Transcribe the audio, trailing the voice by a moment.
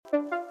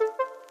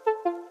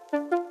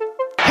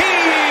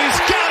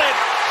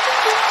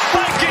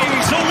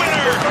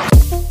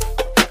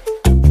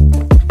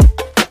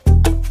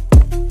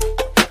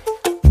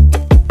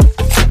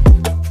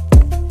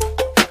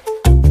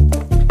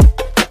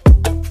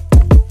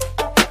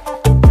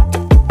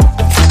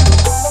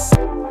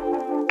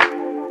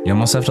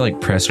almost have to like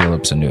press your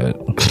lips into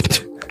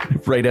it.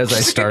 Right as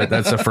I start,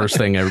 that's the first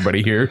thing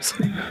everybody hears.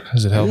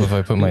 Does it help if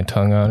I put my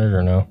tongue on it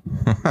or no?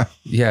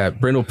 Yeah,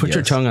 Brindle, put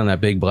your tongue on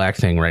that big black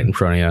thing right in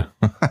front of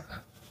you.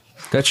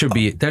 That should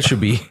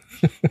be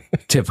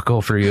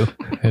typical for you.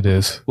 It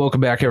is.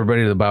 Welcome back,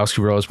 everybody, to the Bowski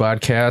Bros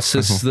podcast.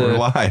 This is We're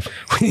live.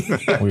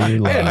 We're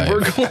live. And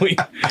we're going.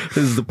 This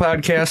is the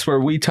podcast where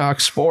we talk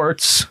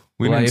sports.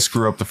 We didn't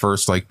screw up the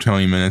first like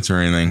 20 minutes or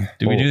anything.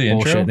 Did we do the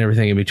bullshit intro? and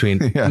everything in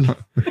between? Yeah.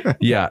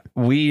 Yeah,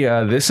 we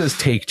this is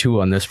take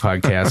 2 on this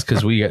podcast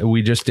because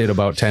we just did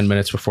about 10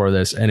 minutes before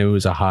this and it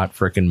was a hot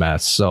freaking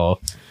mess. So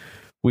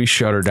we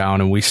shut her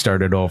down and we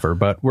started over.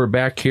 But we're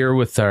back here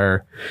with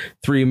our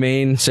 3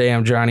 main,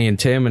 Sam, Johnny, and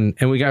Tim,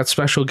 and we got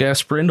special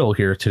guest Brindle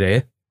here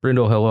today.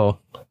 Brindle, hello.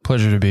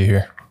 Pleasure to be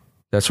here.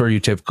 That's where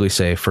you typically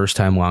say first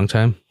time, long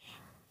time.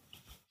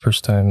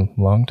 First time,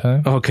 long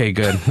time? Okay,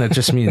 good. That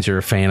just means you're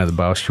a fan of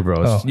the Bowski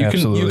Bros. Oh, you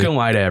absolutely. can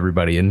lie to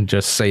everybody and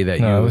just say that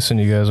No, I you listen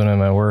to you guys when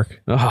I'm at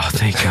work. Oh,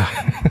 thank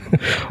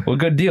God. Well,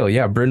 good deal.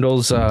 Yeah,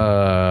 Brindle's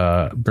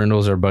our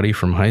buddy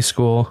from high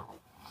school.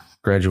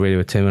 Graduated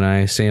with Tim and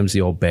I. Sam's the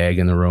old bag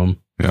in the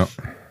room. Yep.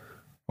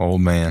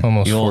 Old man.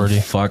 Almost You old 40.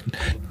 fuck.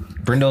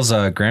 Brindle's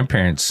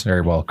grandparents,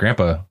 or well,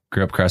 grandpa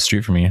grew up across the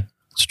street from me.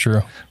 It's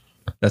true.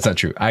 That's not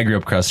true. I grew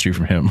up across the street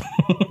from him.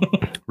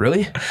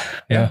 Really?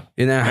 Yeah.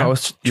 In that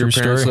house your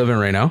True parents story. live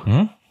in right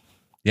now?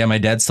 Yeah, my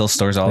dad still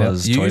stores all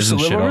his You used toys to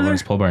and live shit over over in there?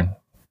 his pole barn.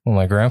 Well,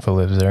 my grandpa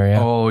lives there, yeah.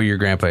 Oh, your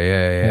grandpa.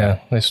 Yeah. Yeah,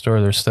 they store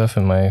their stuff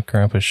in my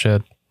grandpa's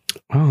shed.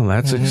 Oh,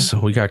 that's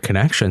we got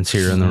connections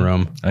here in the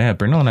room. Oh yeah,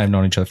 Brindle and I have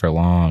known each other for a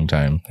long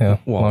time. Yeah,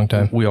 Well, long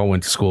time. We all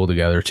went to school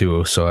together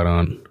too, so I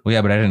Well,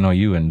 yeah, but I didn't know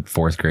you in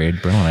 4th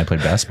grade. Brindle and I played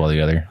basketball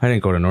together.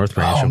 didn't go to North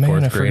Branch Oh, in 4th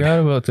man, I grade. forgot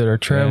about that. Our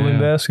traveling Yeah.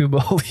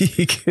 basketball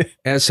league.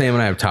 As Sam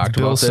and I have talked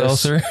Bill about this,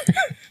 Seltzer.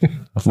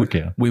 Oh, fuck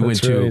yeah. we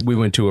went That's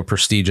right. to a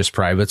prestigious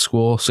private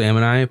school, Sam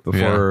and I,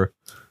 before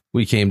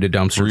we came to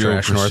Dumpster Real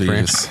Trash North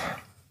Branch.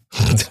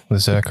 prestigious.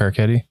 With Zach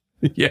Arquetti.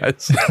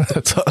 Yes.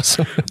 That's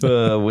awesome.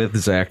 With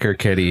Zach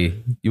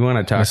Arquetti. You want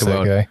to talk Miss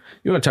that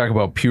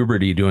about guy.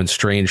 puberty doing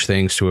strange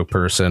things to a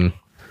person.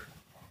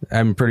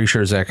 I'm pretty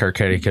sure Zach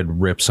Arquetti could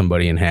rip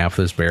somebody in half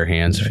with his bare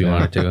hands if he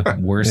wanted to.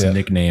 Worst Yeah.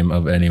 nickname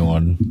of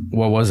anyone.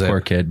 What was it?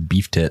 Poor kid,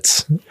 Beef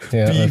Tits.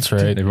 Yeah, that's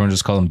right. Everyone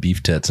just called him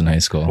Beef Tits in high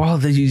school. Well,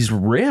 he's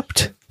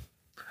ripped.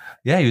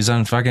 Yeah, he was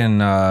on fucking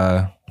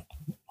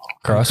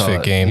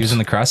CrossFit games. He was in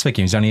the CrossFit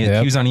games.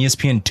 He was on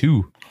ESPN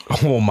 2.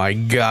 Oh my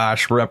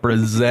gosh,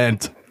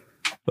 represent.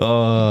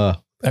 I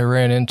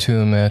ran into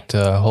him at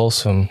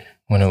Wholesome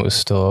when it was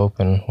still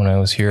open, when I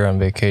was here on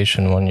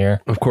vacation one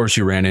year. Of course,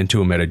 you ran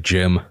into him at a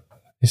gym.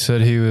 He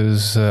said he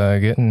was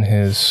getting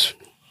his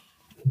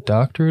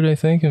doctorate, I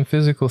think, in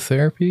physical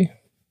therapy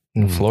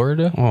in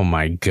Florida. Oh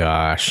my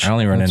gosh. I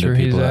only run That's into where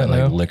he's people at at like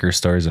now. liquor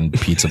stores and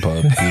pizza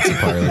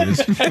parlors.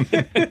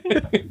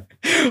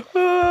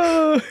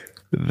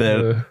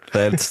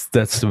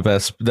 That's the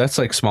best. That's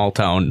like small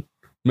town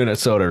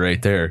Minnesota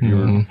right there.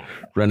 You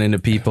run into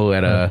people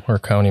at Or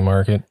County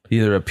Market.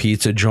 either a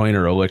pizza joint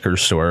or a liquor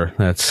store.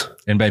 That's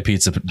And by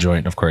pizza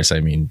joint, of course,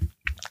 I mean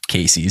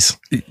Casey's.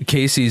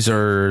 Casey's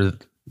or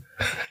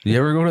you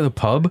ever go to the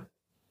pub?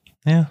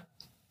 Yeah.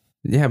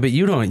 Yeah, but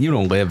you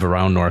don't live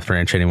around North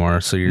Branch anymore,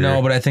 so you're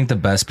No, but I think the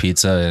best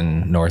pizza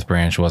in North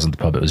Branch wasn't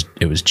the pub.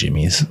 It was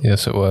Jimmy's.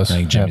 Yes, it was. I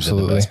think Jimmy's had the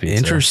Absolutely. best pizza.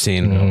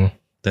 interesting.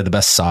 They had the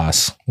best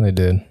sauce. They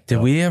did. Did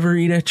we ever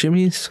eat at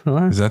Jimmy's?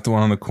 Is that the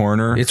one on the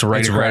corner? It's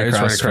right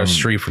across the from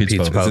street from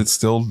Pizza Pub. Pub. Is it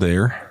still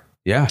there?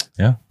 Yeah,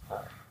 Yeah.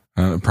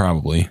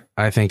 Probably.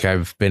 I think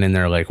I've been in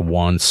there like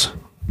once.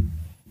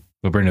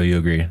 But Brindle, you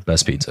agree?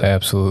 Best pizza.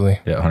 Absolutely.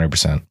 Yeah,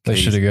 100%. They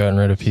should have gotten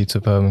rid of Pizza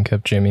Pub and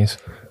kept Jimmy's.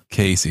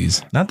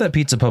 Casey's. Not that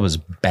Pizza Pub is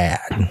bad.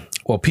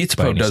 Well, Pizza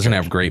Pub any doesn't stretch.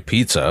 have great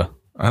pizza.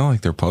 I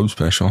like their pub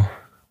special. Yeah,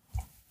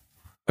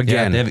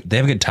 Again, they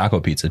have a good taco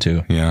pizza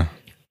too. Yeah.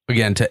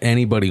 again, to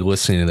anybody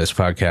listening to this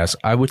podcast,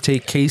 I would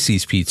take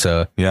Casey's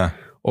Pizza Yeah.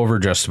 over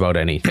just about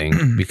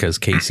anything because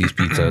Casey's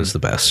Pizza is the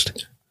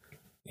best.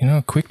 You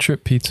know, Quick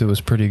Trip Pizza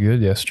was pretty good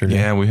yesterday.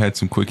 Yeah, we had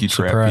some quickie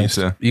trap Surprised.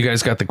 pizza. You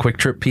guys got the Quick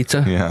Trip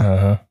Pizza? Yeah.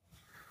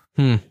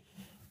 Uh-huh.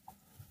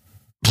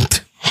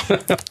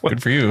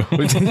 Good for you.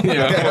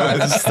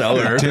 Yeah,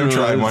 stellar. Tim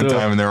tried one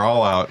time and they're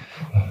all out.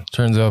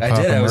 Turns out I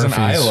Papa did. I was in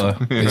Murphy's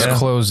Iowa. is Yeah.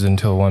 closed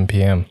until 1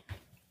 p.m.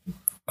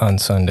 on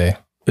Sunday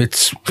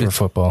It's for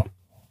football.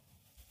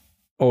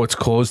 it's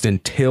closed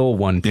until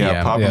 1 p.m.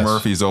 Yeah, Papa Yes.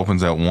 Murphy's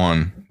opens at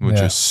 1, which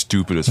Yeah. is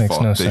stupid as Makes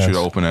fuck. no They sense. should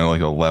open at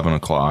like 11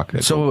 o'clock.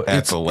 So at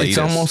it's the latest.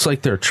 almost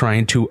like they're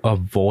trying to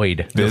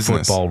avoid the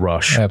Business. football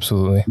rush.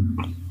 Absolutely.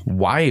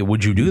 Why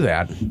would you do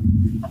that?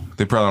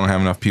 They probably don't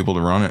have enough people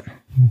to run it.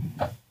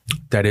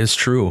 That is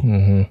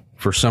true.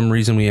 For some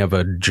reason, we have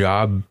a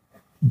job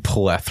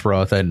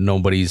plethora that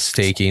nobody's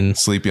taking.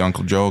 Sleepy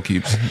Uncle Joe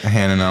keeps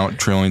handing out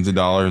trillions of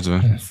dollars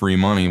of free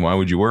money. Why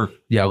would you work?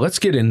 Yeah, let's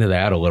get into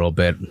that a little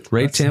bit.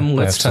 Right, Tim?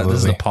 Let's This is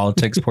Absolutely. the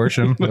politics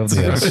portion.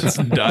 Yes. let's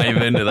dive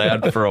into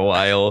that for a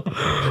while.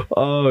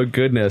 Oh,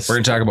 goodness. We're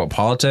going to talk about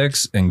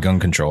politics and gun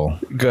control.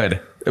 Good.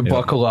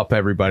 Buckle up,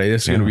 everybody.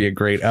 This is going to be a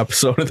great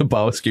episode of the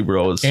Bowski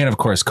Bros. And, of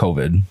course,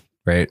 COVID.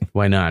 right?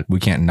 Why not? We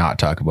can't not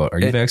talk about. Are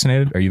you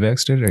vaccinated? Are you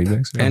vaccinated? Are you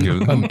vaccinated?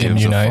 And I'm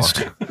immunized.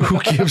 who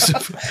gives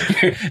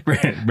a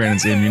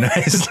Brandon's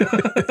immunized.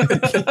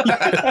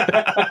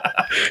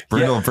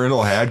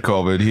 Brindle had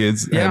COVID. He had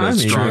Yeah, a I'm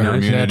stronger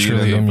immunized. immunity Naturally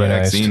than the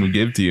immunized. vaccine would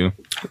give to you.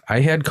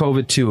 I had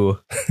COVID too,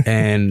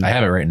 and I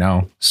have it right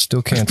now.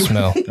 Still can't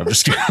smell. I'm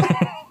just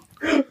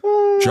kidding.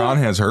 John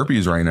has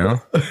herpes right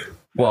now.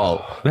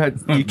 well, that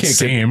you can't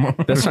Same.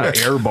 get. That's not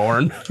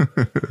airborne.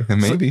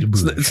 Maybe.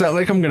 It's not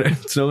like I'm gonna.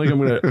 It's not like I'm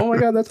gonna. Oh my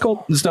god, that's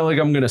cold. It's not like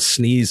I'm gonna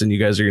sneeze and you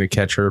guys are gonna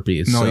catch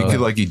herpes. No, so. you could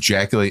like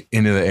ejaculate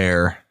into the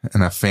air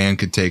and a fan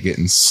could take it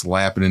and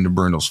slap it into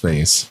Brindle's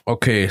face.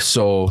 Okay,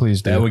 so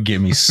Please do. That would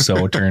get me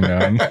so turned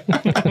on.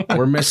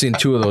 we're missing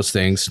two of those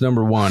things.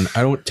 Number one,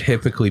 I don't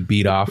typically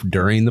beat off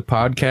during the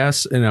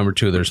podcast, and number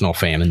two, there's no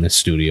fan in this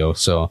studio,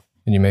 so.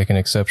 Can you make an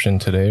exception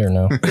today or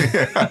no?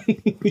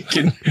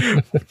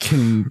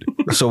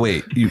 So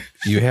wait, you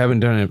haven't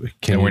done it.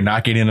 And we're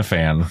not getting a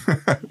fan.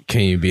 Can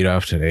you beat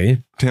off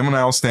today? Tim and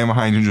I will stand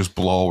behind you and just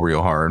blow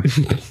real hard.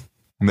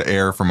 In the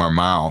air from our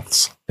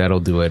mouths. That'll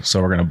do it.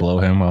 So we're gonna blow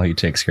him while he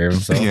takes care of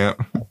himself. Yeah.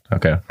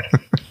 Okay.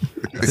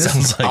 It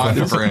sounds like On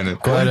to Brandon.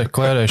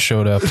 Glad I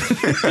showed up.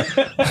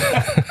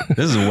 this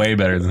is way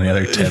better than the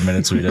other 10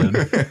 minutes we did.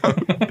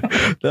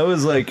 That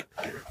was like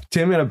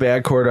Tim had a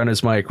bad cord on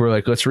his mic. We're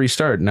like, let's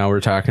restart. Now we're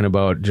talking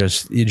about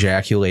just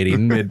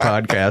ejaculating mid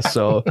podcast.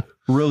 So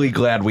really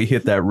glad we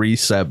hit that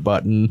reset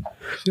button.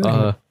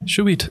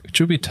 Should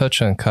we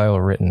touch on Kyle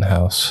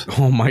Rittenhouse?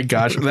 Oh my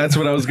gosh, that's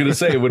what I was gonna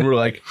say when we're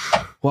like,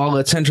 well,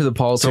 let's enter the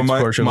politics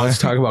portion. Let's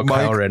talk about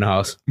Kyle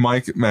Rittenhouse.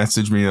 Mike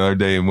messaged me the other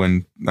day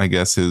when I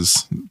guess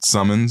his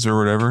summons or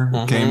whatever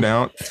came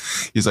down.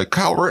 He's like,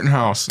 Kyle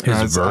Rittenhouse. And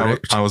His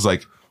verdict? I was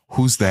like,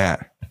 who's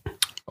that?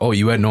 Oh,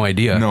 you had no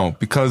idea? No,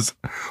 because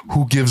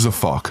who gives a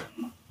fuck?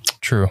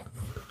 True.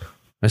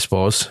 I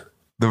suppose.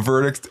 The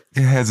verdict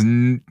has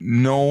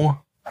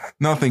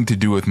nothing to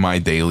do with my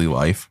daily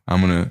life.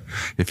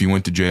 If you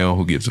went to jail,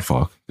 who gives a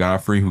fuck?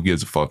 Godfrey, who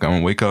gives a fuck? I'm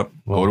gonna wake up,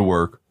 go to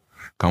work,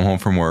 come home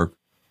from work,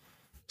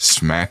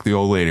 smack the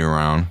old lady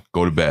around,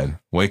 go to bed,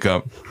 wake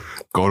up,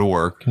 go to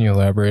work, Can you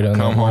elaborate on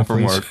come that more, home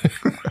from please?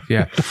 work,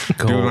 Yeah.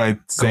 do my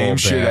same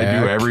shit I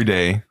do back, every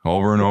day,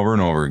 over and over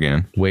and over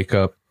again. Wake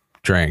up,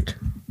 drank.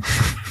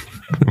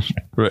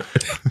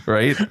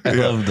 Right? I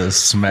love the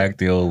smack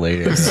the old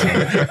lady.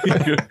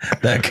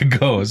 That could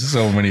go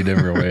so many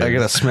different ways. I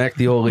gotta smack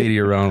the old lady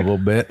around a little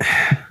bit.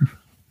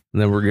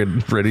 And then we're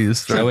getting ready to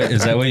start.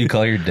 Is that what you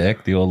call your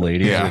dick, the old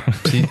lady? Yeah,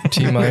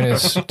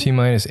 T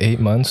minus 8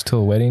 months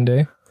till wedding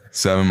day.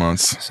 7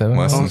 months, 7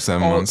 less than months?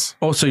 7 months.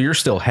 Oh, so you're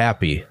still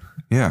happy?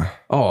 Yeah.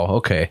 Oh,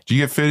 okay. Did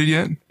you get fitted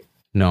yet?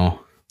 No.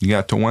 You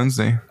got to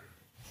Wednesday.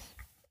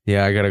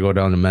 Yeah, I gotta go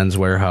down to Men's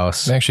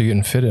Warehouse. I'm actually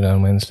getting fitted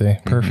on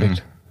Wednesday.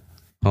 Perfect.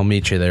 I'll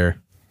meet you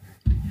there.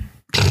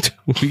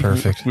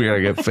 Perfect. We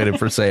gotta get fitted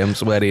for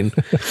Sam's wedding.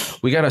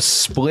 We got a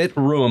split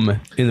room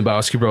in the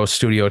Bowski Bros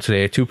studio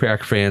today. 2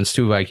 Packer fans,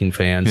 2 Viking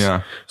fans.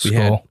 Yeah. We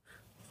had. Skull.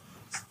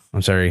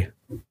 I'm sorry.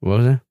 What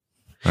was it?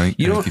 I think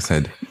don't- he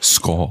said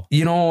skull.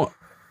 You know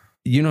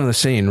the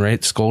saying,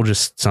 right? Skull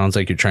just sounds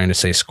like you're trying to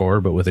say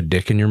score, but with a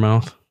dick in your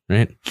mouth,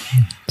 right?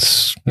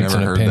 It's Never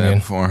an heard that opinion.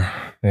 before.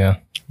 Yeah,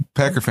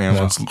 Packer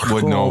fans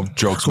would know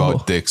jokes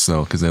about dicks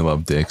though, because they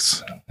love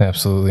dicks.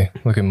 absolutely.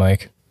 Look at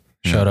Mike.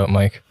 Shout out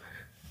Mike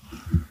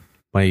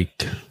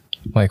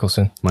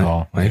Michelson.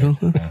 Oh, Michael?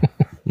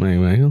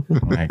 Michael?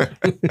 Mike.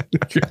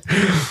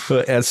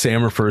 As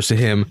Sam refers to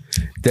him,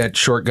 that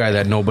short guy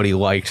that nobody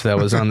liked that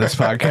was on this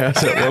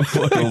podcast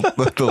at one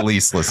point. The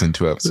least listened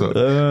to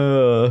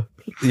episode.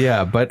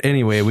 Yeah, but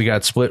anyway, we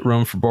got split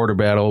room for Border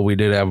Battle. We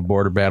did have a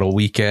Border Battle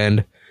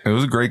weekend. It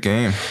was a great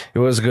game. It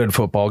was a good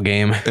football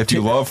game. If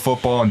you love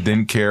football and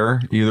didn't care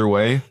either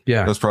way,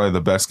 Yeah. that's probably the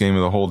best game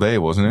of the whole day,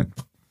 wasn't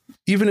it?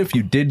 Even if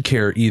you did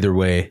care either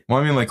way, Well,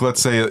 I mean, like, let's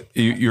say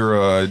you're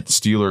a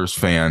Steelers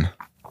fan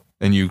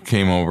and you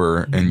came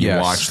over and you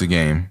Yes. watched the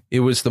game. it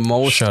was the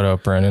most Shout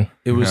out Brennan.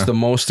 it was the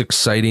most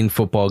exciting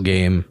football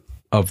game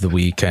of the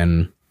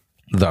weekend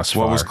thus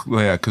far.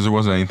 Because there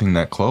wasn't anything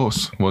that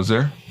close, was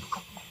there?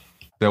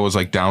 That was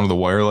like down to the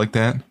wire like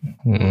that?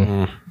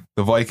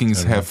 The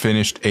Vikings have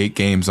finished 8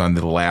 games on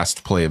the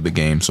last play of the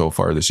game so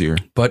far this year.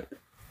 But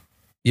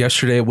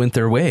yesterday it went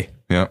their way.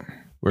 Yep.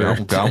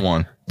 We're- Got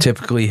one.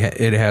 Typically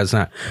it has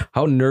not.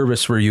 How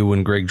nervous were you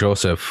when Greg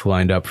Joseph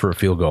lined up for a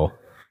field goal?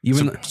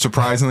 Even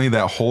Surprisingly,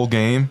 that whole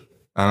game,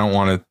 I don't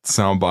want to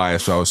sound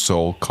biased, but I was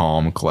so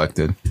calm and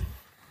collected.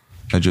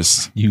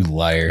 You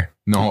liar.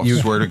 No, I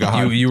swear to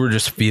God. you were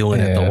just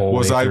feeling it the Yeah. whole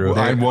Was way I? through.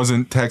 I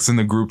wasn't texting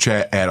the group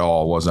chat at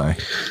all, was I?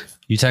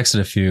 You texted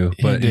a few,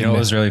 but you know what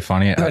was really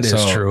funny? That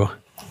is true.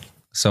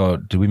 So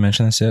did we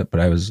mention this yet? But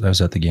I was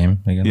at the game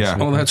again. Yeah.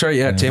 this Oh, week. that's right.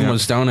 Yeah, Tim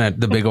was down at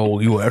the big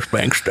old U.S.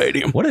 Bank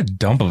Stadium. What a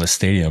dump of a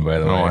stadium, by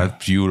the Oh, way.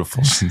 that's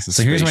beautiful.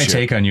 So here's my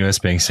take on US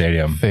Bank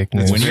Stadium. Fake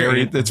news.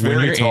 It's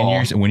very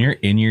tall. When you're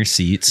in your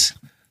seats,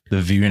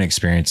 the viewing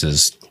experience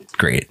is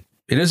great.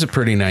 It is a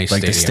pretty nice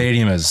Like stadium. the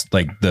stadium is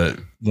like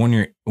when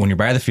you're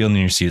by the field and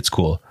in your seat, it's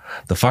cool.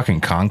 The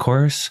fucking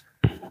concourse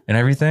and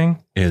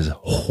everything is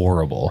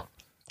horrible.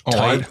 Oh,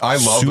 tight, I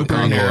love the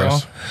super narrow.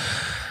 concourse.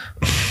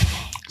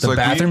 The like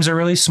bathrooms are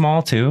really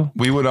small too.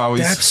 We would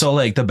always. So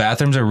like the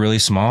bathrooms are really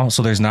small,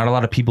 so there's not a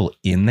lot of people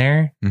in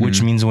there,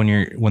 which means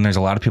when there's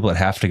a lot of people that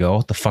have to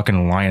go, the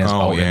fucking line is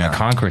out in the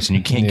concourse and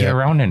you can't get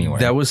around anywhere.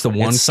 That was the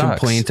one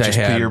complaint I Just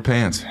had. pee your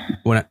pants.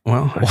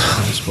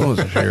 I suppose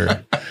if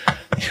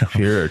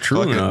you're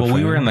true enough. Well,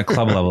 we were in the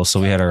club level,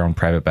 so we had our own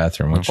private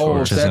bathroom. Which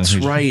That's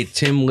right.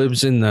 Tim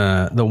lives in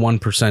the 1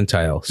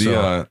 percentile. So.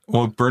 Yeah.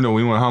 Well, Brenda,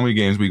 we went. How many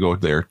games we go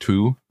there?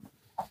 2,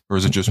 or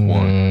is it just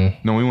 1?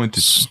 No, we went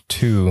to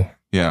 2.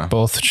 Yeah,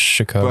 both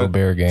Chicago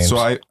Bear games.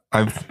 So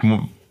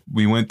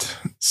we went,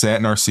 sat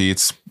in our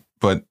seats,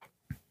 but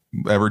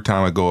every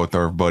time I go with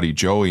our buddy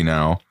Joey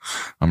now,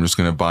 I'm just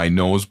gonna buy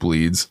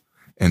nosebleeds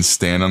and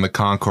stand on the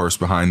concourse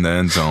behind the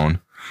end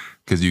zone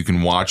because you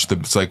can watch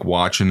it's like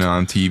watching it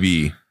on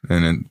TV,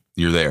 and then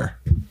you're there.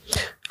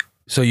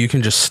 So you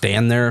can just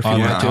stand there if you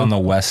want to on the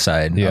west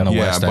side. Yeah, on the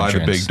west by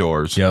entrance. the big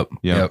doors. Yep.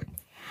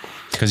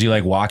 Because you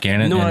like walk in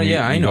and you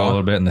I go know a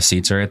little bit and the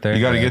seats are right there. You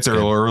got to get there a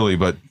little early,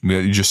 but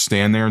you just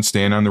stand there and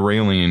stand on the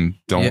railing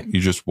and you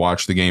just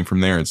watch the game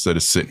from there instead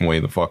of sitting way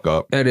the fuck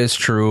up. That is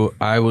true.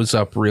 I was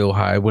up real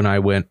high when I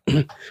went.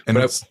 And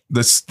that's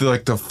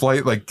like the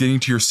flight, like getting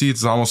to your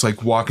seats is almost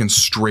like walking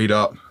straight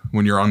up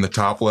when you're on the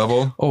top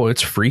level. Oh,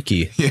 it's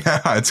freaky.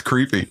 Yeah, it's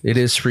creepy. It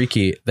is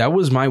freaky. That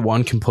was my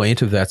one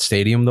complaint of that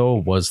stadium, though,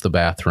 was the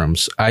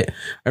bathrooms. I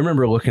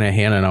remember looking at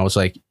Hannah and I was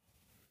like,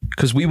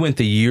 because we went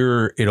the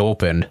year it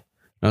opened.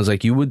 I was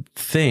like, you would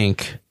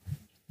think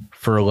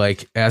for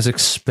like as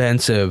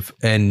expensive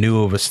and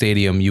new of a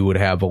stadium, you would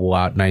have a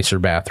lot nicer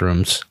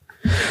bathrooms.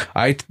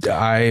 I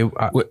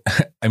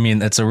mean,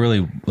 that's a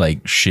really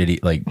like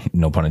shitty, like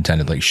no pun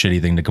intended, like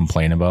shitty thing to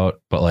complain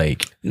about, but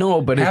like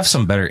have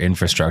some better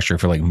infrastructure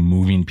for like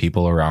moving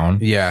people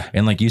around. Yeah.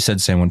 And like you said,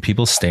 Sam, when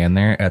people stand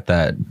there at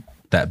that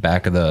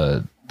back of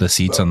the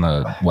seats on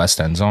the west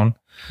end zone,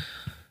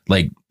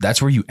 like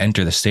that's where you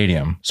enter the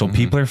stadium. So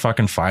people are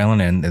fucking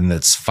filing in and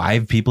it's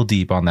 5 people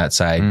deep on that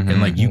side.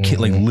 And like you can't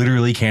like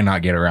literally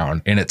cannot get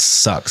around and it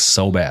sucks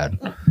so bad.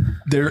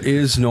 There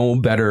is no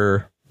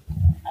better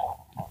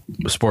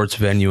sports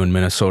venue in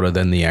Minnesota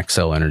than the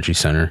XL Energy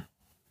Center.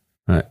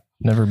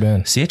 Never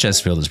been.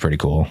 CHS Field is pretty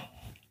cool.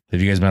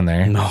 Have you guys been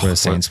there? No. Where the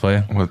Saints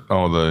play? No,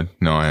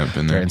 I haven't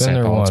been there. In Been St.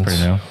 there Paul, it's once.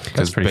 pretty new.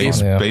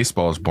 Because fun.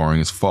 baseball is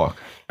boring as fuck.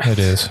 It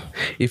is.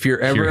 If you're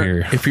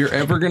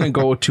ever going to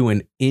go to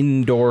an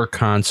indoor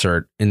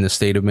concert in the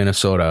state of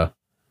Minnesota,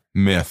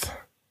 Myth.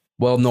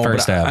 well, no,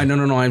 First but Ave.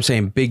 no, I'm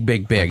saying big.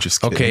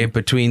 Just kidding. Okay,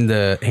 between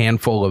the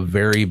handful of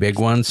very big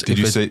ones. Did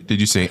you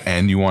say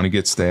and you want to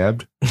get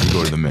stabbed? You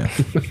go to the Myth.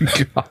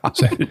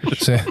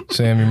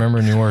 Sam, you remember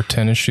when you wore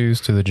tennis shoes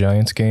to the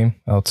Giants game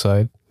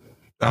outside?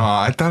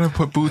 I thought I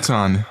put boots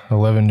on.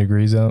 11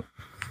 degrees out.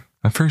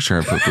 I'm pretty sure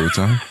I put boots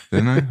on,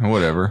 didn't I?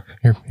 Whatever.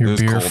 Your It was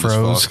beer cold as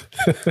froze.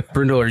 fuck.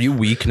 Brindle, are you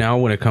weak now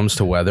when it comes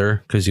to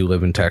weather because you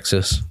live in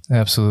Texas?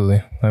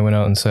 Absolutely. I went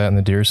out and sat in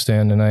the deer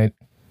stand tonight.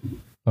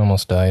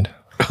 Almost died.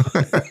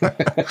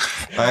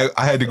 I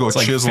had to go It's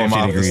like chisel 50 them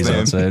off the degrees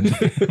stand.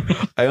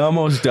 outside. I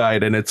almost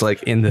died, and it's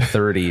like in the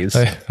 30s.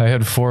 I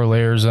had 4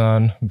 layers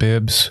on,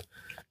 bibs,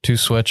 2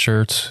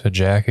 sweatshirts, a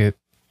jacket.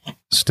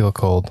 Still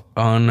cold.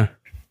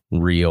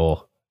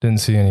 Unreal.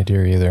 Didn't see any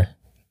deer either.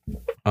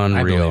 I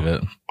Unreal.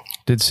 believe it.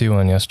 Did see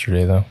one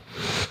yesterday though.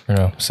 Or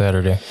no,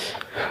 Saturday.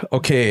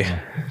 Okay,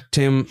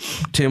 Tim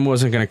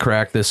wasn't going to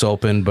crack this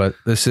open, but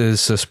this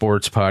is a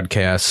sports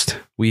podcast.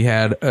 We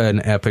had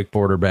an epic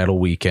border battle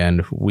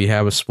weekend. We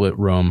have a split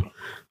room.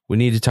 We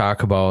need to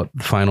talk about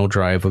the final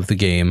drive of the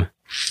game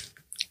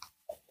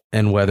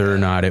and whether or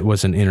not it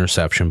was an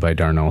interception by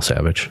Darnell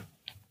Savage.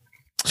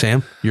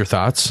 Sam, your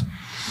thoughts?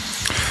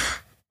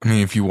 I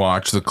mean, if you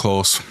watch the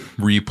close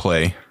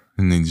replay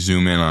and then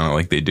zoom in on it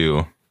like they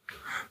do,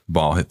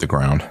 ball hit the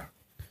ground.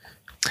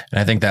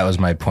 And I think that was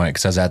my point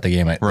because I was at the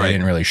game. They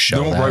didn't really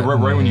show that.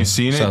 Right when you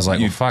seen it, So I was like,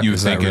 you, well, fuck, you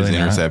is that think it's really an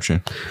not?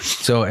 interception.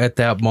 So at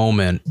that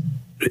moment,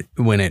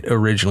 when it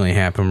originally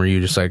happened, were you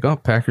just like, oh,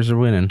 Packers are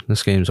winning,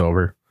 this game's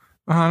over?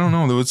 I don't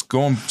know. It was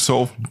going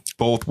so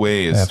both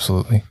ways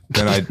Absolutely.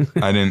 that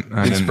I didn't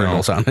know.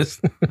 Brindle's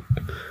honest.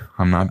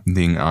 I'm not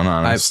being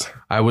honest.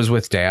 I was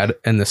with Dad,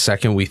 and the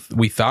second we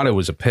thought it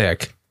was a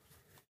pick,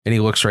 and he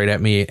looks right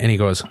at me and he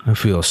goes, I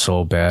feel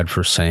so bad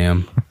for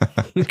Sam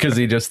because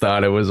he just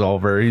thought it was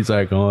over. He's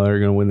like, oh, they're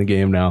going to win the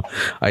game now.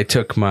 I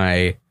took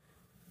my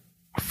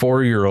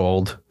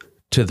 4-year-old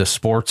to the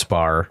sports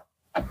bar.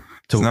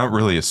 It's not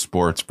really a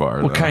sports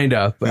bar. Well, though. kind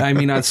of. I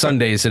mean, on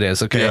Sundays it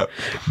is. Okay. Yeah.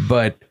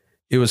 But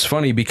it was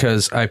funny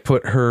because I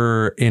put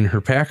her in her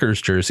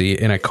Packers jersey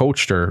and I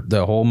coached her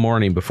the whole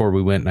morning before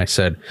we went. And I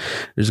said,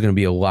 there's going to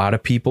be a lot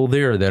of people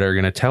there that are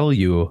going to tell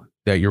you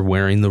that you're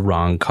wearing the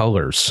wrong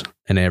colors.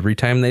 And every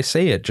time they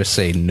say it, just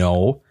say,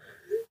 no,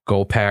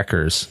 go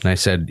Packers. And I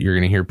said, you're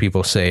going to hear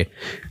people say,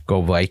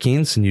 go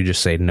Vikings. And you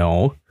just say,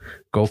 no,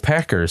 go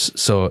Packers.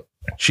 So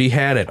she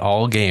had it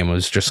all game. It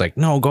was just like,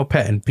 no, go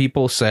Pat. And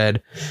people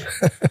said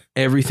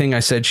everything I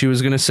said she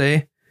was going to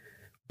say.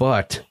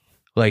 But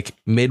like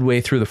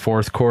midway through the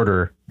fourth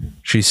quarter,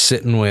 she's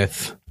sitting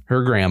with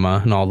her grandma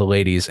and all the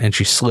ladies, and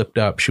she slipped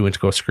up. She went to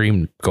go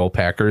scream, "Go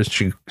Packers."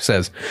 She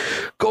says,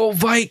 "Go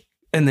Vike."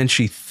 And then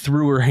she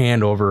threw her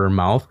hand over her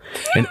mouth,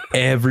 and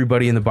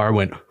everybody in the bar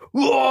went,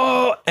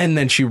 "Whoa!" And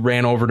then she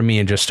ran over to me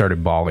and just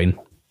started bawling.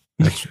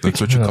 That's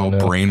what you call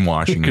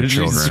brainwashing your Because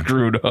she's children.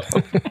 screwed up.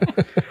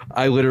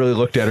 I literally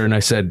looked at her and I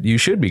said, "You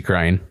should be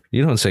crying.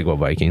 You don't say go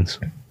Vikings."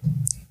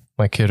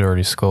 My kid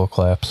already skull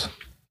claps.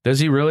 Does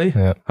he really?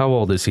 Yeah. How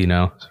old is he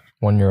now?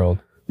 1-year-old.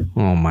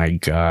 Oh my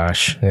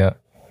gosh. Yeah.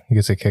 He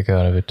gets a kick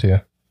out of it too.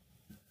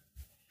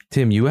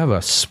 Tim, you have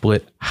a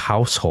split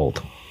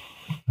household.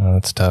 Oh,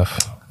 that's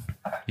tough.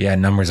 Yeah,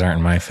 numbers aren't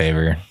in my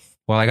favor.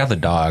 Well, I got the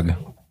dog.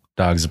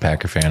 Dog's a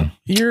Packer fan.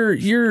 Your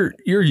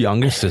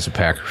youngest is a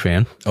Packer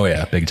fan. Oh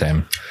yeah, big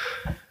time.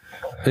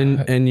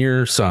 And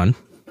your son.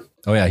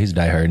 Oh yeah, he's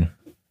diehard.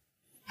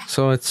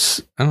 So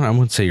it's, I don't know, I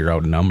wouldn't say you're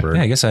outnumbered.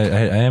 Yeah, I guess I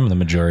am the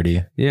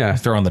majority. Yeah.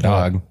 Throw on the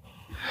dog.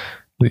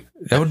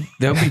 That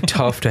would be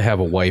tough to have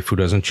a wife who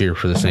doesn't cheer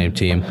for the same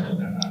team.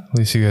 At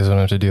least you guys don't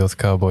have to deal with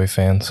Cowboy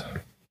fans.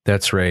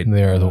 That's right.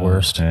 They are the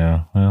worst.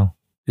 Yeah, well,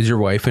 Is your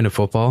wife into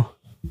football?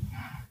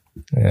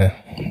 Yeah,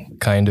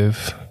 kind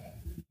of.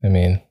 I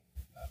mean,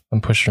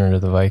 I'm pushing her to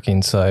the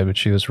Vikings side, but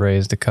she was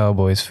raised a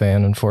Cowboys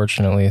fan,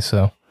 unfortunately.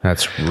 So,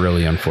 That's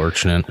really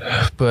unfortunate.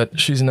 but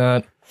she's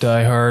not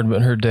diehard,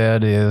 but her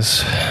dad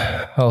is.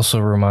 Also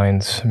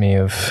reminds me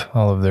of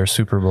all of their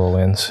Super Bowl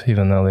wins,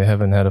 even though they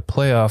haven't had a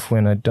playoff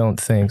win, I don't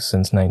think,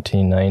 since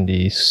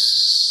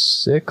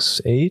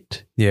 1996,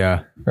 8,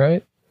 Yeah.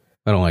 right?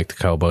 I don't like the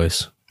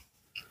Cowboys.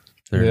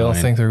 They're They all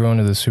annoying. think they're going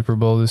to the Super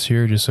Bowl this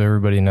year, just so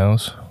everybody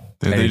knows.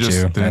 Didn't I they do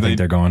just? too. Didn't I they, think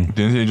they're going.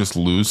 didn't they just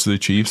lose to the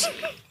Chiefs?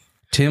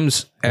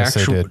 Tim's Yes,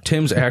 they did.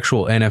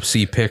 actual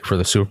NFC pick for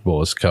the Super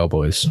Bowl is the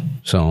Cowboys.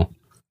 So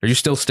are you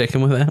still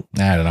sticking with that?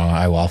 I don't know.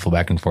 I waffle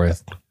back and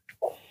forth.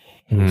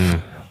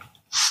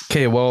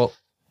 Okay, well,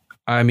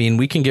 I mean,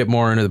 we can get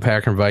more into the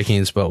Packer and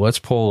Vikings, but let's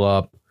pull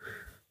up.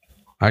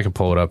 I can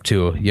pull it up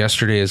too.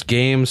 Yesterday's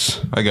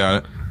games. I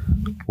got it.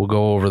 We'll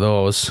go over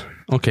those.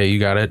 Okay, you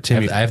got it,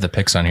 Tim. I have the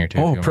picks on here too.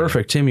 if Oh, you want.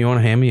 perfect. Tim, you want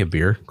to hand me a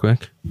beer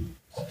quick?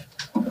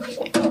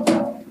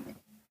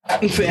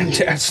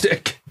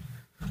 Fantastic.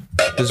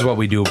 This is what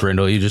we do,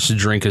 Brindle. You just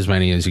drink as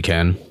many as you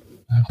can.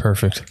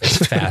 Perfect. As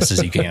fast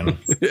as you can.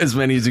 As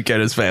many as you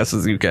can, as fast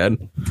as you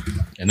can.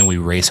 And then we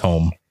race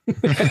home.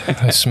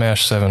 I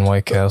smashed 7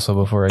 White Castle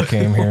before I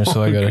came here,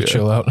 so I got to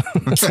chill out.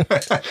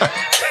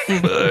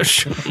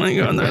 Bush. Oh my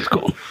God, that's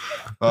cool.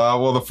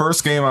 Well, the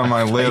first game on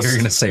my You're list,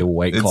 gonna say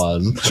White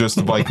Claws. it's just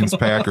the Vikings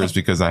Packers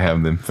because I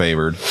have them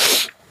favored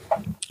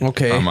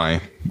Okay. on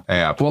my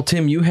app. Well,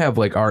 Tim, you have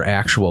like our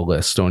actual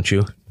list, don't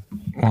you?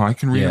 Well, I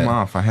can read Yeah. them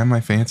off. I have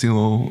my fancy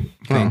little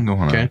thing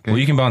going okay. on. Well,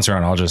 you can bounce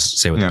around. I'll just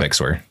say what Yeah. the picks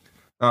were.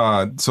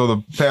 So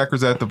the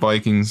Packers at the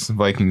Vikings.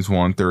 Vikings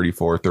won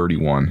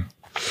 34-31.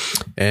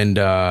 And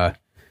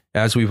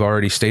as we've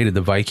already stated,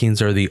 the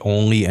Vikings are the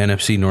only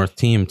NFC North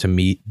team to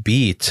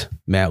beat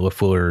Matt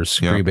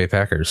LaFleur's Yeah. Green Bay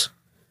Packers.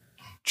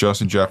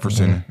 Justin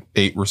Jefferson,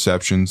 8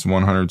 receptions,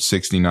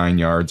 169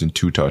 yards, and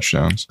 2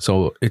 touchdowns.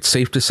 So it's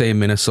safe to say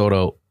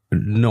Minnesota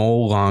no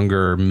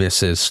longer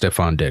misses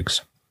Stephon Diggs.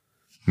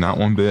 Not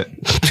one bit.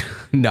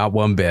 Not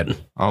one bit.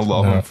 I'll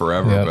love him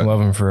forever. Yeah, but love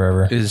him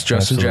forever. Is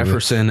Justin Absolutely.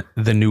 Jefferson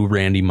the new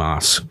Randy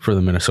Moss for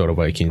the Minnesota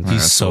Vikings?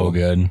 He's That's so all.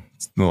 good.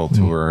 it's a little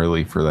too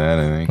early for that,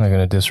 I think. I'm not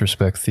going to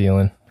disrespect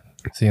Thielen.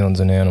 Thielen's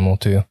an animal,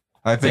 too.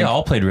 I They think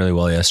all played really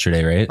well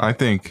yesterday, right? I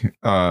think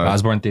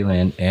Osborne,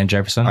 Thielen, and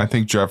Jefferson. I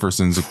think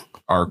Jefferson's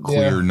our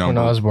clear when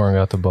number Osborne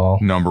got the ball.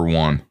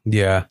 one.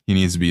 Yeah. He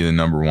needs to be the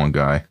number 1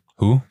 guy.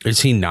 Who?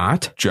 Is he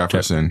not?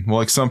 Jefferson. Well,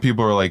 like some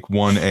people are like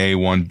 1A,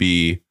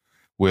 1B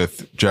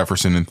with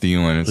Jefferson and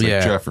Thielen. It's like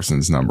Yeah.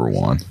 Jefferson's number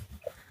 1.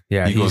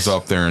 Yeah. He goes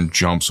up there and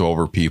jumps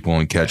over people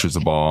and catches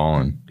the ball.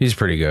 And He's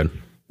pretty good.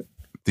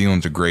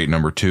 Thielen's a great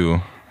number 2.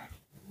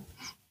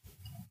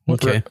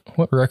 Okay.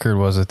 What record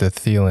was it that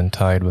Thielen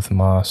tied with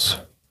Moss?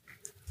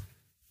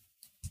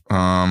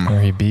 Or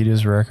he beat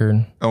his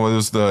record? Oh, it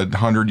was the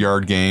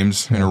 100-yard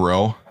games in a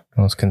row.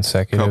 That was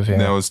consecutive, That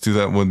yeah. was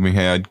that when we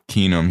had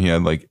Keenum. He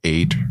had like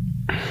 8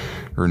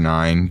 or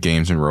 9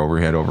 games in a row where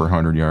he had over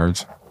 100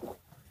 yards.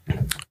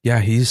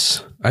 Yeah,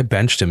 I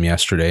benched him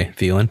yesterday,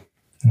 Thielen.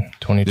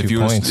 22 If you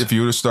points. would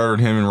have started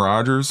him and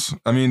Rodgers,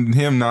 I mean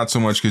him not so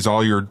much because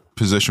all your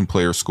position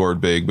players scored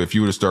big. But if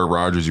you would have started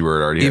Rodgers, you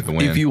would already had the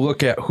win. If you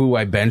look at who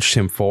I benched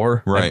him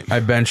for, Right.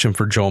 I benched him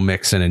for Joe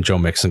Mixon, and Joe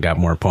Mixon got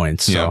more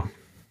points. So. Yeah.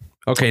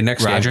 Okay,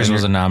 next game. Rodgers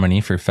was a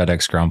nominee for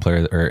FedEx Ground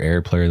Player or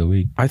Air Player of the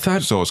Week. I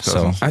thought So is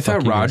Cousins. I thought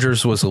Fuck you,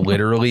 Rodgers was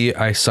literally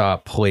I saw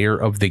player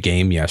of the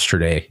game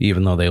yesterday,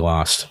 even though they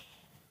lost.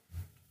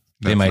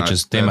 They That's might not-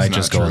 just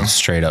that's go not true.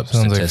 straight up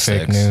Sounds like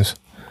statistics. fake news.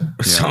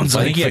 Sounds I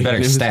like think he had fake better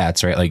news.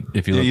 stats, right? Like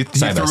if you Yeah, look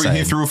side by side.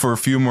 he threw for a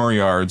few more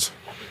yards.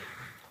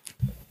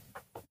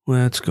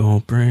 Let's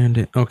go,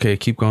 Brandon. Okay,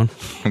 keep going.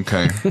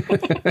 Okay.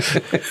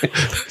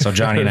 So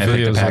Johnny and I picked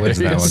the Video's Packers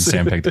in that one. hilarious.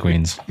 Sam picked the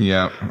Queens.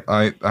 Yeah,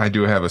 I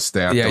do have a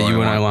stat. Yeah, though,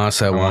 you and I lost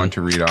that I one. wanted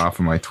to read off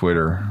of my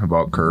Twitter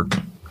about Kirk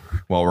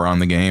while we're on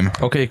the game.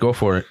 Okay, go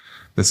for it.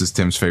 This is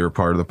Tim's favorite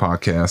part of the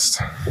podcast.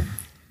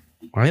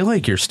 I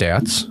like your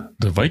stats.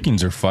 The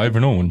Vikings are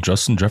 5-0 and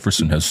Justin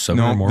Jefferson has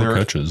 7 or more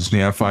catches.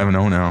 Yeah,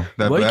 5-0 now.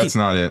 That's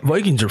not it.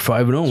 Vikings are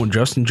 5-0 when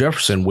Justin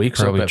Jefferson wakes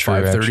Probably up at true,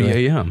 5:30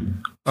 actually.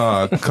 a.m.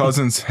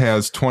 Cousins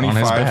has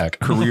 25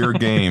 career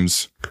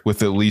games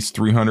with at least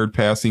 300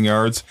 passing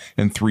yards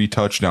and 3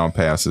 touchdown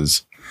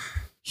passes.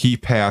 He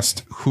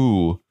passed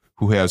who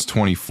has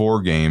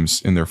 24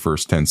 games in their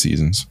first 10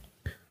 seasons.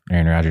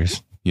 Aaron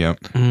Rodgers.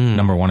 Yep.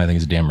 Number 1, I think,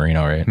 is Dan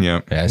Marino, right?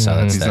 Yep. Yeah, I saw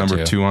that He's stat number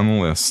too. 2 on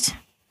the list.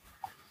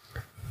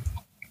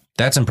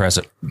 That's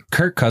impressive.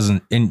 Kirk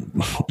Cousins, and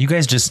you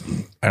guys just,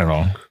 I don't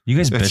know. You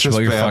guys It's bitch just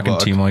about your bad fucking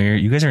luck. team all year.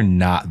 You guys are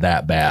not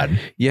that bad.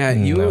 Yeah,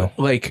 you No.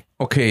 like,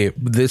 okay,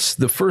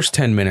 the first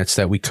 10 minutes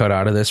that we cut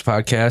out of this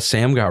podcast,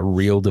 Sam got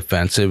real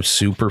defensive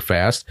super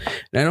fast.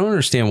 And I don't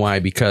understand why,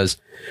 because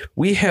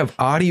we have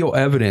audio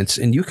evidence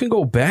and you can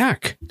go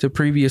back to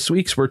previous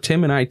weeks where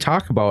Tim and I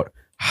talk about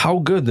how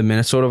good the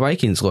Minnesota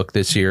Vikings look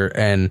this year.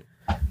 And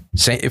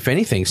if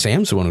anything,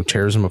 Sam's the one who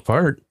tears them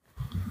apart.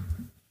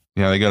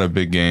 Yeah, they got a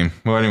big game.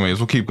 Well, anyways,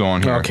 we'll keep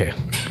going here. Okay.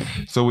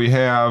 So we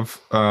have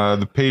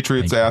the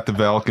Patriots at the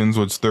Falcons,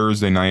 which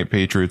Thursday night.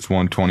 Patriots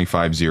won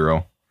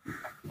 25-0.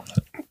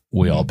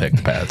 We all picked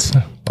the Pats.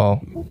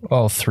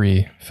 All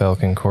 3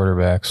 Falcon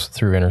quarterbacks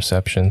threw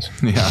interceptions.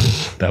 Yeah.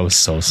 That was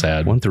so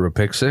sad. One through a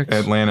pick six.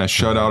 Atlanta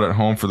shut out at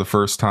home for the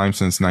first time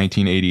since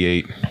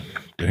 1988.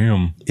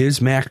 Damn.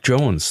 Is Mac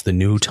Jones the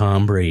new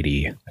Tom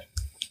Brady?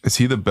 Is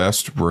he the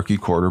best rookie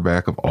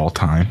quarterback of all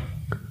time?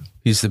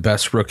 He's the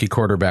best rookie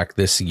quarterback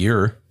this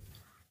year.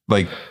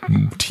 Like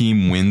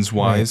team wins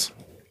wise?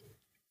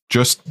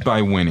 Just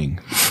by winning.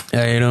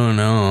 I don't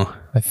know.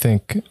 I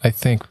think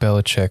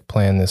Belichick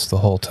planned this the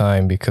whole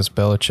time because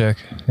Belichick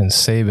and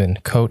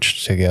Saban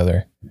coached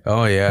together.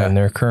 Oh, yeah. And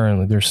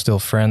they're still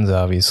friends,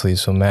 obviously.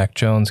 So Mac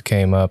Jones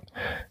came up.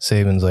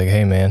 Saban's like,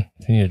 hey, man,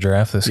 you need to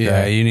draft this guy.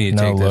 Yeah, you need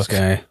to Now take this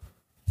guy.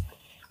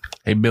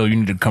 Hey, Bill, you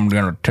need to come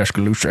down to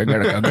Tuscaloosa. I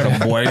got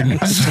a boy.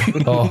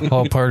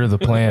 all part of the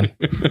plan.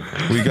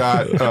 We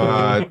got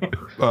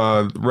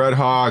Red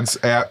Hogs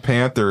at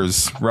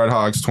Panthers. Red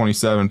Hogs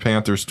 27,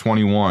 Panthers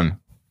 21.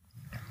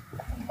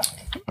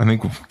 I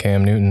think,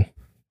 Cam Newton.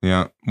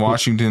 yeah.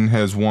 Washington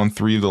has won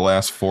 3 of the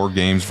last 4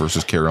 games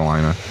versus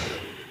Carolina.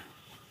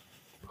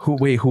 Who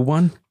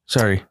won?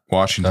 Sorry.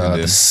 Washington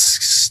did.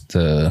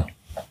 The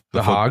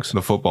The Hogs?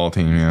 The football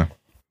team, yeah.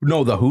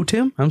 No, the who,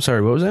 Tim? I'm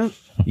sorry, what was that?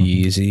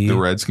 Easy. The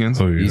Redskins.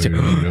 What?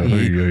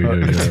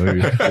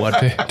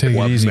 Take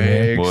it easy,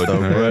 man.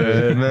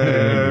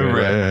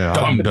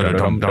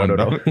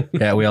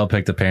 Yeah, we all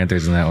picked the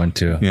Panthers in that one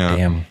too. Yeah.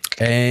 Damn.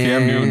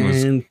 Cam Newton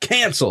was- And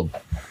canceled.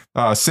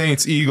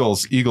 Saints,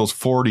 Eagles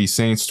 40,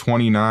 Saints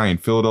 29.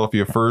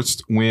 Philadelphia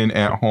first win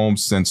at home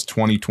since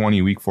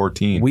 2020, week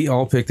 14. We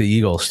all picked the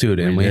Eagles too,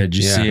 didn't we? Did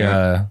you see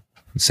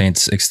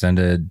Saints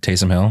extended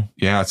Taysom Hill?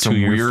 Yeah, it's some 2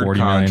 year, weird $40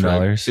 million.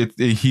 contract.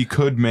 He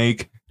could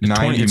make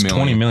 90 It's million.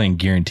 20 million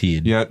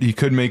guaranteed. Yeah, he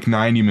could make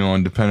 90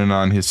 million depending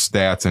on his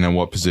stats and at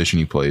what position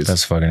he plays.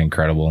 That's fucking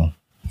incredible.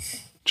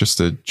 Just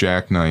a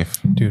jackknife.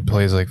 Dude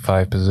plays like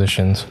 5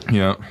 positions.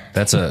 Yeah.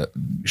 That's a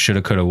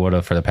shoulda, coulda,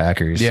 woulda for the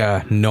Packers.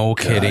 Yeah, no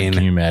kidding.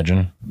 Can you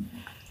imagine?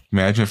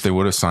 Imagine if they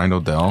would have signed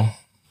Odell.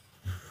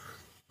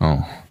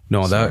 Oh.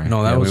 No, that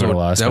Yeah, was we would've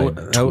lost by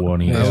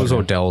 20. that was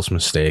Odell's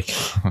mistake.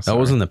 That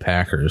wasn't the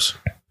Packers.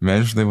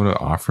 Imagine if they would have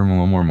offered him a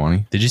little more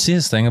money. Did you see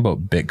his thing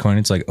about Bitcoin?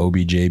 It's like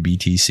OBJ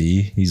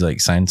BTC. He's like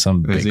signed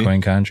some Is he?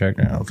 Bitcoin contract.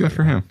 No, Good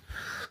for him.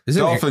 Is it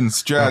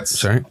Dolphins, Jets.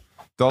 Sorry.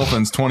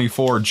 Dolphins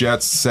 24,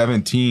 Jets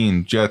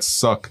 17. Jets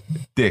suck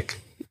dick.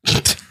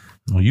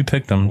 Well, you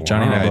picked them.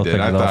 Johnny and Yeah, I I both did.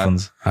 picked I the thought-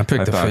 Dolphins. I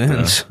picked the thought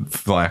Finns.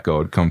 Flacco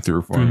would come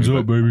through for me.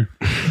 but baby.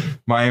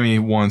 Miami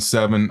won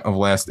 7 of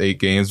last 8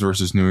 games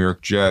versus New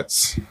York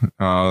Jets.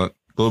 A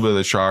little bit of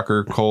the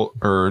shocker.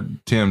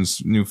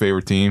 Tim's new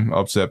favorite team,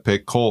 upset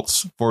pick.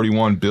 Colts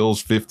 41,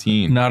 Bills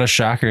 15. Not a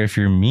shocker if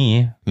you're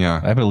me.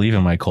 Yeah. I believe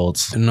in my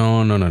Colts.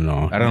 No. I don't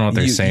know what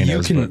they're saying You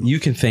is, can but- you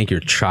can thank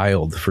your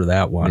child for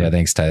that one. Yeah,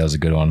 thanks, Ty. That was a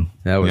good one.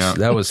 That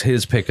was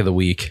his pick of the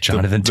week.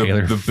 Jonathan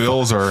Taylor. The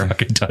Bills are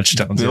fucking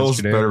touchdowns. Bills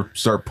yesterday. better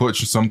start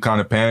pushing some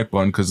kind of panic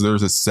button because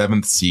there's a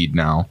 7th seed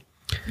now.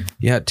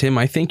 Yeah, Tim,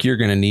 I think you're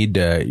gonna need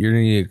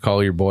to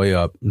call your boy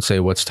up and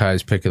say what's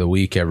Ty's pick of the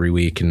week every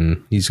week,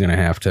 and he's gonna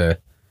have to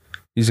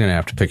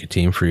pick a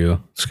team for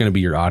you. It's gonna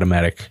be your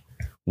automatic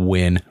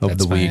win of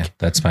the week.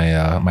 That's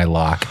my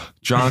lock.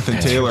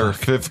 Jonathan Taylor,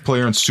 5th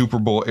player in Super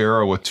Bowl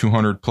era with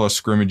 200 plus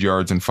scrimmage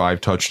yards and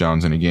 5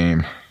 touchdowns in a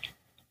game.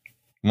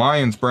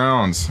 Lions,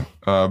 Browns,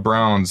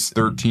 Browns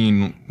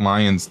 13,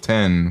 Lions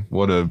 10.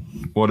 What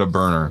a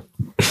burner.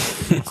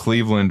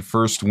 Cleveland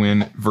first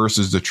win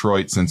versus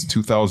Detroit since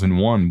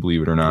 2001,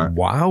 believe it or not.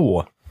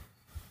 Wow.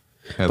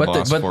 Had But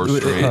lost 4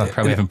 straight.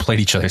 Probably haven't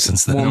played each other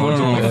since then.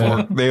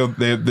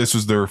 This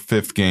was their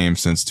 5th game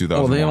since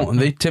 2001. Well,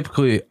 they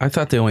typically. I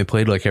thought they only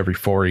played like every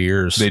 4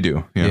 years. They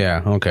do. Yeah.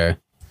 Yeah. Okay.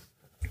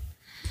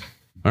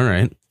 All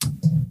right.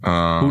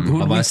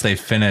 Who Unless they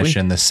finish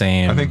in the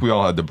same I think we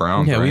all had the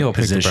Browns. Yeah, right? we all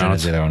picked the position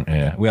Browns. as the other one.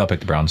 Yeah, we all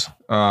picked the Browns.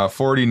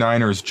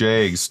 49ers,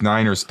 Jags.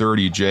 Niners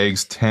 30,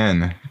 Jags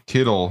 10.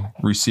 Kittle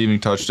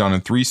receiving touchdown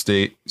in three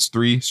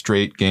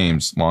straight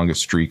games,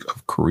 longest streak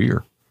of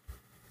career.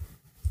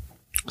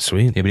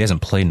 Sweet. Yeah, but he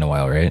hasn't played in a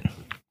while, right?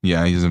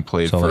 Yeah, he hasn't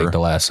played So for like the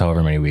last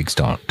however many weeks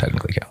don't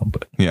technically count,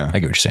 but yeah. I get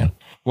what you're saying.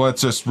 Well,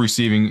 it's just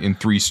receiving in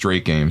 3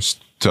 straight games,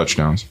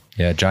 touchdowns.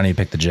 Yeah, Johnny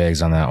picked the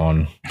Jags on that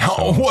one.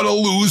 Oh, what a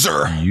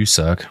loser! You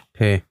suck.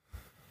 Hey,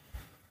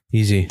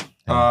 easy.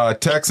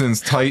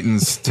 Texans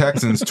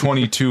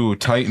 22,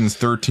 Titans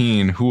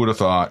 13. Who would have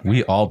thought?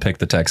 We all picked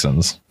the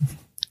Texans.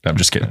 I'm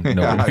just kidding.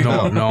 Nobody. I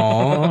know.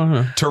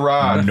 No.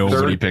 Terod,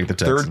 Nobody picked the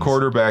Texans. third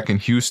quarterback in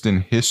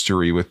Houston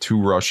history with 2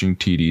 rushing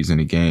TDs in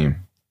a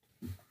game.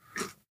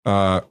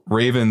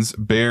 Ravens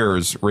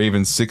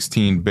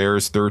 16,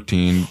 Bears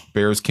 13.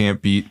 Bears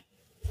can't beat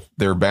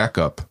their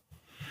backup,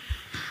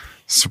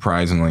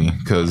 surprisingly,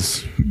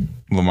 because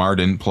Lamar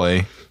didn't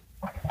play.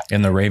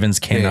 And the Ravens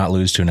cannot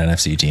lose to an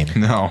NFC team.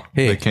 No,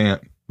 they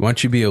can't. Why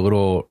don't you be a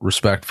little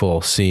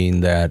respectful,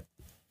 seeing that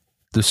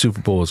the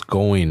Super Bowl is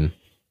going,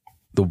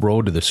 the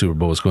road to the Super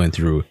Bowl is going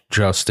through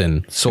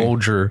Justin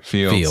Soldier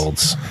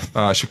Fields.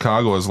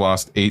 Chicago has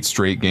lost 8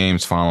 straight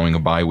games following a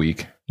bye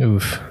week.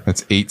 Oof.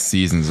 That's 8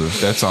 seasons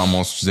that's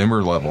almost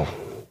Zimmer level.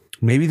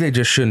 Maybe they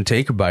just shouldn't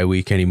take a bye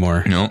week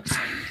anymore. No,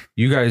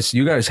 You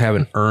guys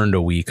haven't earned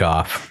a week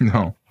off.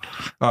 no.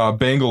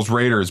 Bengals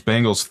Raiders.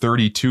 Bengals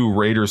 32,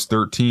 Raiders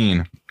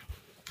 13.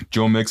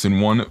 Joe Mixon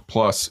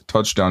 1+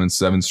 touchdown in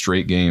 7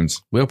 straight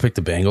games. We'll pick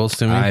the Bengals,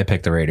 Timmy. I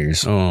picked the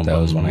Raiders. Oh, that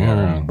was one I got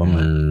wrong.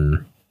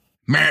 Bummer.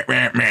 Meh,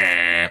 meh,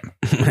 meh.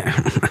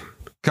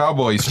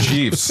 Cowboys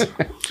Chiefs.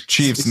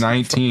 Chiefs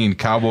 19,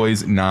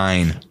 Cowboys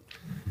 9.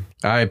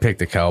 I picked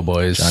the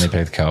Cowboys. Johnny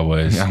picked the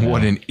Cowboys. Yeah,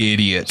 what an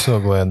idiot.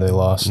 So glad they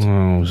lost.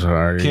 Oh,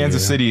 sorry.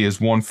 Kansas City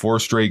has won 4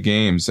 straight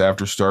games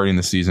after starting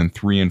the season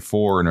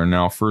 3-4 and are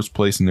now first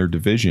place in their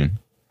division.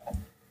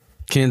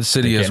 Kansas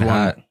City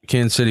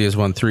has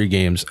won 3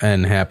 games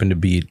and happened to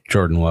beat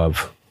Jordan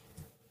Love.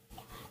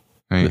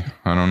 Hey,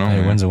 I don't know. Hey,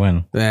 man. win's a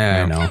win.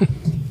 I know.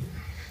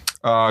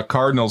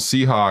 Cardinals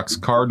Seahawks.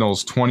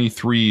 Cardinals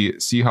 23,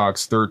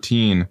 Seahawks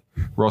 13.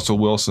 Russell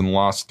Wilson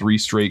lost 3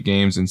 straight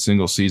games in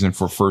single season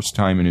for first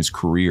time in his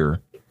career.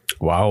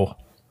 Wow.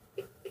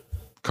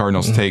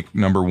 Cardinals take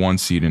number 1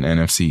 seed in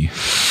NFC.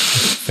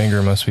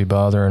 Finger must be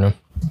bothering him.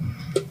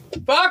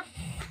 Fuck.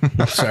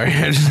 Sorry.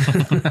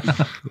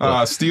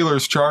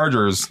 Steelers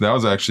Chargers. That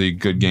was actually a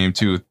good game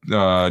too.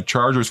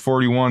 Chargers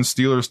 41,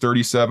 Steelers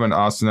 37.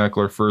 Austin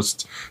Eckler,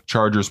 first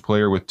Chargers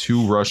player with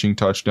 2 rushing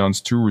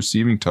touchdowns, 2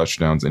 receiving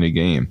touchdowns in a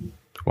game.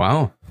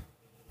 Wow.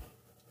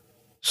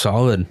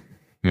 Solid.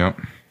 Yep.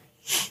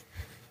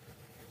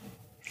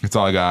 That's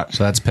all I got.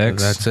 So that's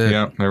picks. That's it.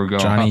 Yep, there we go.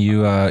 Johnny,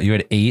 you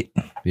had 8.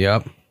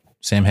 Yep.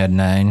 Sam had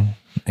 9,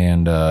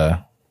 and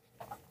I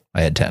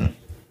had 10.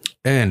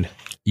 And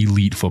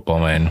Elite football,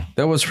 man.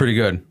 that was pretty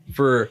good.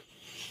 For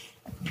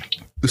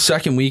the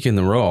second week in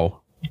a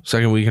row,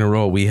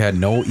 we had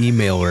no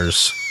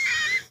emailers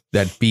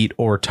that beat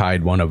or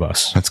tied one of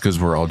us. That's because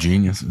we're all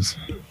geniuses.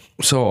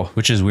 So,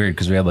 Which is weird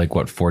because we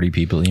had 40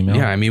 people email?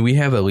 yeah, I mean, we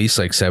have at least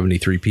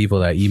 73 people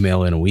that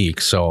email in a week.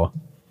 So,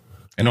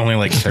 And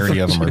only 30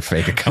 of them are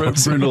fake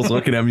accounts. Brindle's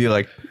looking at me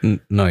like,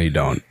 no, you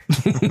don't.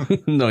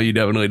 No, you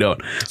definitely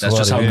don't. That's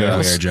just how good we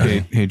are,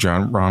 Johnny. Hey,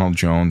 John, Ronald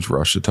Jones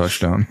rushed a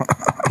touchdown.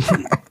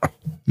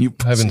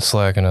 I've been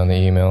slacking on the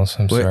emails.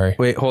 I'm sorry.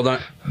 Wait, hold on.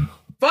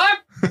 Fuck!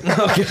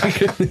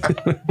 Okay.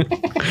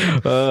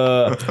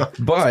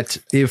 But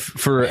if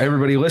for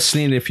everybody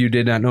listening, if you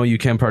did not know, you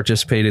can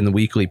participate in the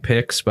weekly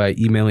picks by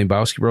emailing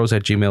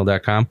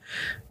bowskibros@gmail.com.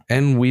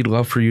 And we'd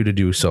love for you to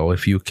do so.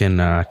 If you can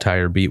tie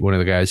or beat one of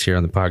the guys here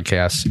on the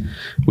podcast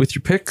with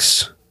your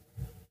picks,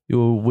 you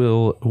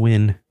will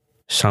win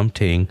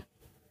something.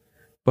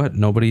 But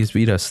nobody's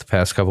beat us the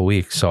past couple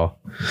weeks, so.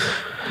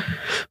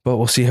 But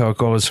we'll see how it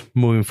goes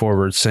moving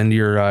forward. Send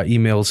your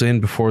emails in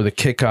before the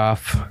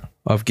kickoff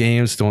of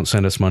games. Don't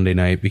send us Monday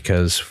night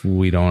because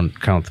we don't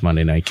count the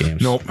Monday night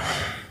games. Nope.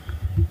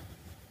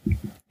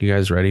 You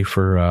guys ready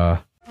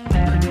for...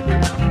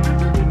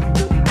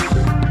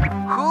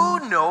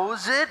 Who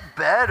knows it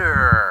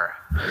better?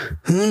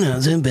 Who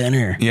knows it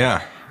better?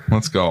 Yeah,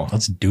 let's go.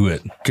 Let's do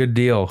it. Good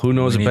deal. Who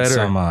knows We it need better?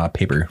 some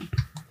paper.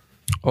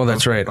 Oh,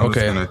 that's right. I was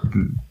Okay. gonna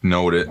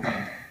note it.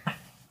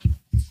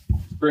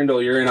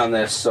 Brindle, you're in on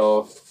this,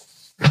 so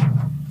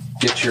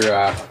get your...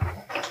 All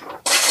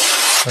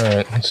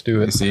right, let's do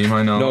You it. see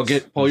my notes? No,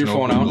 pull your There's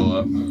phone out. Google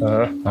up.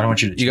 I don't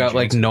want you to. You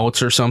got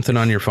notes or something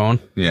on your phone?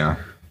 Yeah.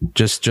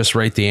 Just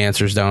write the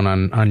answers down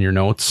on your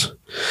notes.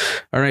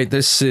 All right,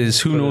 this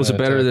is Who Knows It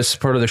Better. This is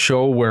part of the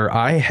show where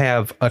I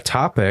have a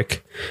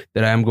topic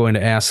that I'm going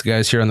to ask the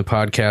guys here on the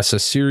podcast, a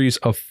series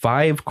of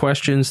 5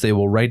 questions. They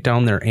will write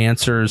down their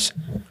answers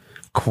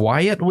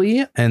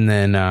quietly, and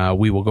then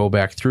we will go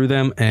back through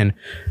them, and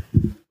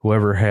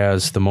whoever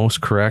has the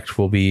most correct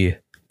will be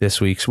this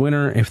week's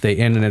winner. If they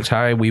end in a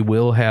tie, we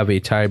will have a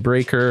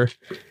tiebreaker.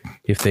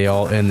 If they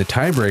all end the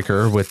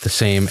tiebreaker with the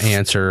same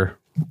answer,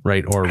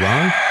 right or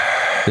wrong,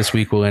 this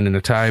week will end in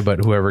a tie,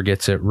 but whoever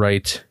gets it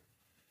right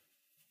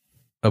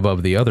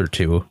above the other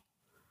 2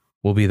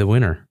 will be the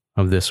winner.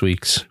 of this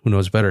week's Who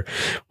Knows Better.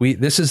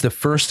 This is the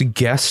first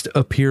guest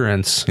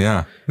appearance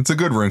Yeah, it's a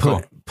good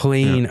wrinkle.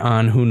 playing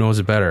on Who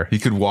Knows Better. He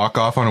could walk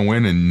off on a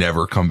win and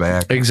never come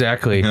back.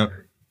 Exactly. Yep.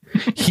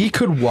 He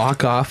could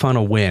walk off on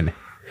a win,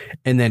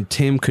 and then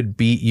Tim could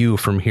beat you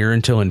from here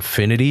until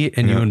infinity,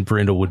 and you and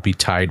Brindle would be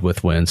tied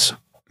with wins.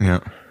 Yeah.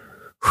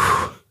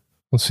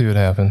 Let's see what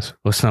happens.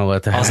 Let's not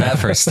let that How's happen.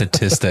 that for a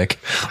statistic?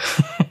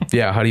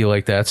 Yeah, how do you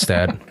like that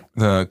stat?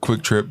 The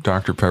Quick Trip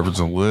Dr. Pepper's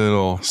a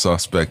little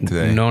suspect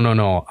today.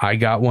 No. I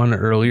got one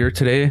earlier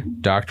today.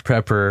 Dr.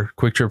 Pepper,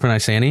 Quick Trip and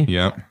Isani.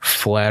 Yep.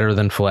 Flatter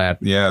than flat.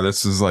 Yeah,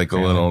 this is like a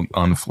little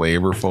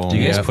unflavorful. Do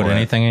you guys put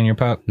anything in your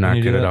pop? Not when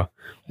you good do at that? all.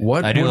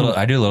 What? I do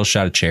a little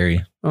shot of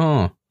cherry.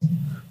 Oh,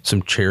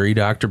 some cherry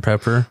Dr.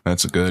 Pepper.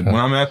 That's good. When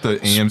I'm at the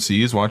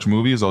AMC's watch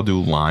movies, I'll do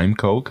lime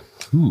Coke.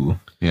 Ooh,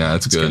 Yeah,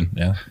 that's good.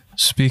 yeah.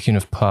 Speaking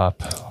of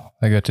pop,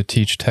 I got to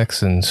teach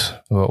Texans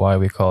about why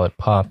we call it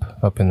pop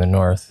up in the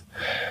north.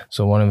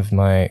 So one of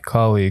my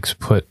colleagues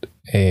put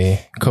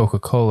a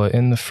Coca-Cola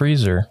in the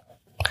freezer,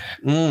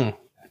 And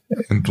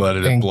let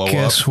it and blow up.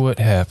 guess what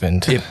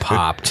happened? It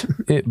popped.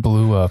 It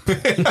blew up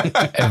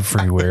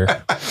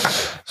everywhere.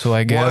 So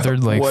I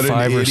gathered like what an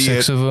 5 or 6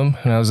 idiot. of them,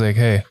 and I was like,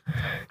 hey,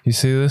 you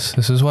see this?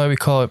 This is why we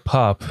call it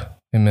pop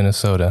in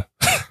Minnesota.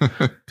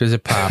 Because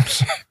it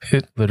pops.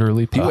 It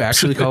literally Do pops. you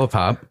actually call it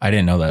pop? I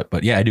didn't know that,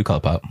 but yeah, I do call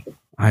it pop.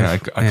 Yeah,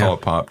 I call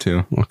it pop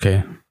too.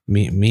 Okay.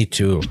 Me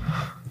too.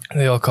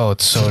 They all call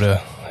it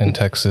soda in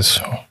Texas,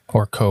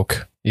 or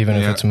Coke, even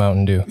if Yeah. it's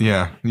Mountain Dew.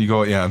 Yeah, you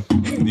go down.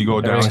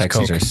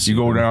 Texas You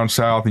go down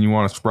south and you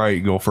want a Sprite.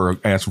 You go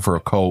ask for a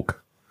Coke.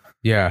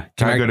 Yeah.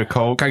 Can I get a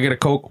Coke? Can I get a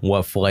Coke?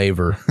 What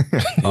flavor?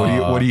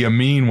 What do you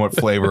mean? What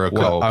flavor of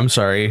Coke? I'm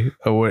sorry.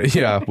 What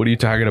are you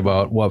talking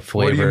about? What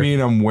flavor? What do you mean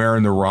I'm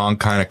wearing the wrong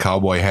kind of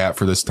cowboy hat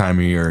for this time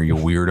of year, you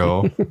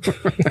weirdo?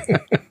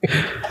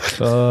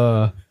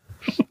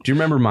 Do you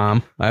remember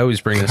Mom? I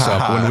always bring this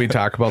up when we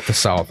talk about the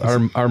South.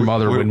 Our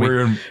mother, when we're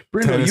in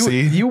Brenda,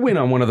 Tennessee. you went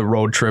on one of the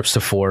road trips to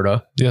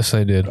Florida. Yes,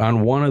 I did. On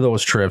one of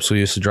those trips, we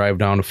used to drive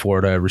down to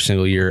Florida every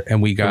single year,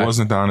 and we It got.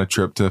 wasn't on a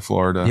trip to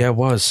Florida. Yeah, it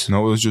was.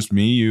 No, it was just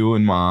me, you,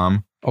 and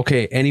Mom.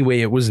 Okay. Anyway,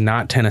 it was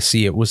not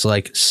Tennessee. It was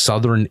like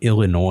Southern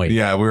Illinois.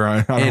 Yeah, we were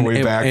on our And- way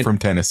and- back and- from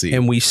Tennessee.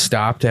 And we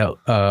stopped at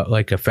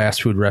like a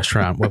fast food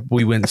restaurant.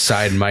 We went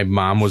inside, and my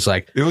mom was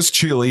like, It was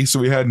chilly, so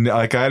we had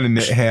I had a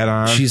knit hat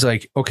on. she's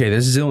like, okay,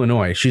 this is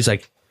Illinois. She's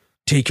like,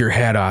 take your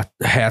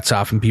hats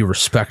off and be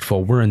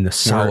respectful. We're in the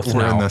South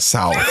we're now. in the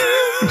South.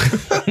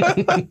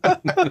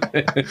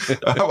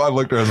 I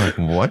looked at her, I was like,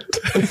 what?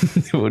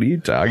 What are you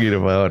talking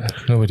about?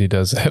 Nobody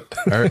does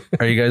that.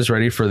 Are you guys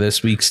ready for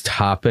this week's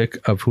topic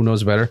of Who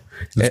Knows Better?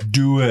 Let's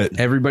do it.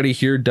 Everybody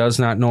here does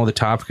not know the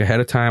topic ahead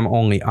of time.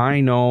 Only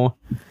I know.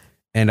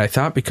 And I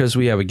thought because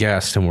we have a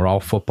guest and we're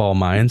all football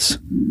minds,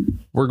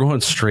 we're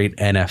going straight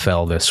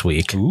NFL this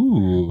week.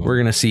 Ooh. We're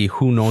going to see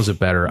who knows it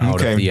better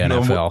out of the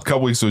NFL. A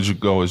couple weeks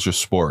ago is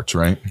just sports,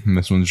 right? And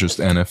this one's just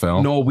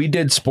NFL. No, we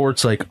did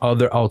sports like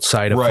other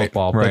outside of Right,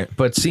 football. right.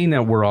 But seeing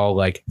that we're all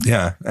like,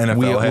 Yeah, NFL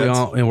we heads.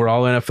 all, and we're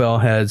all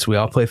NFL heads. We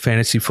all play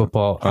fantasy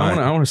football. All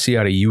I want to see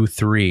out of you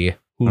three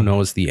who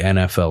knows the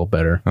NFL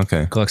better.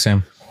 Okay. Good luck,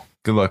 Sam.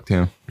 Good luck,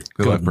 Tim.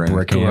 Good luck,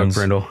 Brandon. Good luck,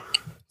 Brindle.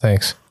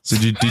 Thanks. So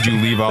did you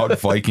leave out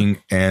Viking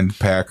and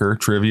Packer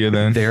trivia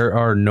then? There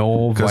are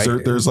no Because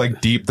there's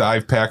like deep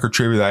dive Packer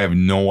trivia that I have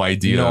no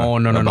idea No.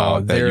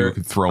 about that There- you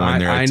could throw in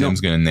there I that know- Tim's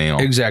going to nail.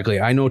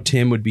 Exactly. I know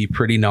Tim would be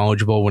pretty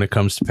knowledgeable when it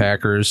comes to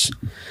Packers.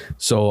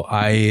 So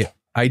I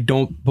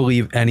don't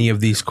believe any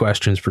of these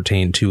questions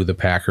pertain to the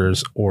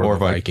Packers or the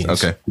Vikings.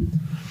 Okay.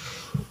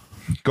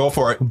 Go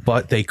for it.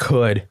 But they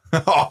could.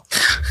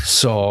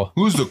 So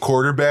Who's the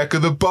quarterback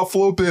of the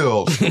Buffalo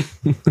Bills?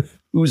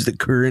 who's the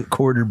current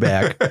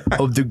quarterback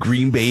of the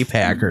Green Bay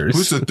Packers?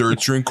 Who's the third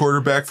string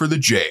quarterback for the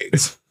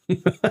Jags? Do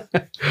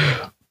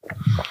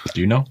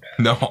you know?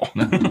 No.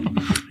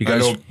 You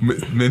guys,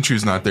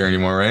 Minshew's not there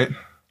anymore, right?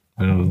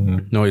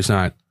 no, he's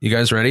not. You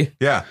guys ready?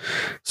 Yeah.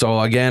 So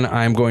again,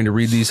 I'm going to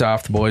read these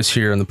off. The boys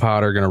here in the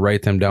pod are going to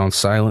write them down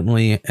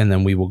silently, and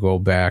then we will go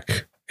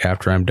back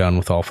after I'm done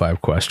with all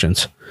 5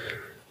 questions.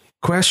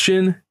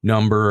 Question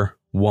number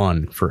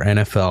 1 for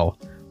NFL.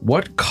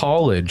 What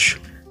college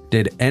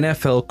did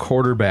NFL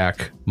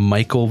quarterback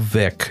Michael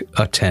Vick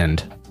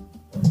attend?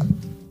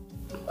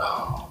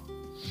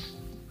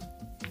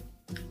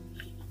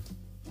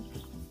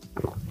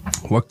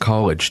 What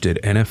college did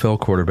NFL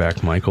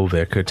quarterback Michael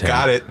Vick attend?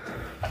 Got it.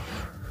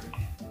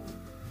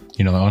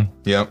 You know that one?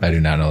 Yep. I do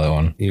not know that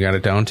one. You got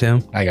it down,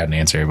 Tim? I got an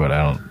answer, but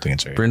I don't think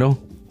it's right.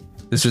 Brindle?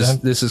 This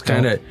is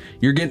kind of,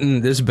 you're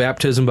getting this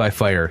baptism by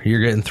fire.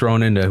 You're getting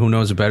thrown into who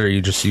knows it better.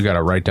 You got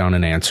to write down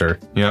an answer.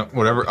 Yeah.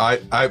 Whatever.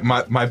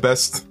 My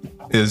best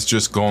is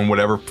just going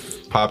whatever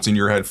pops in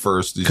your head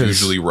first is 'Cause-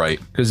 usually right.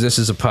 Because this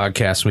is a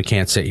podcast. We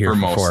can't sit here For for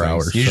most 4 things.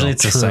 hours. Usually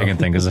it's the second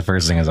thing because the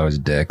first thing is always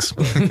dicks.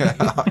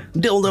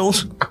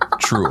 dildos.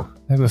 True.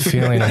 I have a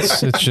feeling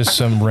it's just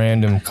some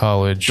random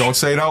college. Don't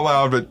say it out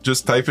loud, but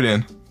just type it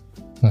in.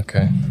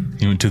 Okay.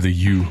 You went to the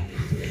U.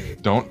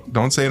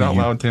 Don't say it out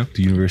loud, Tim.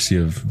 The University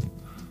of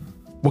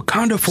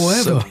Wakanda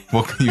forever.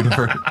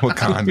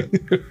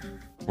 Wakanda.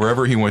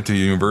 Wherever he went to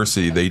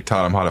university, they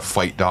taught him how to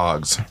fight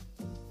dogs.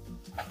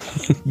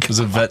 It was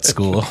a vet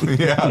school.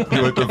 Yeah,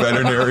 he went to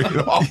veterinary.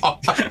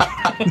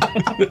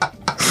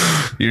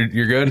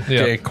 You're good?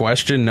 Yeah. Okay,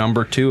 question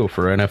number 2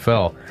 for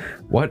NFL.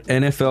 What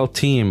NFL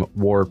team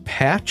wore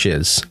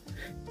patches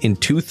in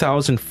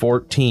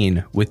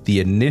 2014 with the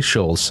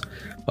initials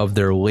of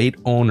their late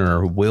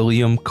owner,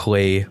 William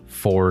Clay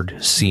Ford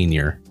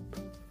Sr.?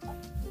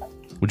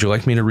 Would you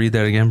like me to read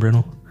that again,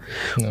 Brindle?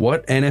 No.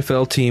 What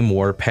NFL team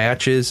wore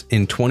patches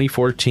in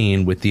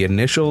 2014 with the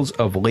initials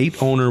of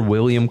late owner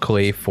William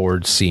Clay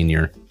Ford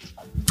Sr.?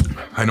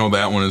 I know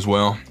that one as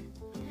well.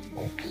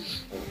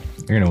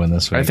 You're gonna win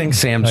this one. I think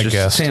Sam's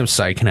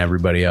psyching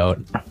everybody out.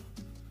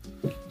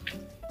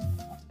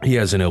 He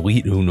has an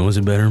elite who knows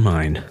a better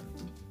mind.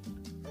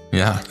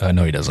 Yeah.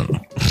 No, he doesn't.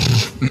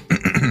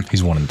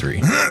 He's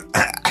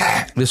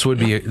 1-3. This would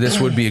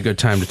be a good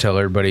time to tell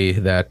everybody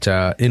that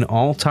in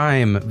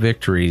all-time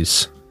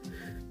victories,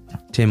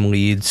 Tim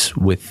leads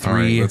with 3. All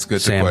right, let's get to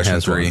Sam question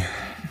has 3. 1.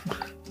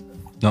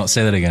 No,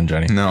 say that again,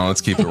 Johnny. No,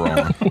 let's keep it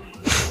rolling.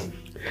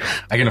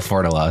 I can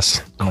afford a loss.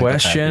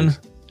 Question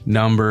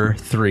number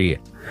 3.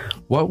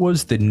 What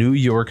was the New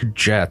York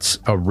Jets'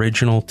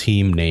 original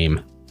team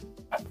name?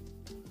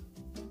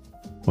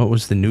 What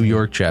was the New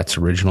York Jets'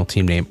 original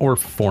team name or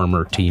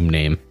former team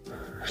name?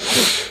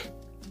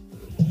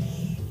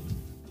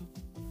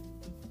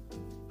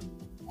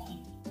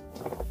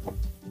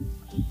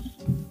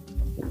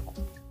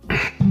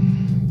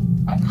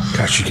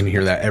 Gosh, you can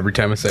hear that every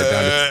time I say it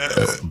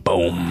down.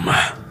 Boom.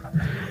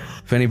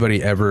 If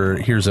anybody ever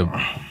hears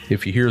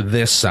if you hear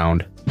this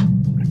sound,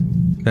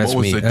 that's What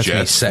was me. the That's me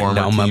Jets' setting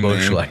former down my team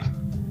bush name? light.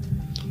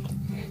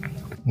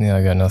 Yeah,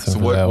 I got nothing So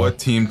for that what one.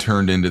 team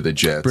turned into the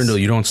Jets? Brindle,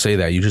 you don't say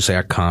that. You just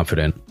act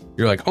confident.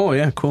 You're like, oh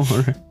yeah, cool.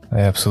 All right. I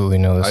absolutely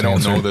know this I don't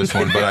answer. know this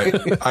one,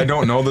 but I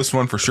don't know this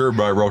one for sure,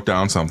 but I wrote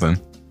down something.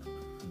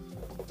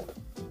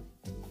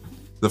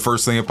 The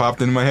first thing that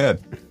popped into my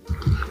head.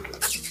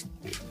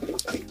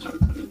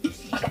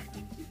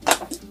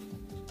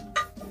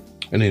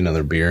 I need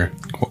another beer.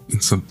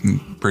 It's a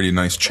pretty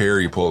nice chair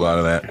you pulled out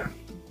of that.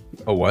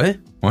 Oh, what?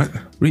 What?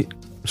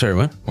 Sorry,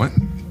 what? What?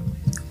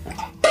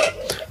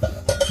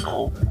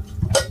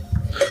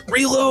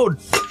 Reload!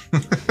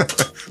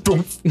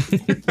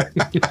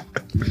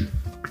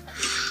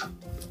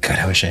 God,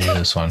 I wish I knew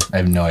this one. I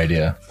have no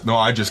idea. No,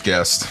 I just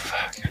guessed.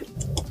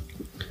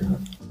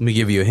 Let me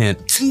give you a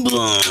hint.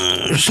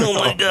 Oh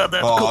my god,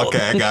 that's Oh,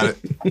 okay, I got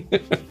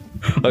it.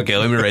 Okay,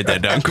 let me write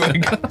that down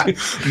quick.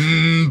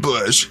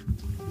 Bush.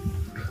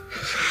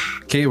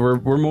 Okay, we're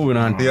moving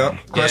on. Yep.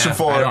 Question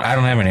 4. I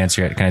don't have an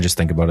answer yet. Can I just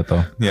think about it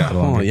though? Yeah. A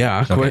little Oh longer?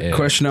 yeah. Okay, yeah.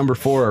 Question number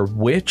 4.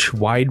 Which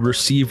wide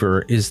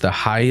receiver is the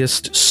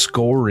highest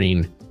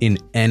scoring in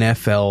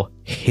NFL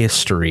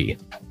history?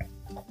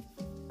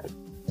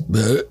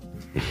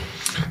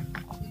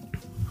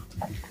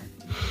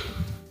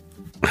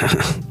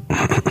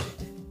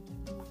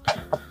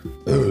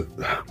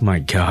 My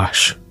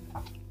gosh.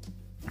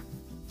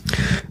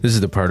 This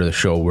is the part of the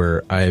show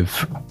where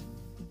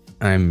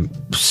I'm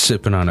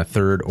sipping on a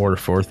 3rd or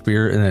 4th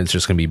beer, and then it's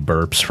just gonna be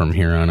burps from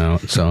here on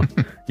out. So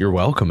you're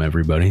welcome,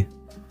 everybody.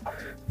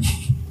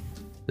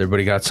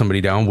 Everybody got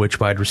somebody down? Which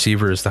wide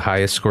receiver is the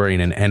highest scoring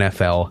in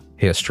NFL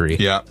history?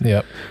 Yeah.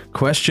 Yep.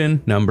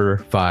 Question number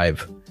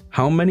 5.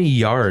 How many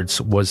yards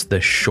was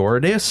the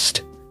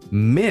shortest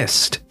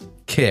missed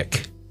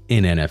kick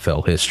in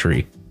NFL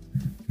history?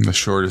 The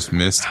shortest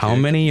missed. How kick.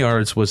 many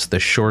yards was the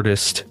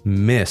shortest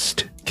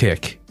missed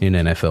kick in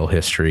NFL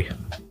history?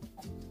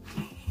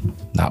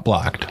 Not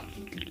blocked.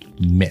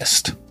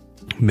 Missed.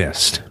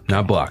 Missed.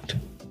 Not blocked.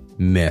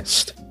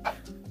 Missed.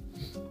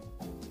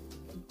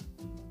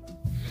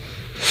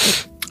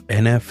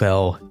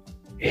 NFL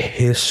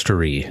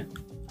history.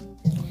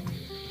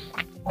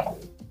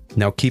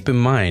 Now keep in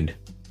mind,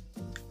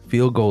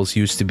 field goals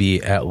used to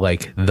be at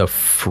like the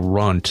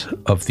front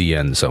of the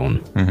end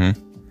zone.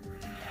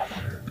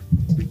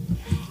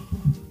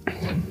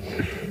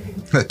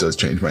 That does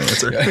change my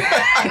answer.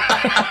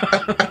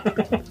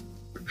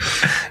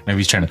 Maybe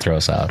he's trying to throw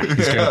us off.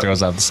 He's trying to throw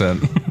us off the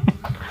scent.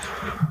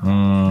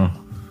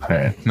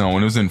 Okay. No,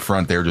 when it was in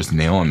front, they were just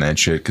nailing that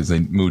shit because they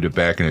moved it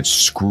back and it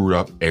screwed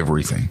up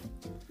everything.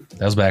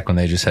 That was back when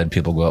they just had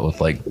people go out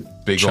with like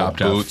Big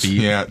chopped old out boots.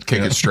 feet. Yeah,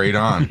 kick it straight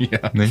on. Yeah.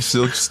 And they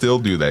still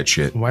do that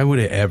shit. Why would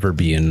it ever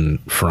be in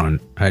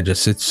front?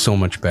 It's so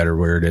much better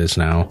where it is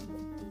now.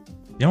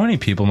 You know how many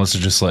people must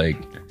have just like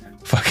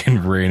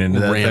fucking ran into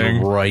that Ran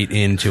thing? right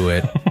into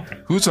it.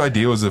 Whose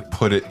idea was to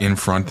put it in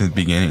front at the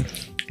beginning?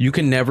 You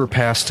can never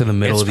pass to the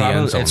middle of the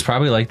end zone. It's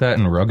probably like that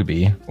in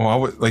rugby. Well, I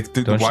would, like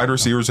the Don't you- wide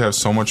receivers have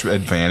so much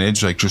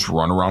advantage. Like just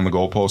run around the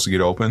goalpost to get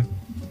open.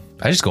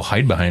 I just go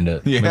hide behind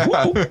it. Yeah.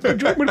 Oh,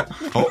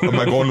 am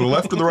I going to the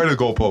left or the right of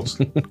the goalpost?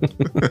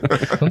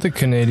 Don't the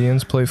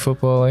Canadians play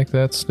football like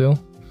that still?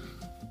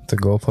 The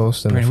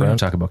goalpost in the We don't front?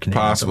 talk about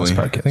Canadians on this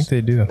Possibly. I podcast. think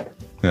they do.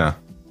 Yeah.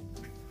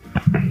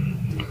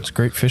 It's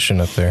great fishing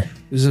up there.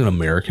 This is an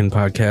American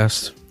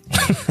podcast.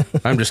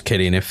 I'm just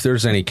kidding. If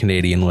there's any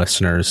Canadian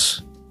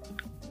listeners,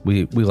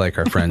 We like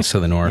our friends to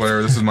the north.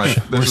 Whatever. This is my.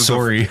 This is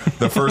sorry.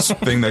 The first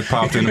thing that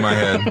popped into my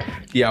head.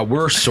 Yeah,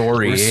 we're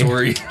sorry.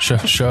 Sorry.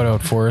 Shout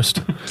out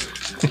Forrest.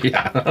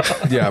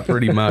 Yeah,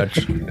 pretty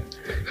much.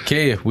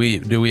 Okay,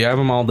 do we have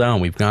them all down?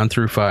 We've gone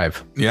through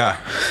 5. Yeah.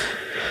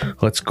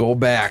 Let's go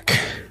back.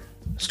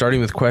 Starting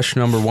with question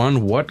number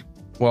 1.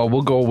 Well,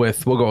 we'll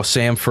go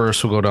Sam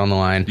first. We'll go down the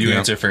line. You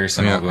answer first,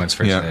 and I'll go answer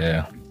first.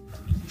 Yeah.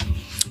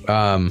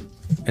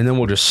 And then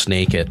we'll just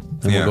snake it.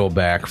 And Yeah. we'll go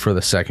back for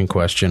the second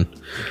question.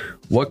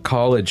 What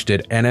college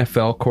did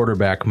NFL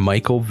quarterback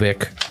Michael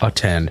Vick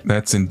attend?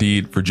 That's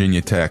indeed Virginia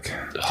Tech.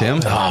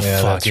 Tim? Oh,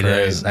 Yeah, fuck, that's it right.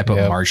 is. I put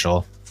Yep.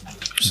 Marshall.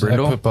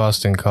 Brindle? I put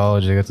Boston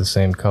College. They got the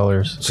same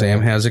colors.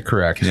 Sam has it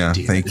correct. Yeah.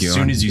 Thank you. As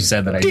soon as you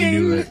said that, I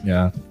knew it.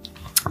 Yeah.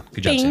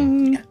 Good job,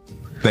 Sam.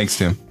 Thanks,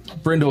 Tim.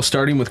 Brindle,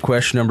 starting with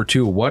question number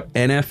 2. What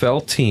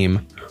NFL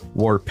team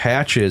wore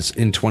patches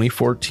in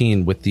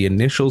 2014 with the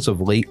initials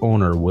of late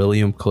owner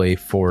William Clay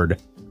Ford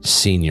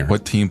Sr.?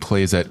 What team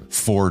plays at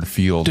Ford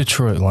Field?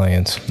 Detroit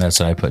Lions. That's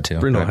what I put too.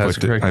 Brindle I has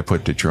it correct.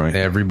 put Detroit.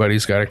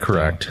 Everybody's got it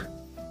correct.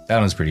 That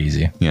one's pretty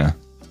easy. Yeah.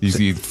 You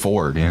see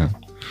Ford. Yeah.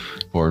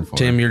 Ford.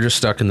 Tim, you're just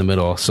stuck in the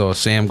middle. So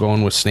Sam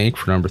going with Snake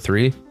for number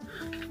 3.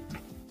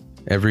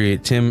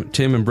 Tim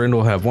and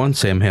Brindle have 1.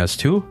 Sam has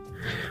 2.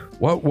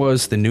 What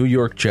was the New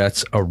York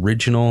Jets'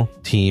 original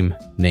team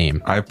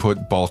name? I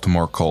put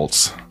Baltimore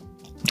Colts.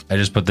 I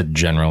just put the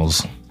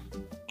Generals.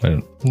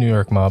 New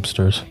York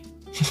Mobsters.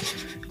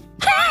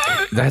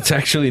 That's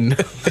actually not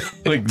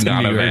New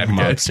York guess.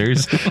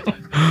 Mobsters.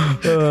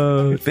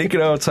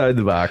 Thinking outside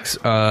the box.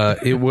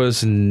 It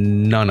was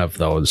none of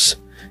those.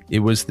 It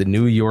was the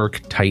New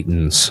York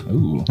Titans.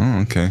 Ooh, Oh,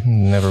 okay.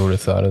 Never would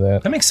have thought of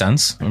that. that makes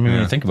sense. I mean,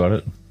 when you think about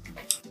it.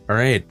 All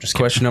right.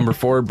 Question number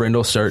 4,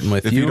 Brindle, starting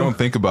with If you don't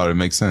think about it, it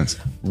makes sense.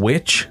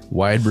 Which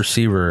wide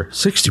receiver,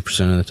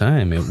 60% of the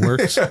time, it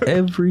works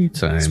every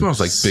time. It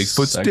smells like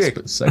Bigfoot's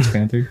dick. Sex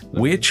Panther.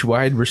 Which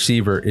wide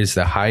receiver is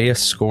the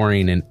highest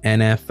scoring in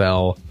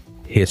NFL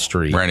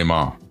history? Randy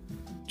Moss.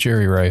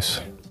 Jerry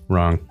Rice.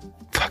 Wrong.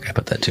 Fuck, I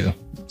put that too.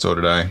 So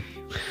did I.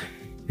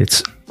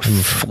 It's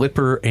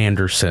Flipper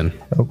Anderson.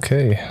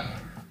 Okay.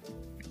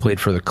 Played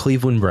for the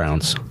Cleveland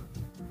Browns.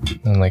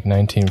 In like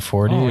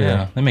 1940. Oh or-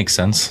 yeah, that makes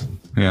sense.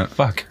 Yeah.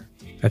 Fuck.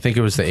 I think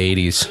it was the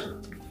 80s.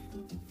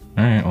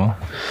 All right, well,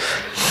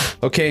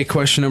 Okay,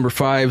 question number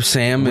 5.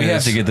 Sam we is...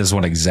 have to get this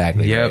one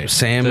exactly. Yep, right.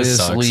 Sam This is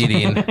sucks.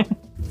 leading.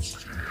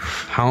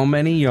 How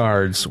many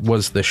yards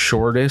was the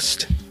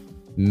shortest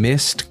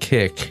missed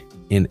kick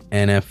in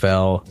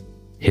NFL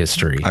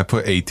history? I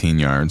put 18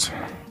 yards.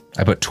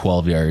 I put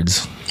 12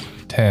 yards.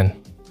 10.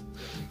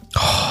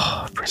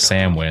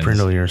 Sam wins.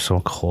 Brindle, you're so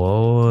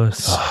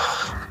close.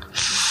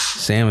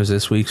 Sam is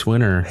this week's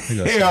winner.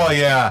 Hell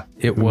yeah.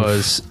 It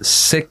was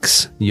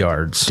 6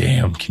 yards.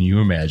 Damn, can you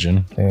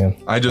imagine? Damn.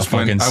 I just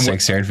Fucking went.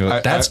 6-yard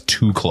field. That's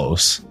too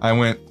close. I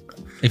went.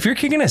 If you're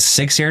kicking a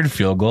 6-yard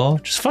field goal,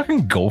 just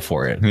fucking go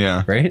for it.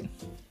 Yeah. Right?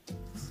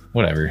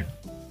 Whatever.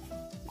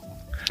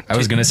 I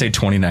was gonna say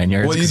 29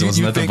 yards Well, because it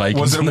wasn't at the think, Vikings.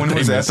 was it when that it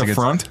was they at missed the against-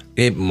 front?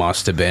 It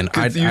must have been.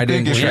 I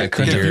didn't if, check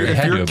couldn't here. have- it if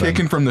had to you're have been.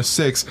 kicking from the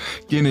 6,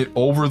 getting it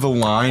over the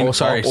line, Oh,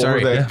 sorry, up over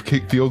sorry, that yeah.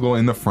 kick field goal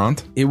in the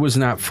front. It was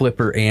not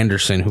Flipper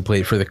Anderson who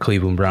played for the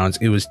Cleveland Browns.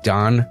 It was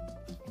Don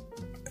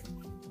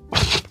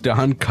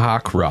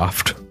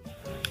Cockcroft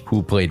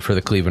who played for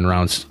the Cleveland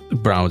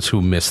Browns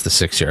who missed the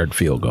 6-yard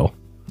field goal.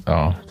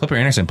 Oh, Flipper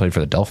Anderson played for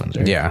the Dolphins,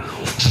 right? Yeah.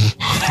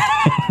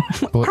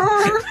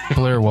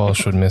 Blair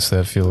Walsh would miss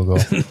that field goal.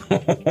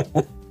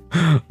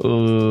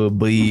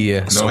 But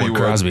yeah. So No, would you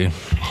Crosby.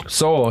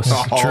 So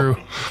True.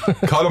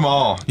 Cut them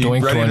all. You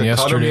Doinked ready one to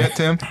cut them yesterday. yet,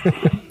 Tim?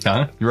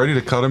 Huh? You ready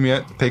to cut them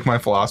yet? Take my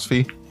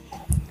philosophy.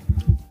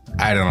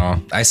 I don't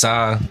know. I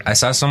saw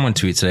someone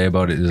tweet today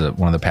about it. Is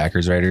one of the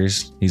Packers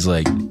writers. He's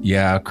like,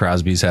 yeah,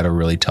 Crosby's had a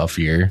really tough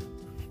year,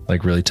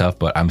 like really tough,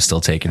 but I'm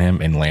still taking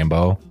him in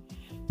Lambeau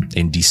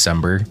in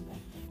December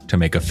to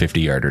make a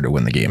 50-yarder to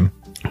win the game,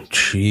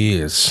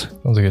 jeez.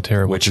 Sounds like a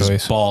terrible which choice.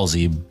 is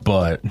ballsy,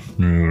 but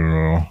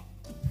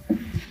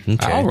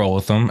I'll roll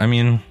with them. I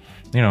mean,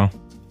 you know,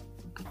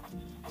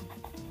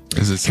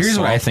 Is this a here's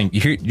what I soft- think.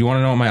 You want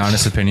to know what my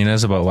honest opinion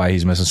is about why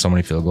he's missing so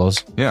many field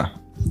goals? Yeah.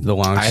 The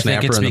long I think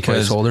snapper it's and the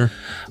because- placeholder.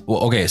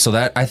 Well, okay, so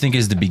that I think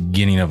is the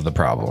beginning of the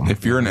problem.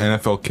 If you're an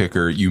NFL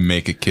kicker, you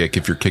make a kick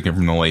if you're kicking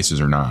from the laces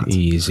or not.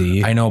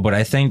 Easy. I know, but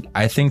I think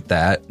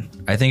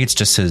it's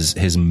just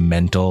his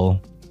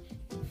mental.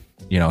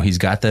 You know, he's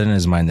got that in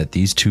his mind that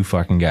these two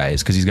fucking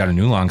guys, because he's got a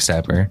new long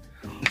snapper,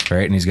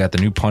 right, and he's got the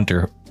new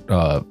punter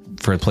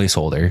for a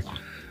placeholder.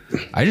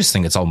 I just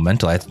think it's all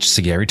mental. I just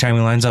think every time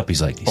he lines up, he's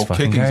like, these fucking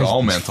kicking's guys,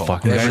 all these mental.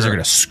 fucking guys are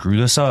gonna screw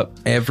this up.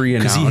 Every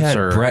Because he had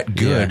announcer. Brett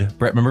Good. Yeah.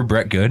 Remember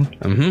Brett Good?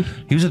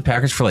 Mm-hmm. He was with the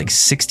Packers for like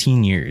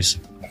 16 years.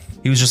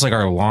 He was just like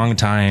our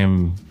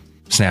longtime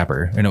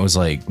snapper, and it was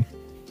like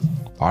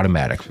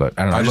automatic. But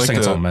I don't know. I just think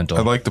it's all mental.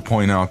 I'd like to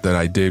point out that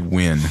I did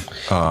win.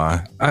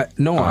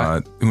 Who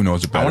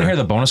knows it I better? want to hear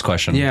the bonus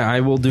question. Yeah,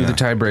 I will do the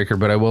tiebreaker,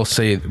 but I will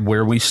say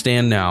where we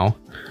stand now.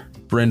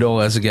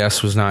 Brindle, as a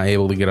guest, was not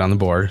able to get on the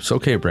board. It's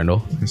okay,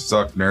 Brindle. You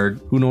suck,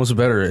 nerd. Who knows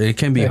better? It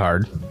can be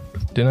hard.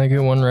 Didn't I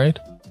get one right?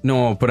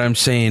 No, but I'm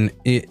saying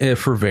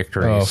for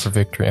victories. Oh, for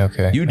victory.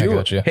 Okay. You I do.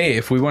 gotcha. Hey,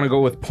 if we want to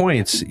go with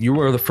points, you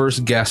were the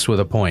first guest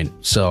with a point.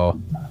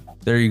 So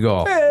there you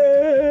go.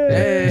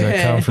 Does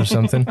that count for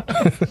something?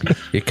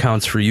 It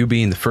counts for you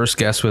being the first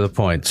guest with a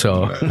point.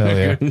 So Hell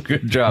yeah.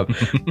 good job.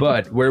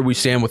 But where we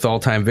stand with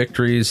all-time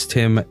victories,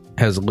 Tim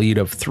has a lead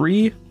of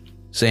 3.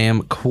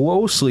 Sam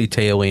closely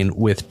tailing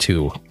with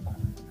 2.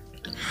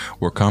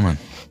 We're coming.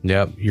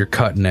 Yep, you're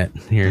cutting it.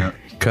 You're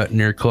cutting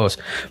your close.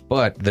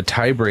 But the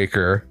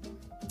tiebreaker.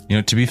 You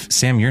know,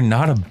 Sam, you're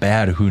not a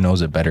bad who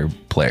knows it better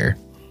player.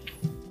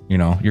 You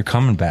know, you're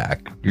coming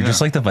back. You're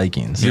just like the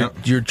Vikings. Yeah.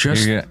 You're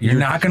just You're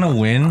not gonna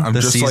win I'm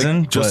the just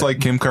season. just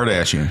like Kim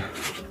Kardashian.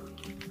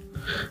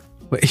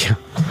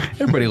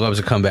 Everybody loves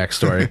a comeback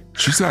story.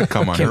 She's not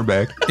come on her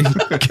back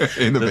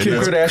in the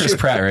video. Chris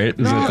Pratt, right?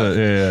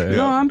 Yeah.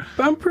 No,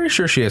 I'm pretty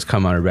sure she has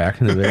come on her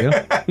back in the video.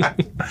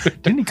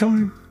 Didn't he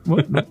come?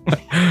 What?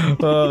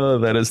 Oh,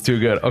 that is too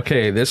good.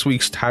 Okay, this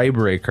week's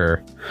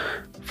tiebreaker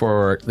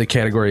for the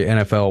category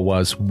NFL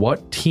was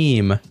what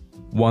team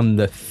won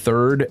the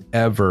 3rd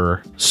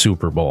ever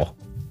Super Bowl?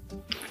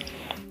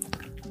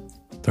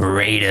 The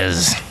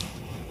Raiders.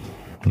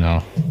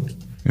 No.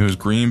 It was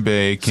Green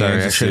Bay,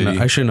 Kansas Sorry, City.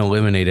 I shouldn't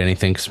eliminate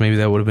anything because maybe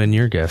that would have been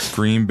your guess.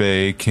 Green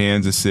Bay,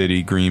 Kansas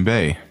City, Green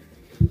Bay.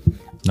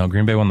 No,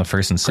 Green Bay won the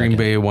first and second. Green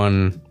Bay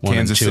won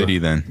Kansas and 2. City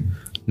then.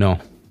 No.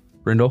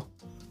 Brindle?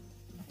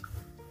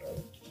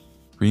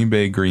 Green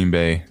Bay.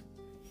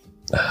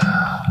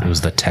 It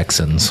was the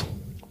Texans.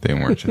 They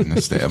weren't an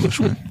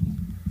establishment.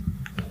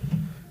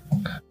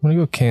 I'm going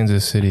to go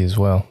Kansas City as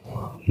well.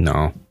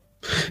 No.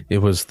 It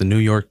was the New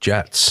York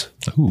Jets.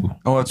 Ooh.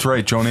 Oh, that's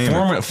right. Joe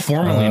Namath.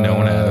 Formerly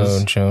known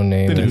as Joe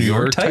Namath. the New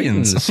York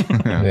Titans.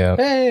 Yeah.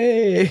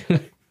 Hey!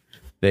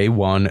 They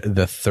won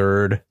the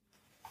 3rd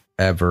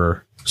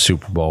ever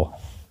Super Bowl.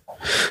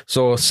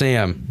 So,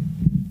 Sam,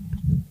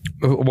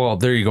 well,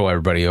 there you go,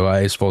 everybody.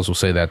 I suppose we'll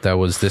say that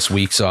was this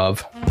week's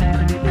of.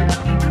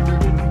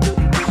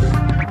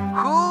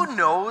 Who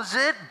knows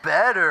it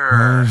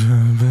better?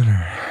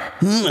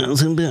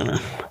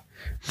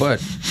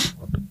 But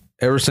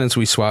ever since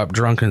we swapped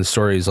drunken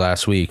stories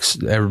last week,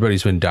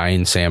 everybody's been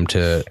dying, Sam,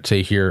 to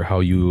hear how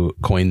you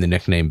coined the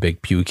nickname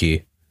Big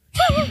Pukey.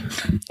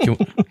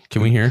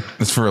 Can we hear?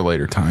 It's for a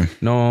later time.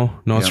 No,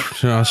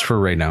 it's for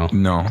right now.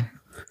 No.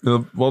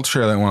 We'll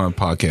share that one on the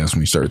podcast when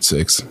we start at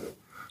 6.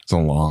 It's a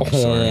long Oh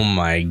story.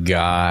 my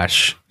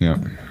gosh. Yeah.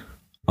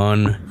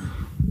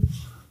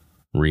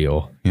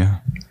 Unreal. Yeah.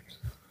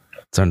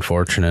 It's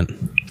unfortunate.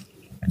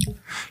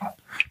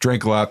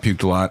 Drank a lot,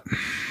 puked a lot.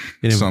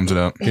 Sums it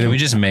up. Can we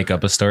just make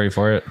up a story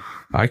for it?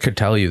 I could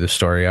tell you the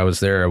story. I was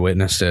there. I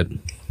witnessed it.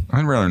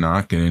 I'd rather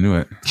not get into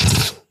it.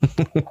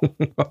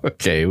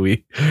 Okay,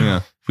 we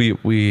Yeah.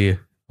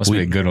 Must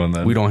be a good one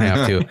then. we don't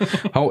have to.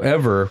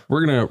 However,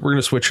 we're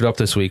gonna switch it up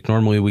this week.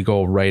 Normally we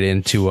go right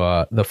into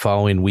the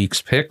following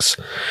week's picks,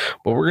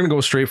 but we're gonna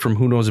go straight from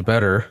who knows it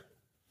better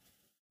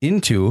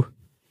into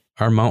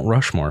our Mount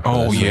Rushmore.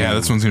 Oh, yeah.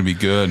 This one's going to be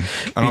good.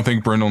 I don't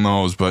think Brindle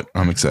knows, but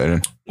I'm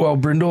excited. Well,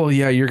 Brindle,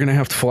 yeah, you're going to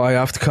have to fly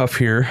off the cuff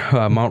here.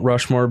 Mount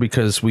Rushmore,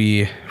 because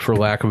we, for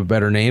lack of a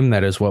better name,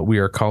 that is what we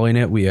are calling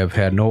it. We have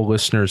had no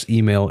listeners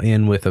email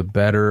in with a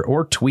better,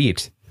 or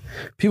tweet.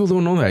 People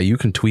don't know that. You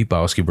can tweet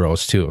Bowski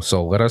Bros too.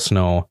 So let us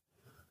know.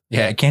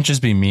 Yeah, it can't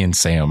just be me and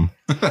Sam.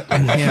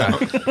 Yeah.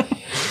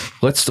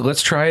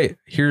 Let's try it.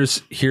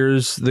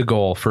 Here's the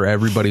goal for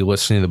everybody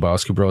listening to the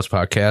Bowski Bros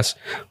podcast.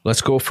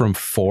 Let's go from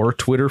 4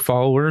 Twitter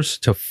followers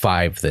to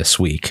 5 this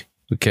week.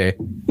 Okay.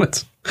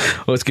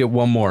 Let's get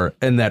one more.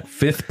 And that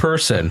 5th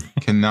person,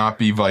 Cannot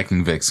be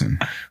Viking Vixen.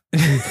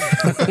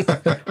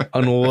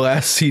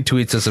 unless he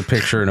tweets us a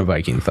picture in a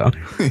Viking thong.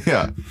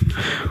 Yeah.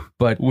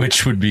 But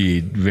Which would be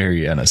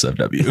very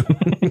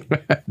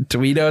NSFW.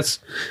 tweet us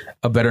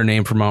a better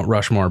name for Mount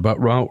Rushmore. But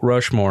Mount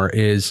Rushmore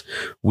is,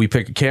 we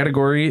pick a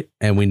category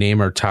and we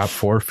name our top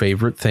 4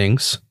 favorite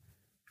things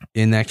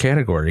in that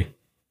category.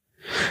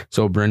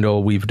 So,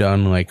 Brindle, we've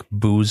done like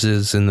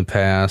boozes in the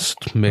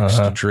past,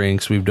 mixed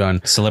drinks. We've done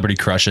Celebrity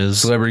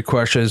crushes. celebrity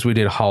crushes. We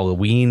did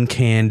Halloween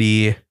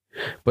candy.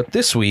 But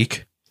this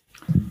week,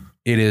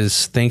 it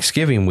is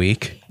Thanksgiving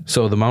week.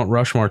 So the Mount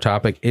Rushmore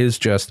topic is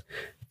just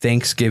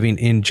Thanksgiving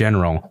in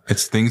general.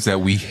 It's things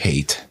that we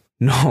hate.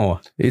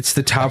 No, it's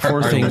the top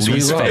 4 things we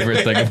least love.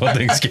 favorite thing about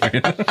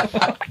Thanksgiving.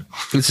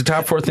 It's the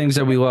top 4 things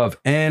that we love.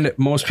 And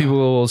most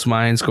people's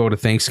minds go to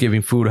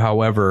Thanksgiving food.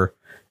 However,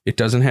 it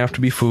doesn't have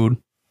to be food.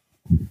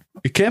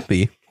 It can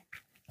be.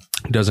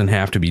 It doesn't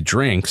have to be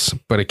drinks,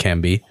 but it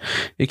can be.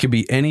 It could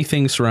be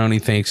anything surrounding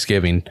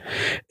Thanksgiving.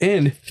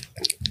 And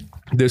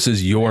this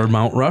is your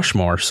Mount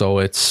Rushmore. So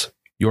it's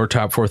your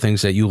top 4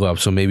 things that you love.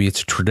 So maybe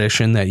it's a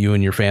tradition that you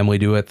and your family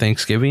do at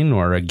Thanksgiving,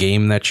 or a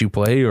game that you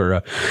play, or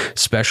a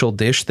special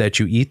dish that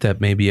you eat that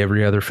maybe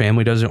every other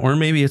family doesn't, or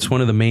maybe it's one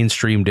of the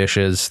mainstream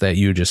dishes that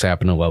you just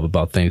happen to love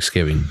about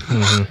Thanksgiving.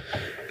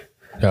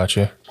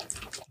 Gotcha.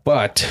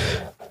 But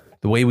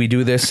the way we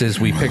do this is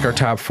we pick our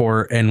top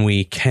 4 and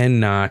we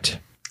cannot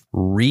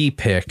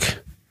re-pick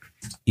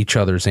each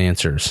other's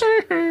answers.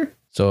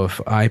 So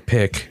if I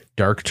pick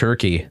dark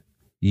turkey.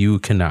 You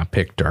cannot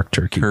pick dark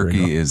turkey. Turkey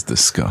Brindle. is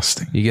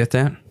disgusting. You get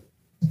that?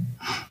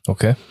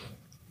 Okay.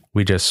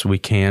 We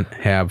can't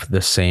have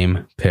the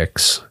same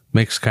picks.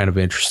 Makes kind of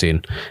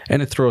interesting.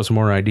 And it throws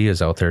more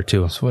ideas out there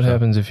too. So what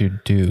happens if you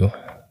do?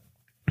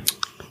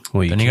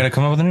 Well, Then you got to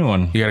come up with a new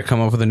one. You got to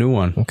come up with a new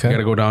one. Okay. You got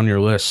to go down your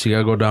list. You got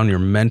to go down your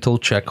mental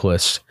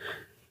checklist.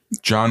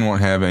 John won't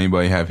have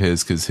anybody have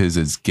his because his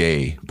is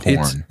gay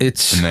porn.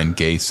 It's and then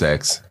gay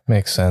sex.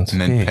 Makes sense.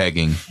 And then Hey.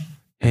 pegging.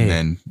 Hey. And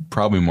then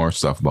probably more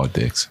stuff about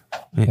dicks.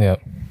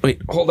 Yep.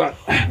 wait, hold on.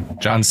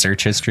 John's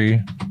search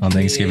history on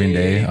Thanksgiving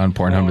Day on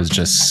Pornhub is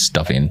just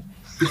stuffing.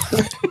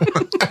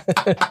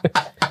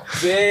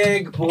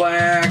 Big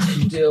black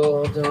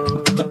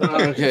dildo.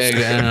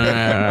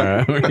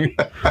 Okay.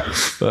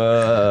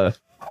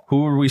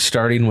 Who are we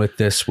starting with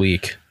this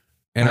week?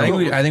 And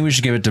I think we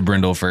should give it to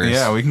Brindle first.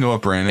 Yeah, we can go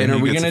with Brandon. And are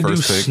He we gets going the to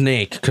do first pick.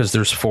 snake? Because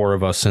there's 4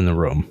 of us in the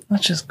room.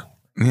 Let's just go.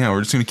 Yeah,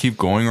 we're just going to keep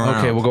going around.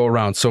 Okay, we'll go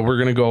around. So we're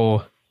going to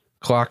go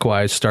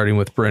clockwise, starting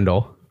with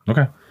Brindle.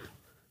 Okay.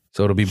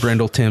 So it'll be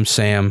Brindle, Tim,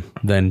 Sam,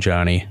 then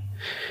Johnny.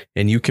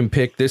 And you can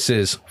pick, this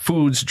is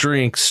foods,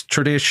 drinks,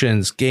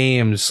 traditions,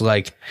 games,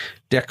 like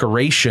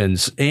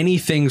decorations,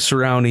 anything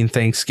surrounding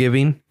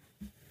Thanksgiving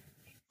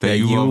that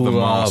you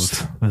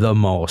love the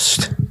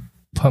most.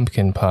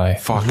 Pumpkin pie.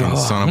 Fucking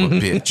son of a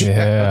bitch.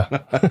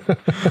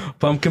 Yeah.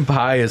 Pumpkin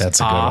pie is That's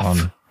a good off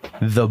one.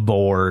 the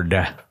board.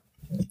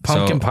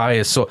 Pumpkin So- pie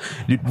is so...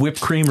 Dude,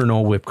 whipped cream or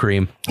no whipped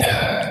cream?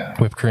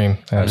 Whipped cream.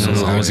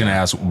 Absolutely. I was going to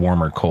ask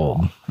warm or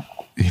cold.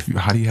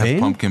 How do you have Hey?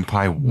 pumpkin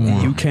pie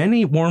warm? You can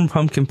eat warm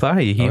pumpkin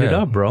pie. You heat it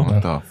yeah. up, bro.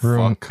 What the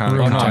Room- fuck kind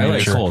room of No, I like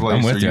temperature. cold.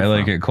 I'm with you. I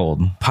like it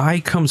cold.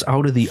 Pie comes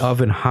out of the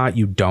oven hot,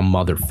 you dumb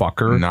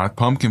motherfucker. Not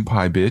pumpkin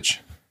pie, bitch.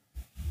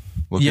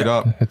 Look it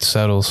up. It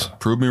settles.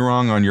 Prove me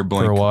wrong on your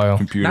blank For a while.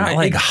 computer. Not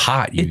like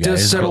hot, you It guys.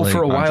 does settle but, like,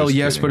 for a I'm while, just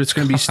yes, kidding. but it's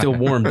going to be still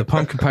warm. The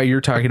pumpkin pie you're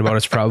talking about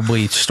is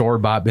probably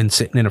store-bought, been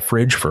sitting in a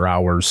fridge for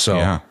hours. So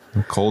Yeah,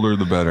 the colder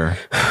the better.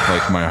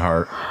 Like my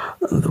heart.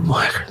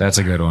 That's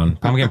a good one.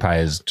 Pumpkin pie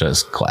is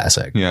just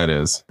classic. Yeah, it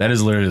is. That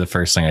is literally the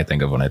first thing I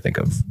think of when I think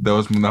of. That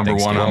was number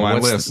one on my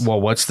list.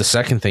 what's the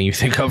second thing you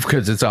think of?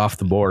 Because it's off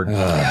the board.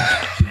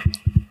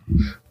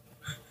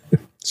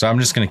 So I'm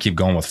just going to keep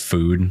going with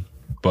food.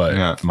 But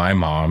Yeah. my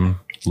mom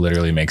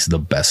literally makes the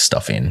best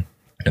stuffing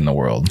in the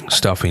world.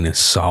 Stuffing is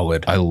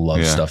solid. I love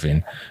Yeah.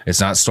 stuffing. It's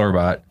not store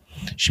bought.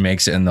 She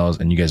makes it in those,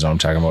 and you guys know what I'm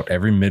talking about.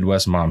 Every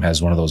Midwest mom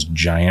has one of those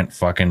giant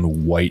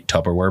fucking white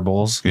Tupperware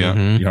bowls. Yeah.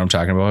 You know what I'm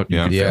talking about? Yeah.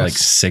 You can fit Yes. like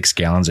 6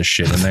 gallons of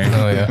shit in there.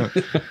 Oh yeah.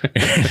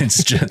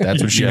 It's just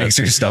that's what she makes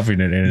her stuffing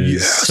in, and it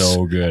is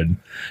so good.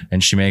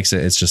 And she makes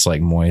it. It's just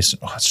like moist.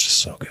 Oh, it's just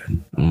so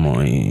good.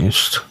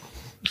 Moist.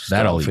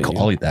 That I'll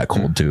Stuffing. eat that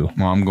cold too.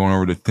 Well, I'm going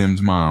over to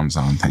Tim's mom's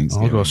on I'll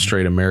Thanksgiving. go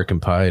straight American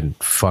pie and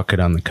fuck it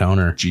on the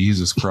counter.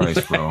 Jesus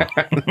Christ, bro.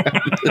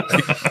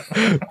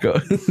 Go.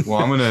 Well,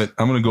 I'm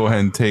gonna go ahead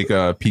and take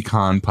a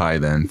pecan pie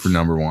then for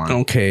number one.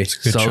 Okay,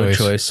 good solid choice.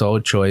 choice.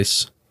 Solid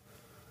choice.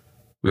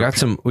 We got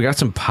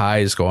some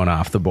pies going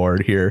off the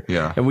board here.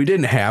 Yeah. and we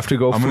didn't have to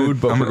go I'm food,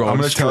 but we're going. I'm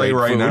gonna tell you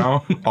straight right food.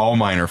 now, all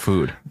mine are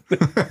food.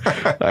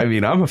 I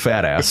mean, I'm a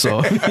fat ass,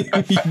 so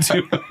you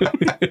do.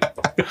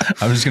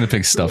 I'm just gonna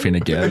pick stuffing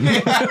again.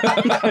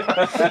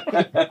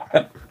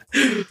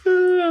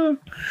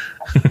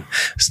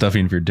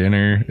 Stuffing for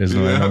dinner is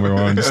my number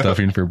one.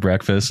 Stuffing for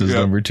breakfast is Yeah.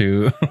 number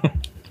 2.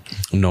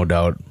 No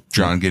doubt.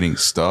 John getting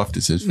stuffed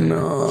is his favorite.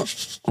 No.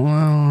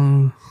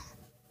 Well.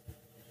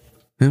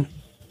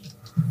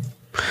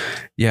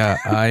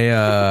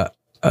 Yeah,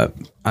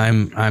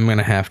 I'm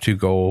gonna have to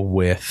go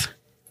with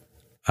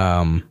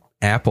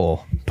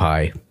apple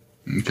pie.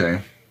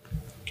 Okay.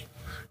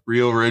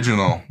 Real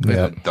original.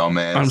 Yep.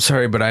 Dumbass. I'm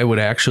sorry, but I would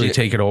actually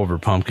take it over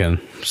pumpkin.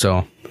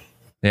 So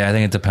Yeah, I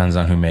think it depends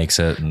on who makes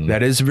it. And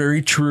that is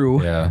very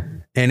true. yeah.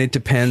 And it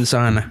depends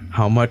on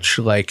how much,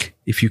 like,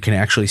 if you can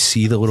actually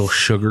see the little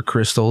sugar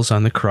crystals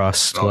on the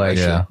crust. Oh, like,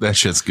 yeah. that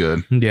shit's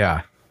good.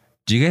 yeah.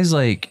 Do you guys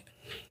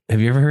have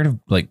you ever heard of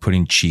like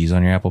putting cheese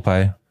on your apple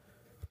pie?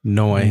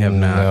 No, I have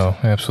not. No,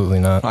 absolutely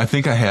not. I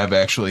think I have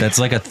actually. That's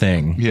like a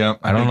thing. Yeah,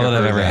 I don't think know that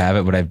I've heard ever that. have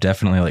it, but I've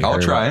definitely like I'll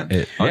heard try about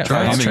it. I'll try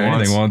I'll anything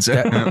anything once.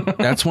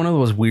 That's one of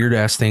those weird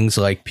ass things.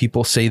 Like,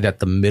 people say that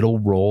the middle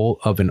roll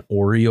of an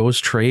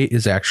Oreos tray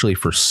is actually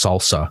for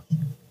salsa.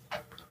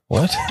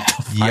 What?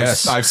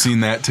 Yes. I've seen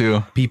that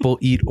too. People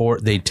eat, or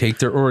they take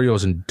their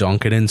Oreos and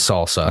dunk it in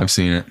salsa. I've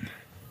seen it.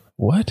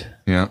 What?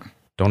 Yeah.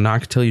 Don't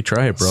knock it till you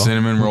try it, bro.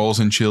 Cinnamon rolls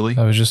and chili.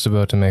 I was just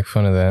about to make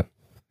fun of that.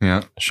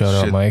 Yeah. Shout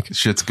out, Mike.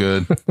 Shit's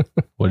good.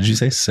 What did you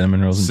say?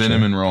 Cinnamon rolls and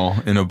Cinnamon roll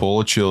in a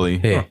bowl of chili.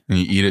 Hey. And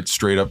you eat it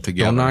straight up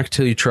together. Don't knock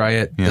till you try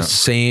it. Yeah. The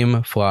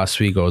same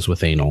philosophy goes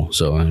with anal.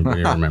 So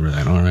remember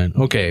that. All right.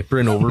 Okay,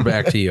 Brindle, we're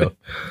back to you.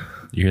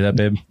 You hear that,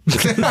 babe?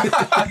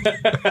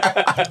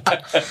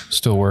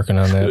 Still working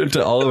on that.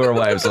 To all of our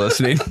wives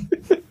listening.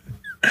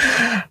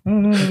 All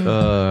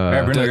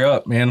right, Brenda, you're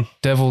up, man.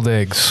 Deviled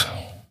eggs.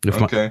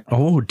 Okay.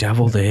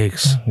 Deviled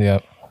eggs.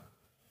 Yep.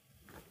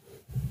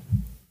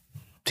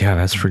 Yeah,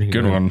 that's pretty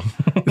good. Good one.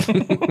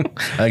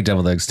 I like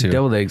deviled eggs too.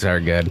 Deviled eggs are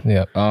good.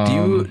 Yep.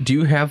 Do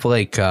you have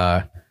like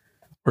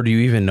Or do you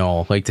even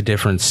know like the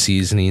different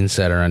seasonings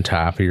that are on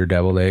top of your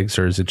deviled eggs,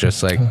 or is it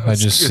just like I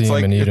just see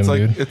them and eat them,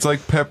 dude. It's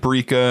like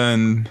paprika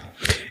and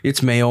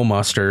it's mayo,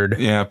 mustard?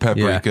 yeah,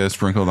 paprika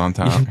sprinkled on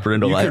top.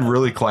 Brindle, you could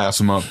really class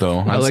them up though.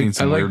 I've seen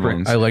some weird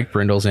ones. I like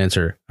Brindle's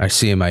answer. I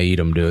see him, I eat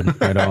him,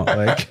 dude. I don't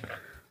like.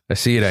 I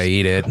see it, I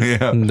eat it.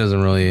 Yeah. It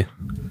doesn't really.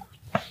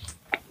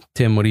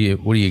 Tim, what do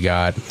you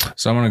got?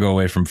 So I'm gonna go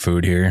away from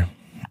food here,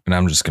 and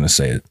I'm just gonna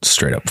say it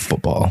straight up: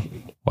 football.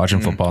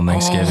 Watching football on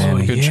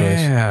Thanksgiving. good choice.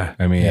 Yeah.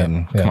 I mean,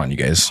 Yeah. come on, you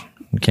guys.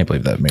 I can't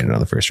believe that made it out of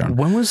the first round.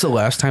 When was the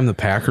last time the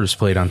Packers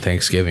played on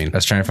Thanksgiving? I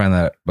was trying to find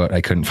that, but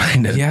I couldn't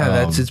find it.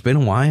 Yeah, it's been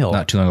a while.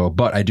 not too long ago.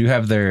 But I do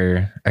have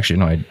their. Actually,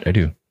 no, I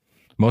do.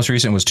 Most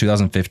recent was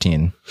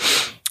 2015.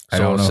 I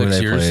So don't know who 6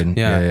 they years? played.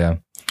 Yeah.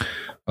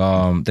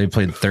 They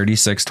played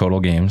 36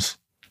 total games.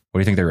 What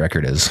do you think their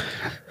record is?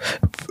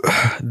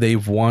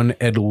 They've won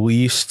at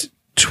least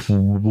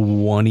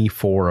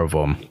 24 of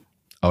them.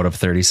 Out of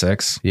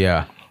 36?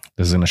 Yeah.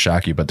 This is going to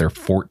shock you, but they're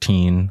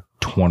 14,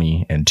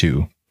 20, and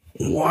 2.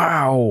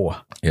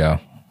 Wow. Yeah.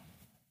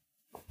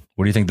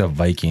 What do you think the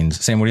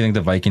Vikings, Sam, what do you think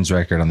the Vikings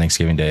record on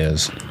Thanksgiving Day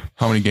is?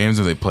 How many games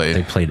have they played?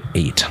 They played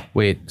 8.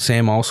 Wait,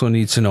 Sam also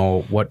needs to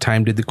know what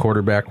time did the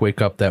quarterback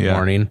wake up that Yeah.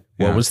 morning?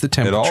 What Yeah. was the It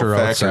all temperature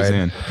factors outside?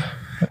 in.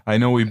 I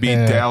know we beat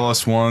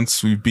Dallas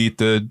once. We beat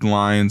the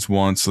Lions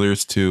once. So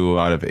there's 2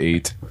 out of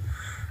 8.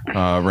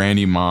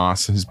 Randy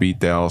Moss has beat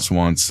Dallas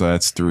once. So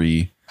that's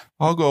 3.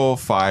 I'll go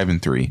 5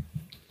 and 3.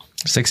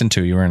 6 and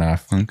 2. You weren't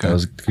off. Okay. That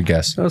was a good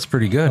guess. That was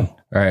pretty good. All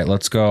right,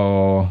 let's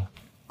go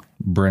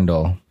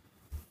Brindle.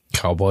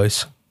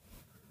 Cowboys.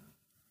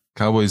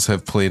 Cowboys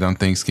have played on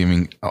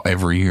Thanksgiving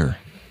every year.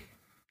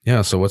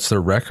 Yeah, so what's their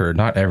record?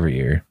 Not every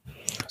year.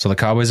 So the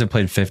Cowboys have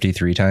played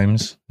 53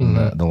 times. And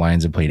the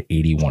Lions have played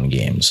 81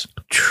 games.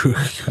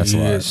 That's a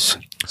lot.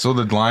 So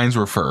the Lions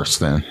were first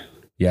then.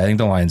 Yeah, I think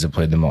the Lions have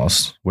played the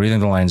most. What do you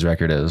think the Lions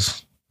record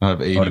is? Out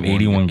of 81. Out of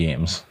 81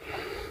 games.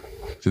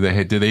 Did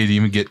they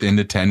even get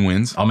into 10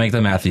 wins? I'll make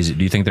the math easy.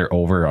 Do you think they're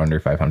over or under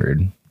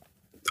 500?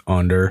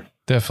 Under.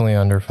 Definitely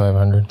under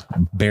 500.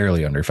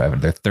 Barely under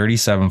 500. They're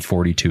 37,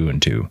 42,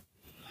 and 2.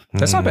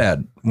 That's not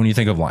bad when you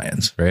think of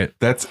Lions, right?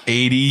 That's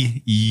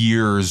 80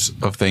 years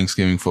of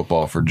Thanksgiving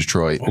football for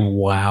Detroit.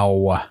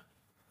 Wow.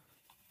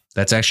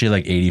 That's actually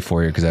like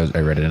 84 years because I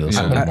read it a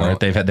little bit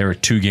more. There were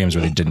 2 games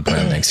where they didn't play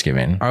on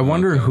Thanksgiving. I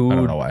wonder who. I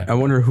don't know why. I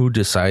wonder who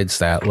decides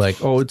that.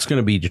 Like, oh, it's going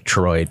to be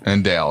Detroit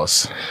And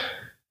Dallas.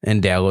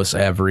 and Dallas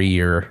every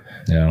year.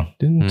 Yeah.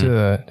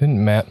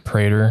 Didn't Matt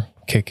Prater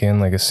kick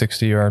in like a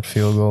 60-yard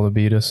field goal to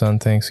beat us on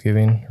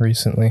Thanksgiving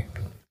recently?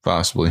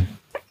 Possibly.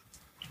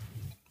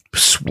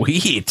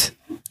 Sweet.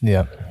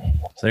 Yeah.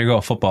 So there you go.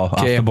 Football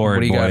off the board,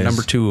 what do you got? boys.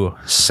 Number 2,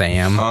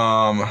 Sam.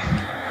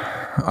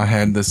 I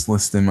had this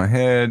list in my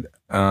head.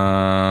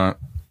 Yeah,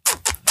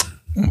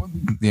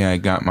 I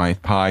got my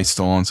pie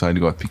stolen, so I had to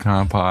go with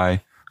pecan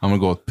pie. I'm going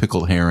to go with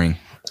pickled herring.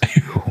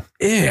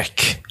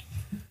 Ick.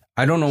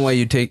 I don't know why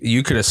you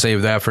could have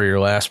saved that for your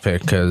last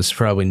pick because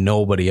probably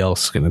nobody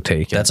else is going to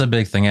take it. That's a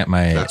big thing at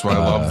my That's what I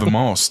love the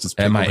most. It's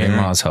at my pickled herring.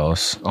 in-laws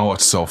house. Oh,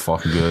 it's so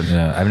fucking good.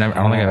 Yeah, I don't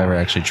think I've ever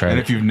actually tried And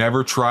it. if you've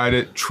never tried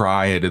it,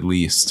 try it at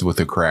least with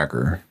a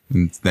cracker.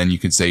 And then you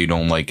could say you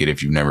don't like it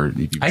if you've never.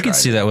 I could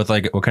see that with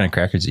like what kind of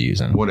crackers are you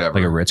using? Whatever.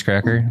 Like a Ritz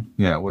cracker?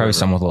 Yeah, Probably whatever.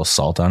 some with a little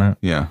salt on it.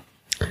 Yeah,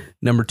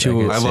 Number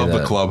 2. I see love the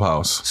that.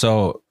 Clubhouse.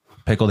 So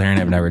pickled herring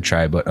I've never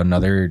tried, but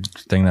another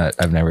thing that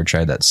I've never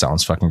tried that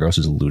sounds fucking gross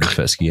is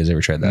lutefisk. You guys ever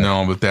tried that?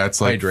 No, but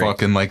that's like drink.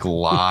 fucking like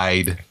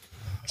lied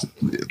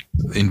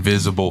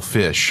invisible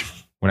fish.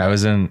 When I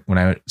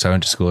went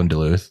to school in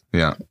Duluth,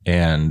 Yeah.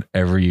 and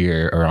every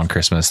year around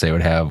Christmas they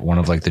would have one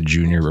of like the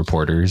junior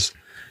reporters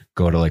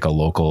go to like a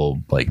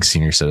local like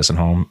senior citizen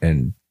home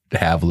and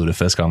have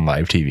lutefisk on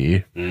live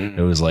TV.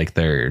 It was like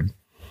their,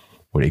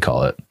 what do you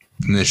call it?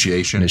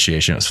 Initiation.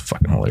 Initiation. It was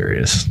fucking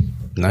hilarious.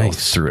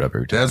 Nice. Threw it up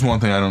every time. That's one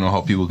thing I don't know how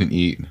people can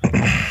eat.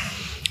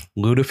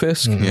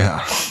 Lutefisk?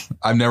 Yeah.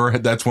 I've never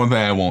had. That's one thing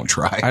I won't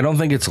try. I don't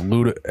think it's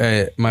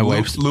my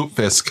wife's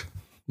Lutefisk.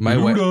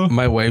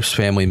 my wife's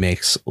family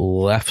makes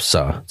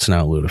lefse. It's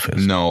not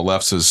lutefisk. No,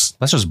 lefse is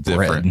That's just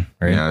different. bread,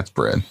 right? Yeah, it's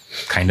bread.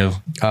 Kind of.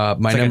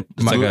 My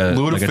It's like a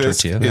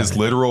Lutefisk tortilla. is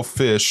literal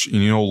fish. And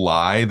you know,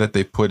 lye that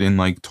they put in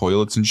like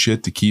toilets and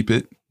shit to keep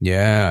it.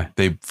 yeah.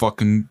 They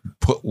fucking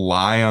put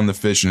lye on the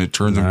fish and it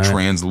turns them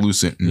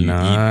translucent and you eat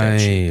that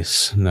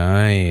shit.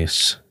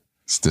 Nice.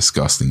 It's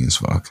disgusting as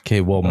fuck.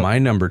 Okay, well, my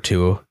number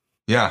 2,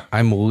 Yeah.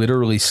 I'm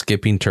literally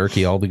skipping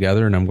turkey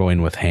altogether and I'm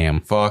going with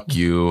ham. Fuck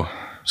you.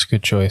 It's a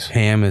good choice.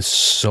 Ham is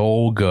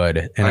so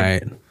good.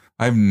 And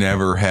I've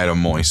never had a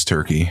moist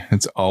turkey.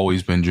 It's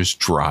always been just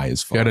dry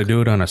as fuck. got to do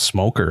it on a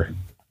smoker.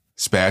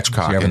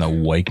 Spatchcock. You're having the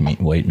white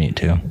meat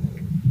too.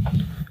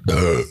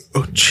 Oh,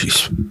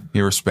 jeez.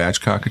 You ever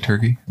spatchcock a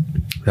turkey?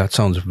 That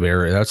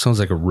sounds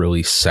like a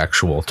really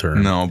sexual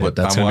term. No, but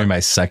That's going to be my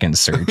second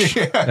search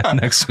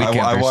next week. I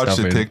after watched a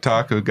stuffing.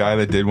 TikTok of a guy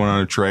that did one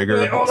on a Traeger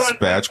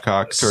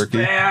spatchcock turkey.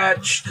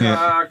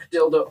 Spatchcock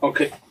dildo.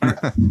 Okay.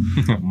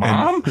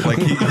 Mom? Like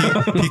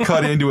he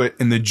cut into it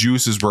and the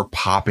juices were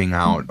popping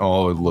out.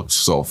 Oh, it looked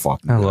so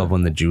fucking I good. love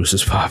when the juice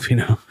is popping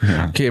out.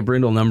 Yeah. Okay,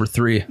 Brindle, number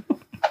 3.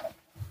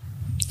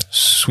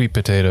 Sweet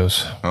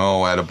potatoes.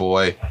 Oh,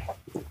 attaboy.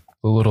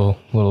 A little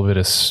bit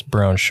of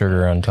brown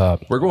sugar on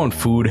top. We're going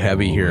food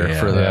heavy here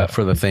yeah.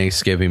 for the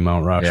Thanksgiving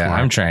Mount Rushmore. Yeah,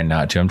 I'm trying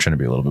not to. I'm trying to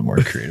be a little bit more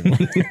creative.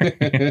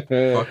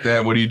 Fuck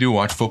that. What do?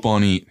 Watch football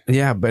and eat.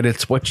 Yeah, but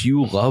it's what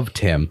you love,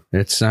 Tim.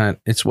 It's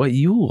what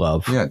you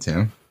love. Yeah,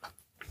 Tim.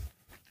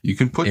 You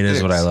can put It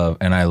is what I love,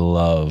 and I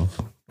love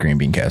green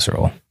bean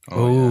casserole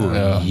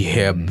Oh,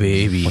 yeah,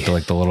 baby.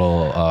 with the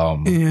little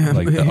Yeah,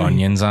 like the baby.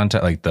 onions on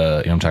top, like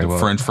the I'm talking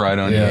about. French fried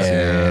onions.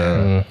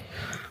 Yeah.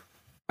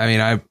 I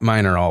mean,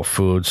 mine are all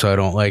food, so I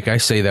don't like. I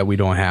say that we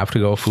don't have to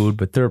go food,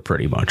 but they're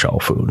pretty much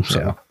all food.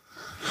 So,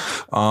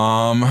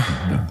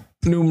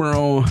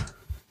 numero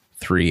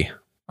 3.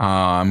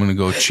 I'm gonna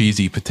go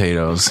cheesy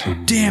potatoes.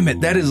 Damn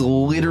it! That is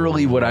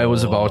literally what I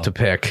was about to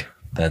pick.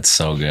 That's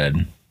so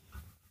good,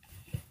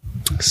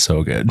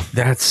 so good.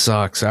 That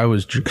sucks. I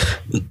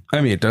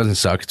mean, it doesn't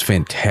suck. It's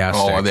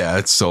fantastic. Oh yeah,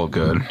 it's so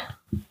good.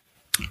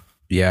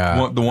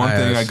 Yeah. The one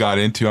thing I got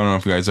into, I don't know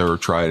if you guys ever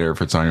tried it or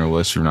if it's on your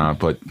list or not,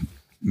 but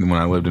when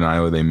I lived in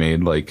Iowa, they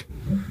made it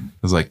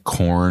was like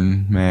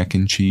corn mac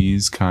and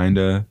cheese kind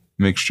of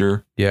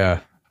mixture, Yeah.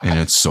 and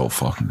it's so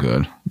fucking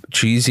good.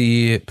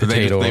 Cheesy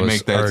potatoes. They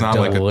make that. Are It's not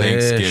like a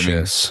Thanksgiving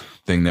delicious.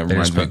 thing that They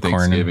reminds just me of put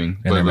corn in Thanksgiving,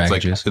 their mac and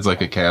it's cheese. it's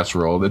like a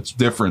casserole. It's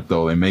different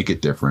though. They make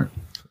it different.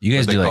 You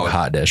guys They do call like it-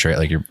 hot dish, right?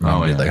 Like your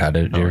mom Oh, did yeah. like hot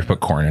dish. Do you ever put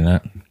corn in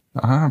it?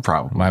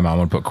 Probably. My mom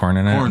would put corn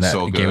in it. Corn's And that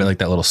so gave good. it like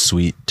that little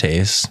sweet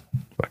taste.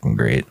 Fucking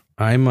great.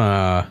 I'm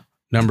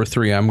number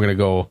 3. I'm gonna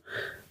go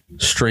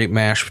straight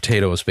mashed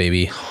potatoes,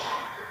 baby.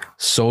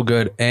 So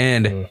good.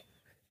 And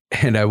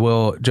I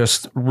will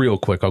just real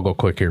quick. I'll go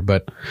quick here.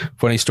 But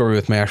funny story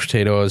with mashed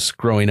potatoes.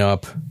 Growing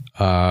up,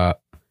 I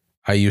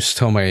used to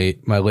tell my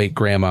late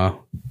grandma,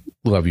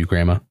 love you,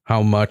 grandma,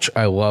 how much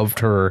I loved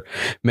her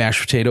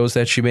mashed potatoes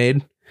that she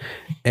made,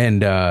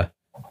 and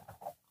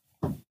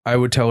I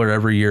would tell her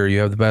every year, "You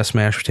have the best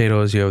mashed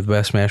potatoes. You have the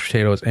best mashed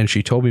potatoes." And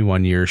she told me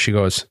one year, she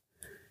goes,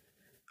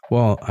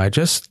 "Well, I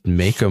just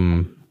make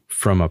them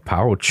from a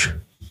pouch."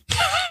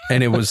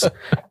 And it was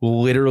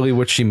literally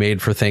what she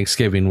made for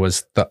Thanksgiving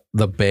was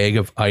the bag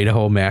of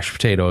Idaho mashed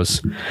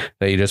potatoes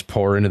that you just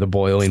pour into the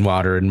boiling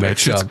water and That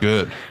mix shit's up.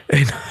 good.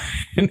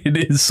 And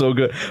it is so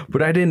good.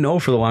 But I didn't know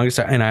for the longest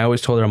time. And I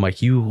always told her, I'm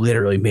like, you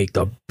literally make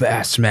the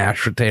best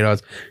mashed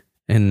potatoes.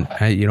 And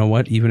you know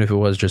what? Even if it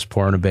was just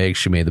pouring a bag,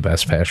 she made the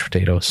best mashed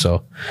potatoes.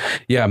 So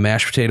yeah,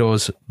 mashed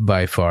potatoes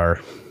by far.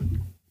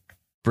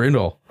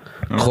 Brindle,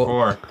 Number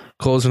 4.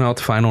 closing out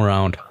the final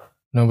round.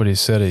 Nobody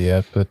said it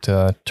yet, but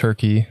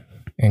turkey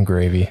and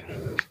gravy.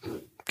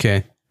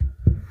 Okay.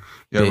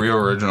 Yeah, real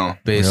original.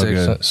 Basic,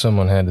 Real good.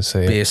 Someone had to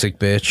say it. basic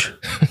bitch.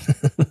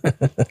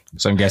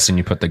 So I'm guessing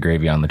you put the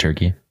gravy on the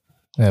turkey.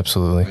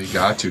 Absolutely. You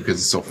got to because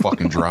it's so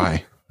fucking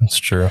dry. That's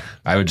true.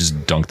 I would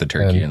just dunk the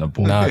turkey in And the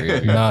bowl.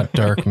 not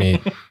dark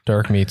meat.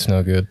 Dark meat's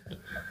no good.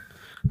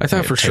 I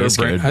thought It for sure. tastes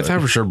good, I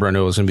thought for sure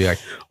Brenda was gonna be like,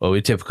 "Well,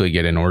 we typically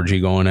get an orgy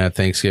going at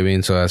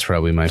Thanksgiving, so that's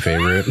probably my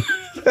favorite."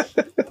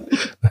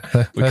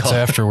 That's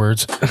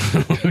afterwards.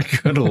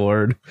 Good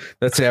lord,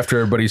 that's after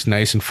everybody's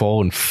nice and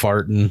full and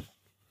farting.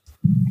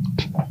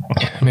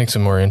 Makes it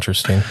more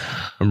interesting.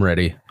 I'm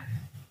ready.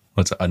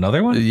 What's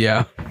another one?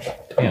 Yeah,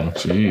 Damn.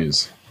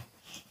 Jeez.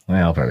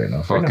 Well, probably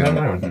not.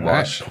 Fucking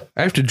wash.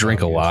 I have to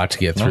drink a lot to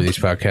get through these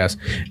podcasts,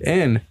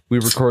 and we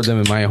record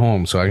them in my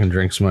home, so I can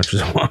drink as much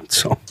as I want.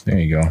 So, There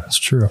you go. That's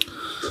true.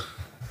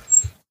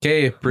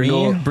 okay,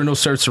 Brindle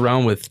starts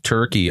around with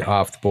turkey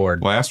off the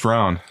board. Last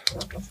round.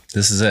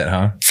 This is it,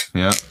 huh?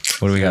 Yeah.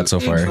 What do we got so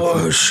far? We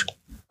Gosh.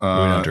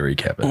 don't have to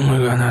recap it. Oh my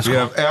god, that's We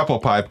have apple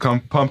pie,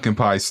 pumpkin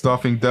pie,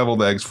 stuffing,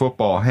 deviled eggs,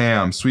 football,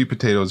 ham, sweet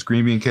potatoes,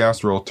 green bean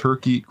casserole,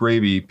 turkey,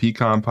 gravy,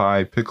 pecan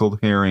pie, pickled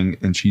herring,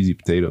 and cheesy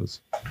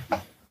potatoes.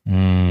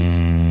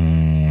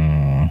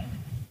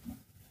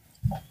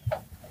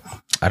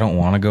 I don't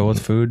want to go with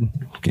food.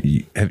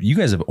 You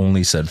guys have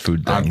only said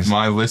food things.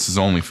 My list is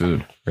only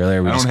food. Really?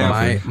 Are we I just don't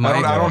going have. food?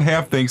 I don't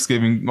have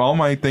Thanksgiving. All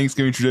my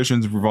Thanksgiving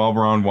traditions revolve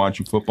around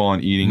watching football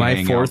and eating. my and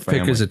hanging out fourth with pick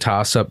family. is a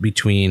toss up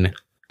between.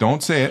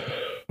 Don't say it.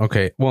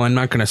 Okay, well, I'm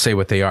not going to say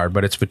what they are,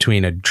 but it's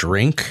between a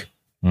drink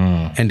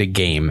and a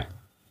game.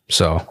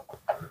 So,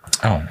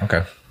 Oh,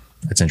 okay.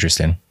 That's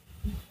interesting.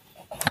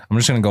 I'm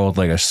just going to go with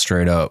like a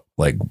straight up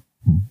like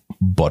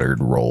buttered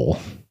roll.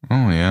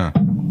 Oh yeah.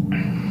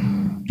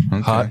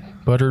 Okay. Hot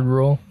buttered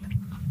roll.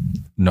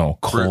 No,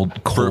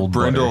 cold butter.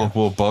 Brindle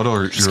will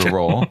butter your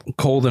roll.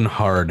 cold and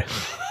hard.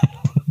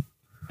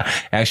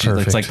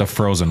 Actually, it's Perfect. like the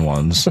frozen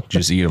ones.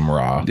 Just eat them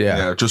raw.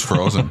 Yeah, just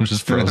frozen.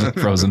 Just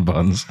frozen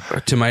buns.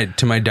 To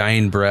my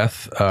dying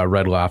breath,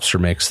 Red Lobster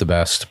makes the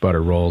best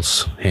butter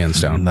rolls,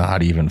 hands down.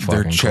 Not even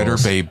fucking They're Cheddar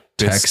close. Bay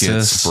biscuits,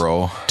 Texas,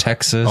 bro.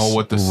 Texas. Oh,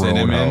 with the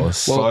cinnamon.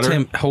 Roadhouse. Well, butter?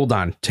 Tim, hold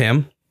on,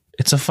 Tim.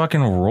 It's a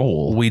fucking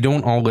roll. We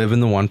don't all live in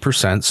the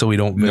 1%, so we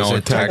don't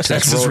visit No,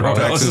 Texas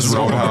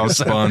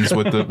Roadhouse buns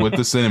with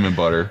the cinnamon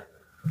butter.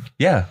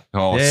 Yeah.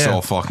 Oh, Yeah, it's yeah.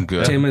 so fucking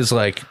good. Tim is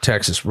like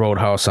Texas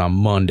Roadhouse on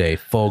Monday,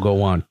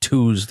 Fogo on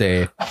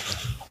Tuesday,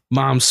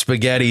 Mom's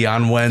Spaghetti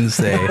on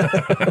Wednesday.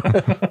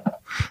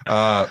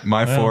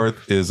 My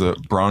fourth is a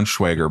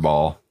Braunschweiger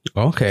ball.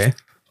 Okay.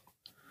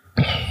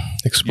 You're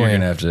Explain.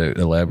 gonna have to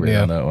elaborate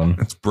Yeah. on that one.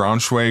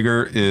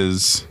 Braunschweiger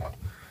is,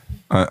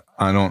 I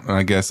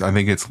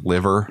think it's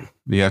liver.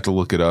 You have to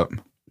look it up.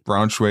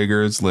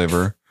 Braunschweiger is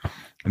liver.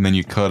 And then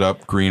you cut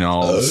up green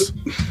olives,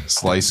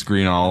 sliced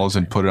green olives,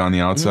 and put it on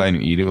the outside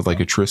and eat it with like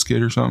a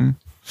Triscuit or something.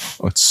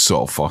 Oh, it's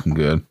so fucking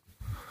good.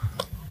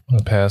 I'm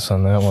gonna pass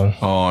on that one.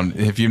 Oh, and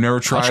if you've never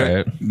tried try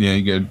it, it. yeah,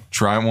 you gotta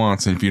try it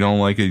once. And if you don't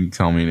like it, you can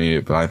tell me to eat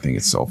it. But I think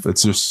it's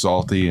just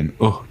salty and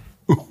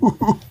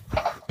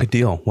Good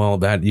deal. Well,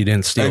 that you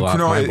didn't steal off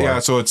my board. yeah.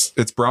 So it's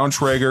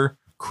Braunschweiger,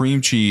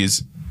 cream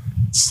cheese,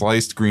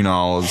 sliced green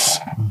olives,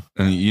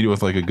 and you eat it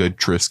with like a good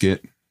Triscuit.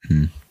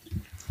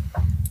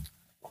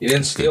 You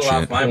didn't steal Good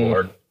off shit. my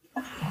board.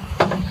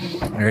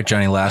 All right,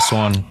 Johnny, last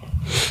one.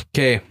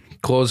 Okay,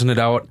 closing it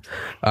out.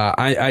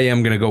 I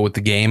am going to go with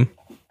the game.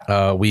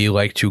 We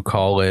like to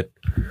call it,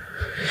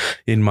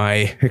 in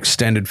my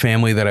extended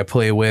family that I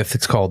play with,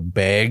 it's called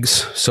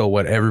bags. So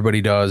what everybody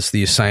does,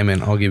 the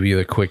assignment, I'll give you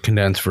the quick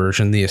condensed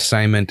version. The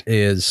assignment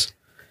is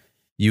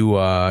you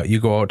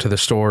go out to the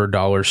store,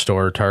 dollar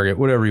store, Target,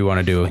 whatever you want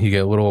to do. You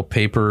get little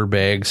paper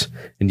bags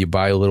and you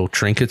buy little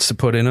trinkets to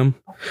put in them,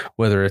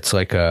 whether it's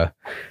like a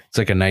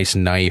nice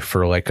knife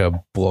or like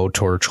a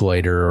blowtorch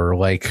lighter or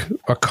like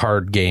a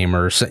card game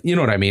or you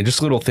know what I mean?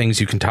 Just little things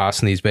you can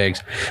toss in these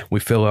bags. We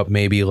fill up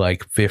maybe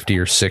like 50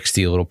 or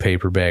 60 little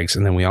paper bags.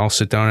 And then we all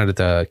sit down at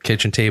the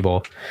kitchen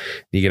table.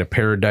 You get a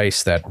pair of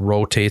dice that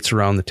rotates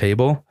around the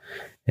table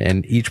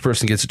and each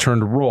person gets a turn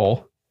to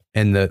roll.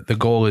 And the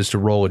goal is to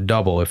roll a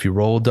double. If you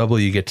roll a double,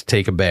 you get to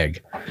take a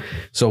bag.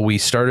 So we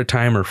start a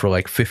timer for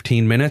like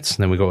 15 minutes,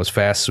 and then we go as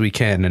fast as we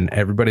can. And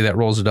everybody that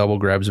rolls a double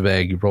grabs a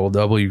bag. You roll a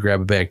double, you grab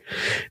a bag.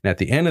 And at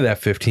the end of that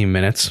 15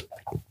 minutes,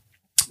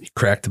 you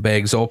crack the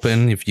bags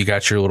open. If you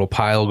got your little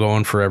pile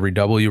going for every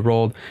double you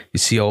rolled, you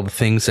see all the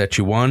things that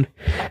you won.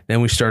 Then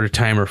we start a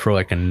timer for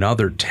like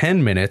another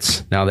 10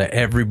 minutes. Now that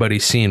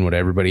everybody's seen what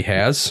everybody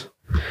has,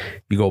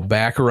 you go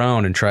back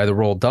around and try the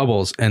roll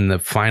doubles, and the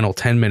final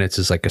 10 minutes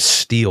is like a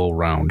steal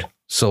round.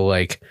 So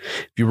like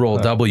if you roll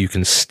a double, you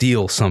can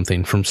steal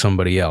something from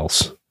somebody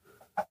else.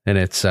 And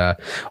it's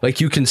like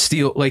you can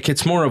steal, like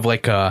it's more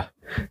like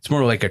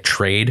a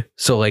trade.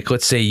 So like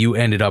let's say you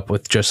ended up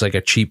with just like a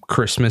cheap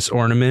Christmas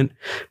ornament,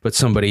 but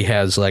somebody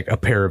has like a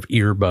pair of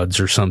earbuds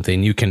or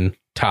something. You can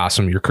toss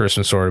them your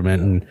Christmas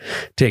ornament and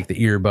take the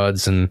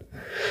earbuds, and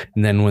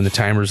then when the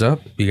timer's up,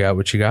 you got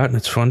what you got, and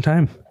it's a fun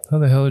time. How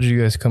the hell did you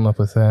guys come up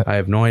with that? I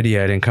have no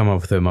idea. I didn't come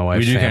up with it. My wife's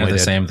We do kind family of the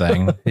did. same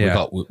thing.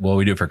 Yeah.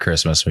 We do for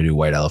Christmas. We do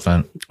white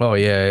elephant, Oh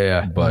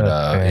yeah. but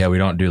Okay. yeah, we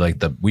don't do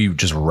like we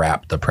just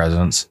wrap the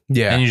presents.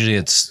 Yeah. And usually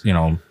it's, we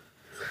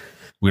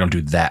don't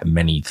do that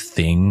many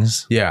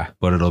things, Yeah.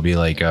 but it'll be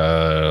like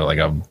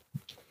a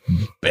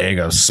bag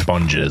of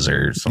sponges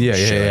or some Yeah,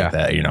 shit yeah. like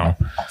that,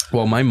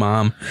 Well, my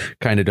mom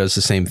kind of does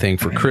the same thing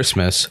for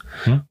Christmas,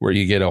 where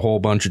you get a whole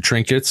bunch of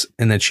trinkets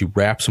and then she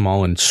wraps them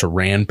all in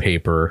saran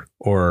paper,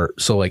 or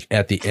so like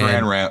at the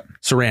end,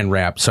 saran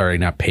wrap. Sorry,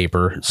 not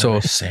paper. So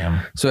Sam.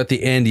 So at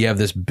the end, you have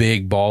this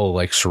big ball of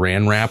like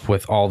saran wrap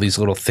with all these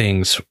little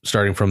things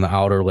starting from the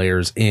outer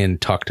layers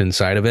tucked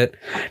inside of it.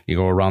 You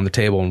go around the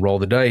table and roll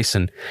the dice.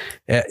 And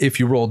if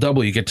you roll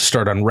double, you get to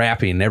start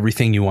unwrapping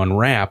everything you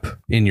unwrap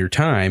in your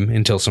time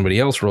until somebody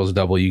else rolls a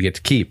double, you get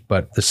to keep.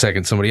 But the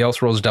second somebody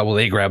else rolls a double,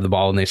 they grab the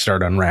ball and they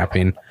start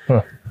unwrapping.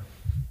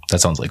 That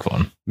sounds like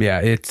fun. Yeah,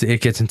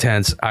 it gets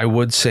intense. I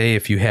would say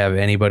if you have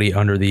anybody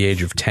under the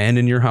age of 10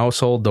 in your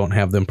household, don't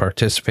have them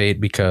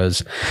participate,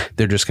 because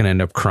they're just going to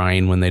end up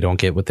crying when they don't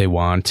get what they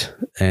want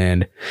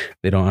and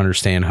they don't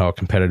understand how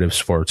competitive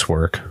sports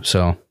work.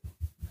 So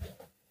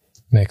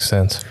Makes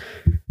sense.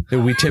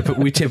 we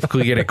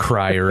typically get a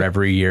crier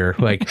every year.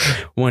 Like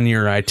one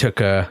year I took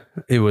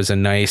it was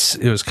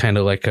kind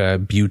of like a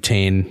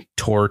butane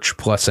torch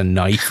plus a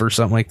knife or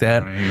something like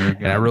that.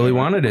 And I really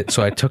wanted it.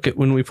 So I took it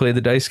when we played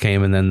the dice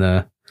game, and then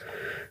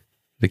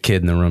the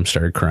kid in the room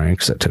started crying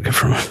because I took it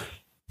from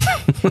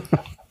him.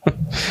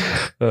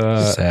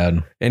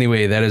 Sad.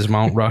 Anyway, that is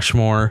Mount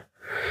Rushmore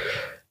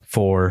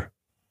for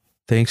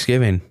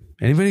Thanksgiving.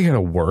 Anybody got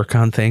to work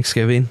on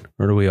Thanksgiving,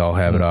 or do we all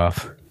have it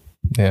off?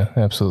 Yeah,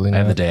 absolutely I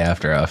have the not. day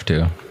after off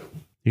too.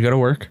 You got to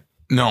work?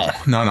 No,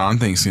 not on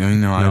Thanksgiving.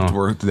 No, I have to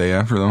work the day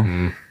after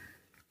though.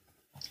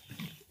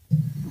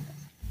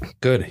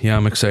 Good. Yeah,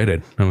 I'm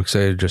excited. I'm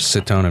excited to just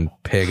sit down and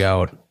pig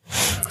out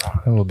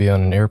I will be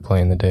on an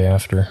airplane the day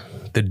after.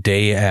 the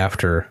day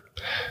after.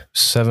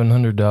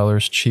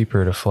 $700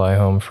 cheaper to fly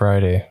home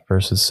Friday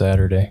versus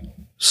Saturday.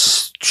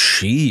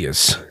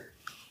 Jeez.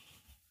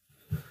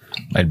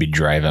 I'd be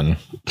driving.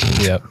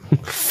 Yep.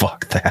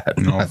 Fuck that.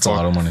 No, That's a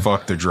lot of money.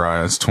 Fuck the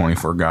drive. It's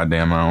 24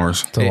 goddamn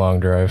hours. It's a long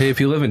drive. Hey, if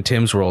you live in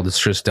Tim's world, it's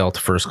just Delta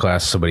first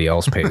class. Somebody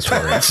else pays for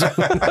it.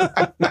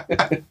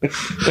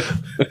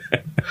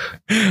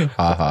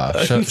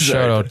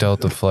 Shout out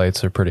Delta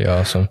flights. They're pretty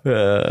awesome.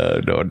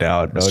 No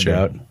doubt. No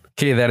doubt.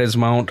 Okay, that is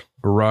Mount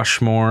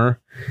Rushmore.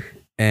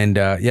 And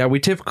yeah, we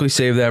typically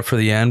save that for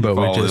the end, but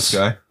we Follow just. this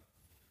guy.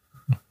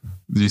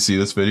 Did you see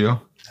this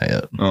video?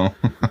 Yeah. Oh.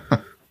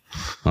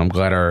 I'm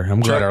glad our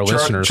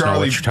listeners know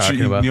what you're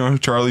talking about. You know who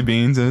Charlie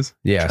Beans is?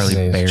 Yes.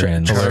 Charlie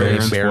Barron.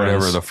 Barons, Barons.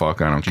 whatever the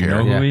fuck. I don't Do you care.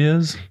 know Yeah. who he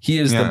is? He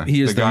is Yeah,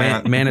 the the guy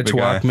on- the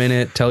Manitowoc guy.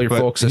 Minute. Tell your But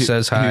folks it he-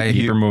 says hi. he-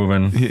 Keep her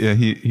moving.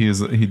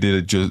 He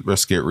did a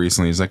skit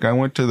recently. He's like, I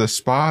went to the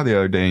spa the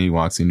other day, and he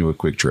walks into a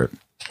Quick Trip.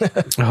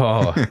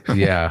 Oh,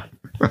 yeah.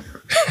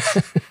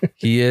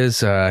 He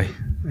is, and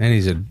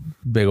he's a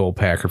big old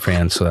Packer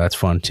fan, so that's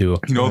fun too.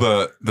 You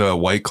know the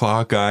White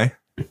Claw guy?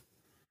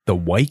 The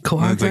White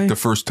Claw It's guy? like the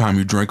first time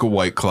you drink a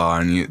White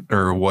Claw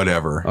or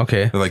whatever.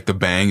 Okay. Like the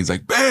bang. He's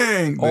like,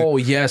 bang. Oh,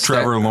 yes.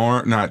 Trevor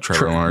Lawrence. Not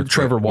Trevor Lawrence.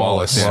 Trevor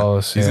Wallace. Wallace. Yeah.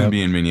 Wallace, He's yeah. going to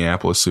be in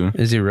Minneapolis soon.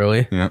 Is he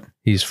really? Yeah.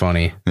 He's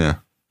funny. Yeah.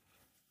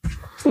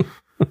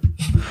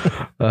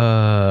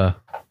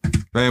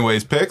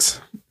 Anyways,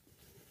 picks?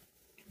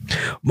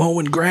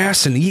 Mowing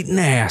grass and eating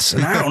ass,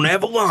 and I don't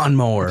have a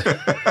lawnmower.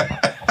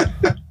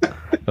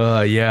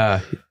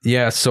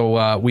 Yeah.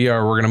 So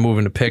we're gonna move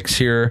into picks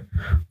here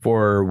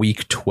for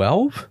week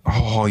 12.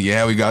 Oh,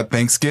 yeah. We got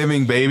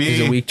Thanksgiving, baby. Is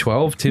it week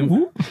 12?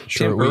 Tim,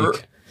 Short Er-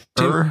 week.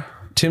 er-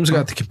 Tim's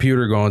got the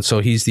computer going, so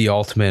he's the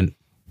ultimate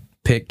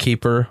pick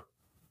keeper.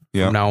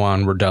 Yeah. From now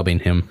on, we're dubbing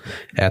him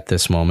at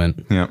this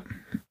moment. Yeah.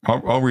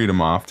 I'll read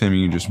them off. Tim,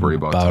 you can just worry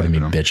about Bow to me,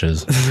 typing 'em.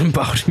 bitches.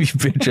 About to be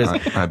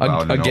bitches. I bow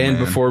to no Again,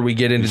 man before we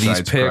get into these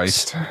besides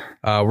picks, Christ.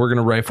 we're going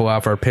to rifle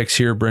off our picks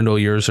here. Brindle,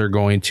 yours are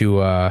going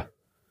to Again,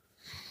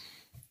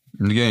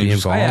 be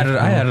just- involved.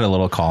 I added a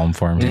little column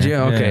for him. Did you?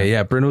 here. Okay,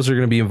 yeah. Brindles are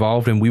going to be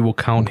involved, and we will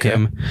count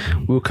him.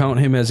 We'll count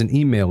him as an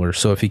emailer.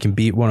 So if he can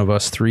beat one of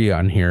us three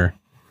on here,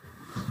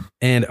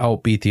 and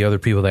outbeat the other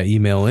people that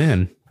email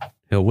in,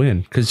 he'll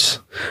win. Because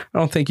I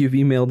don't think you've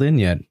emailed in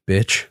yet,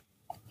 bitch.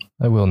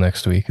 I will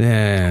next week.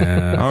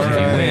 Yeah. All If he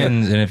right.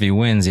 wins, and if he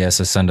wins, he has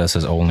to send us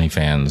his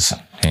OnlyFans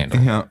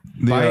handle. Yeah.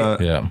 Bye.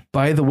 Yeah.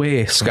 By the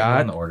way,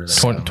 Scott,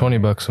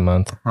 $20 a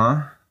month.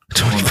 Huh?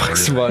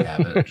 $20 a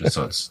month. Just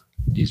so it's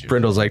easier.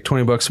 Brindle's like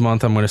 $20 a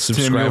month. I'm going to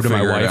subscribe you'll to my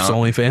figure it wife's out.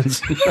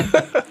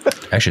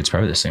 OnlyFans. Actually, it's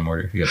probably the same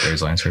order. You got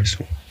Bears lines first.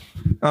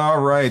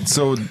 All right.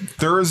 So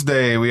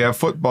Thursday we have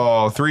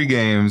football, 3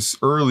 games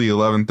early,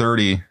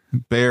 11:30.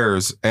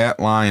 Bears at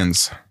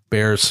Lions.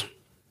 Bears.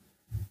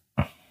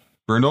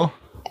 Brindle?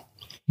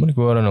 I'm going to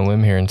go out on a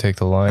limb here and take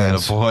the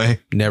Lions. Attaboy.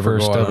 Never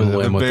First go out up on a of the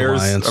limb with the Bears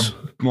Lions.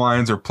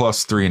 Lions are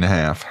plus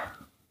 3.5.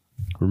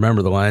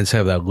 Remember, the Lions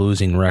have that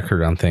losing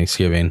record on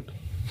Thanksgiving.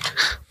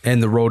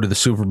 And the road to the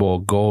Super Bowl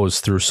goes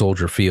through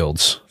Soldier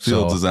Fields.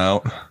 Fields So, is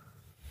out.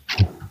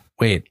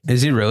 wait,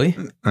 is he really?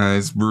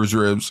 It's bruised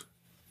ribs.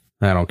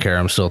 I don't care.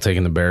 I'm still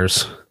taking the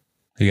Bears.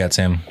 You got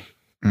Sam.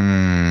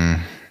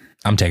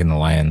 I'm taking the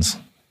Lions.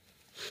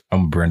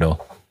 I'm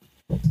Brindle.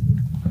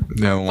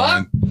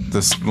 Yeah,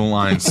 the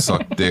Lions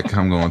suck dick.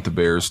 I'm going with the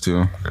Bears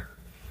too.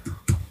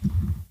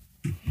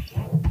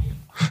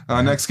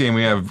 Next game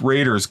we have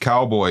Raiders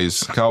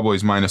Cowboys.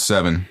 Cowboys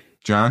 -7.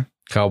 John,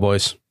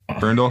 Cowboys.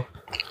 Brindle,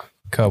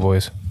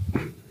 Cowboys.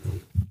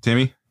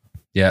 Timmy,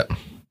 Yep.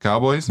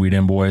 Cowboys. We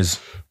them boys.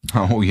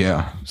 Oh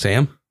yeah,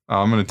 Sam?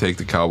 I'm gonna take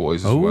the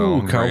Cowboys as Oh,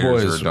 well.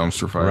 Cowboys. Raiders are a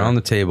dumpster fire. Around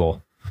the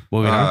table.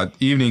 Moving on.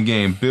 Evening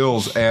game: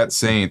 Bills at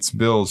Saints.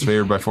 Bills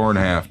favored by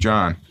 4.5.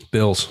 John,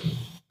 Bills.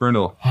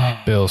 Brindle,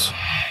 Bills.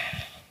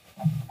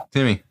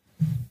 Timmy.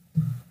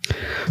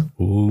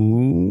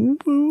 Ooh,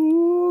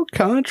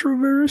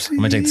 controversy. I'm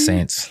gonna take the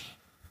Saints.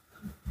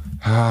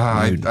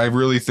 I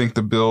really think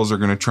the Bills are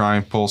going to try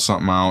and pull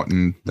something out,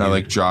 and I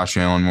like Josh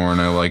Allen more, and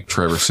I like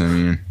Trevor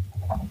Siemian.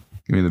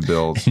 Give me the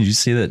Bills. Did you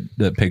see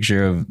that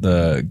picture of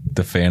the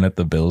fan at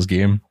the Bills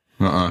game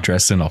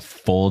dressed in a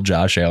full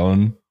Josh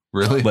Allen?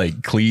 Really?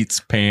 Like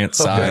cleats, pants,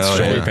 socks, hell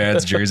shoulder yeah.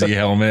 pads, jersey,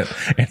 helmet,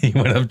 and he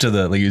went up to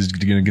he was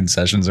getting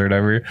concessions or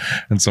whatever,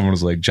 and someone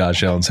was like,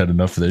 "Josh Allen's had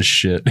enough of this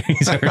shit.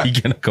 He's already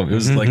gonna come." It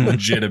was like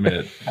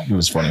legitimate. It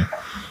was funny.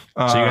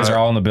 So you guys are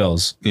all on the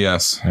Bills,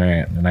 Yes. all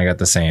right? And I got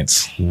the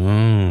Saints.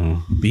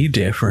 Be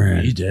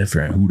different.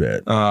 different. Who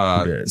that?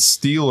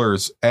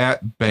 Steelers at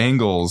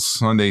Bengals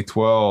Sunday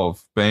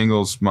 12.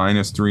 Bengals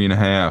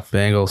 -3.5.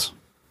 Bengals.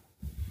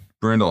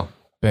 Brindle,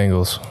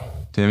 Bengals.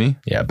 Timmy,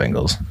 Yeah,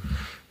 Bengals.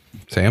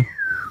 Sam?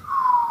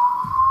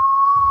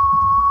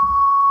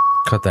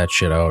 Cut that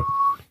shit out.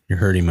 You're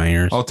hurting my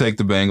ears. I'll take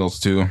the Bengals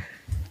too.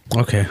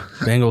 Okay.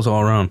 Bengals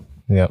all around.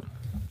 Yep.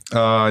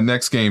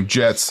 Next game: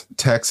 Jets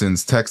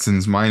Texans.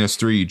 Texans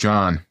 -3.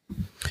 John,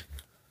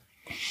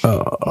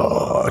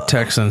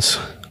 Texans.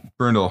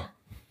 Brindle,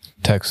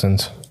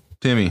 Texans.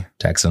 Timmy,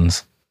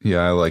 Texans. Yeah,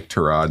 I like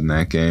Tyrod in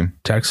that game.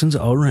 Texans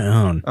all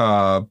around.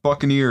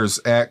 Buccaneers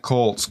at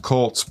Colts.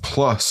 Colts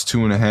plus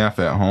 2.5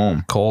 at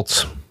home.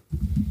 Colts.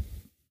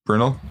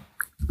 Brindle?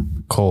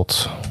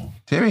 Colts.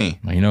 Timmy?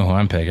 Well, you know who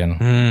I'm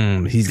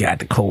picking. He's got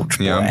the Colts.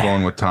 Yeah, I'm boy.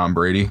 going with Tom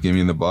Brady. Give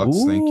me the Bucks.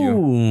 Thank you.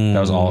 Ooh. That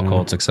was all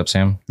Colts except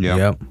Sam.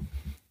 Yeah.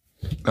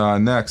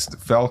 Yep. Next,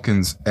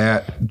 Falcons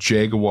at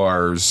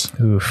Jaguars.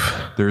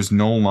 Oof. There's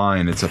no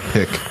line. It's a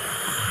pick.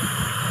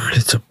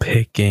 It's a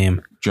pick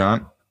game.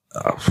 John?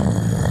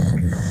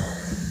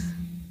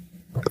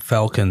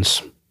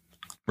 Falcons.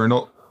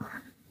 Brindle?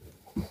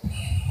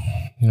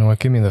 You know what?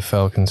 Give me the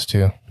Falcons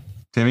too.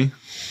 Timmy?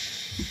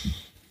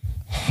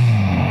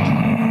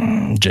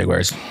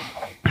 Jaguars.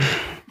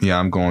 Yeah,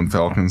 I'm going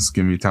Falcons.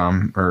 Give me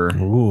Tom.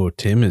 Ooh,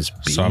 Tim is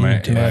beat. So am I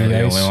the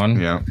nice. only one?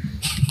 Yeah.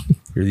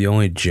 You're the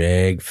only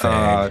Jag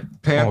fag.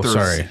 Panthers. Oh,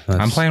 sorry.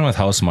 I'm playing with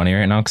house money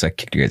right now because I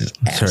kicked you guys'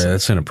 ass. Sorry,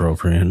 that's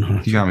inappropriate.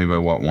 You got me by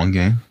what, one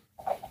game?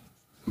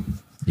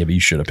 Yeah, but you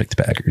should have picked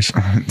the Packers.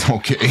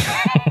 Okay.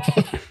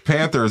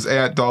 Panthers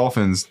at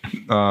Dolphins.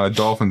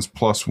 Dolphins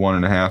plus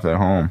 1.5 at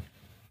home.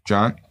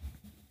 John?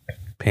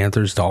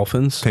 Panthers,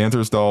 Dolphins.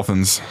 Panthers,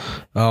 Dolphins.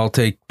 I'll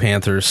take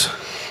Panthers.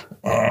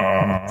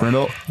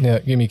 Brindle? Yeah,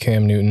 give me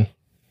Cam Newton.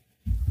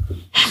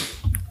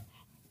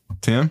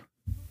 Tim?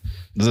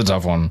 This is a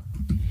tough one.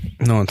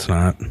 No, it's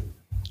not.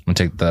 I'll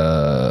take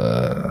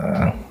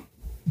the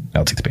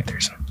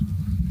Panthers.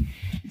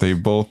 They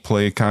both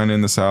play kind of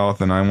in the South,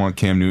 and I want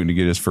Cam Newton to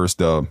get his first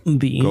dub.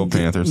 Go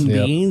Panthers.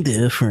 Being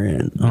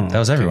different. Oh, That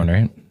was everyone,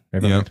 right?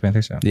 Everyone Yep. picked the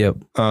Panthers. Yeah.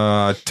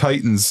 Yep.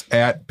 Titans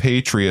at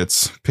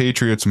Patriots.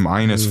 Patriots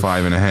minus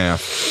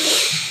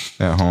 5.5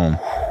 at home.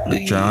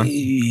 John?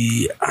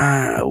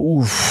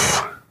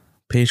 Oof.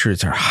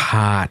 Patriots are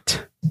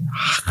hot.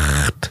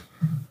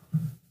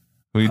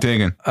 Who are you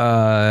taking?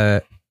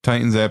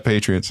 Titans at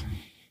Patriots.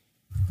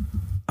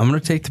 I'm going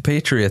to take the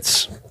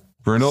Patriots.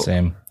 Brindle?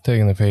 Same.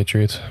 Taking the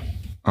Patriots.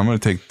 I'm going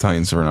to take the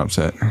Titans for an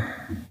upset.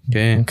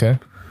 Okay. Okay.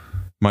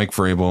 Mike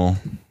Vrabel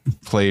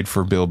played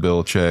for Bill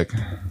Belichick.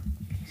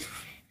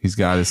 He's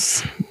got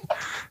his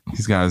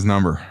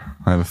number.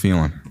 I have a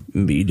feeling.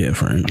 Be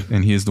different.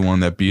 And he's the one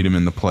that beat him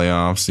in the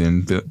playoffs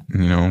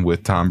and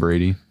with Tom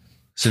Brady.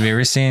 So have you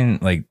ever seen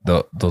like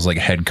those like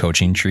head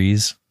coaching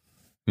trees?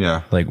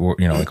 Yeah. Like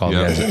like all the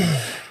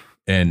guys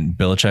and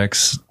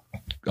Belichick's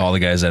all the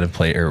guys that have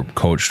played or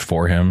coached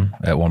for him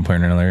at one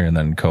point or another and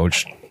then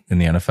coached in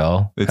the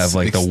NFL It's have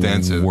like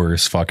extensive. the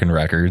worst fucking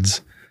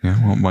records. Yeah.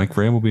 Well, Mike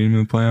Vrabel beat him in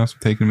the playoffs. I'm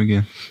taking him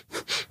again.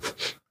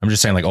 I'm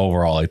just saying like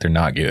overall, like they're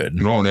not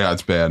good. Oh, yeah,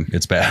 it's bad.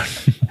 It's bad.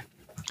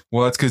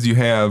 Well, that's because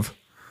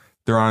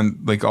they're on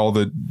like all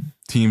the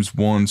teams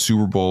won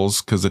Super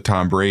Bowls because of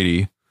Tom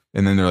Brady.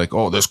 And then they're like,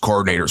 oh, this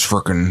coordinator's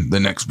freaking the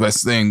next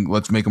best thing.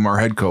 Let's make him our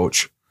head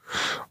coach.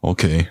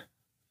 Okay.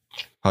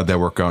 How'd that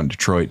work out in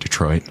Detroit?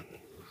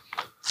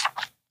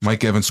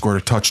 Mike Evans scored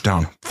a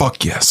touchdown.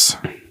 Fuck yes.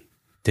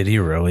 Did he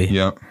really?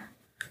 Yep.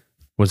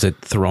 Was it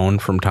thrown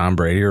from Tom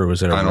Brady or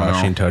was it a I don't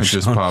rushing know. It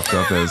just touchdown? popped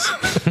up as.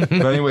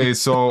 But anyway,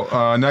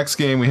 so next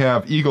game we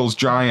have Eagles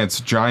Giants.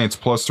 Giants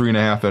plus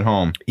 3.5 at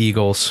home.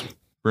 Eagles.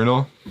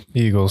 Brindle,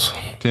 Eagles.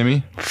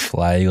 Timmy.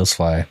 Fly, Eagles,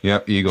 fly.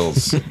 Yep,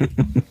 Eagles.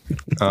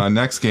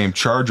 Next game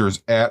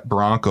Chargers at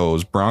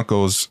Broncos.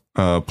 Broncos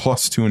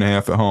plus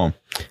 2.5 at home.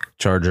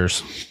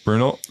 Chargers.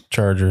 Brindle,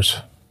 Chargers.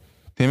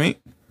 Timmy.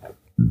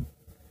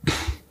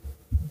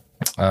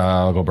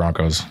 I'll go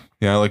Broncos.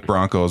 Yeah, I like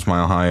Broncos.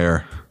 Mile high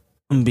air.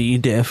 Be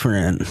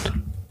different.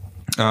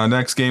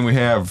 Next game we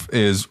have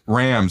is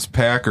Rams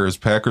Packers.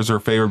 Packers are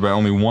favored by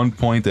only 1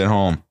 point at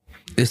home.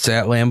 It's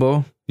at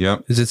Lambeau.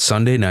 Yep, Is it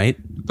Sunday night?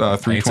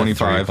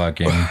 3:25. 3:00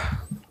 game.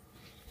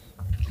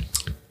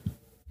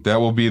 That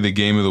will be the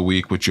game of the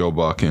week with Joe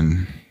Buck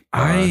and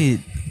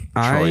I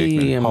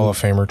am. Hall of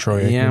Famer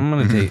Troy Aikman. Yeah, I'm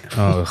gonna take.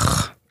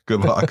 Ugh.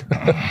 good luck.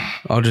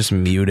 I'll just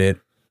mute it.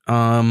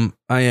 I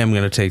am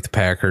gonna take the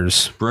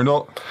Packers.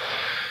 Brindle,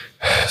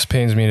 This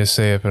pains me to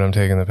say it, but I'm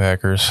taking the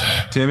Packers.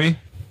 Timmy.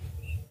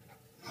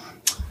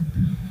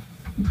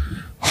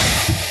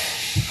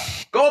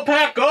 Go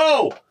Pack,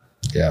 go!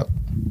 Yeah.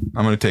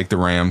 I'm going to take the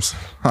Rams.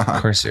 Of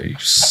course you.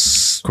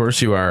 Of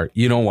course you are.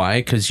 You know why?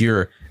 Because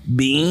you're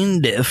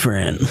being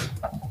different.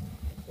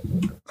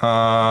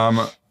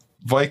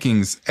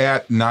 Vikings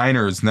at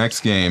Niners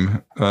next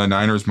game.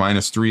 Niners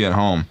 -3 at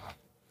home.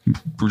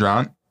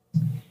 John,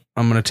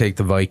 I'm gonna take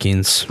the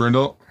Vikings.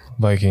 Brindle,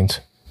 Vikings.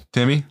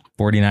 Timmy.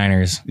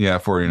 49ers. Yeah,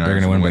 49ers. They're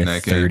going to win by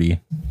that game. 30.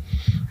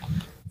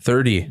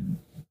 30.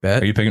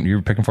 Bet. Are you picking?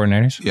 You're picking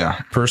 49ers? Yeah.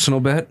 Personal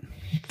bet.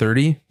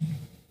 30.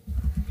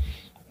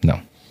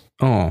 No.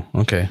 Oh,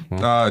 okay.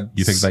 Well,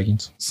 You pick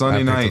Vikings? Sunday I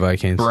picked the night.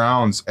 Vikings.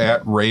 Browns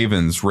at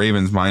Ravens.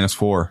 Ravens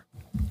 -4.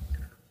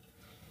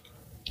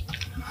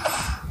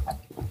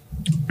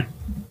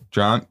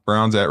 John,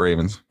 Browns at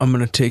Ravens. I'm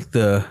gonna take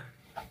the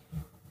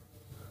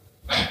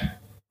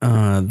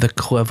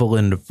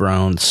Cleveland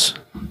Browns.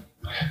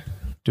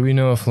 Do we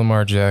know if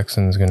Lamar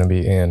Jackson's going to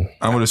be in?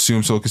 I would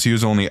assume so because he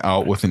was only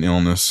out with an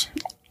illness.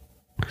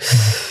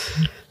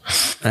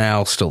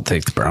 I'll still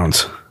take the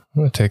Browns.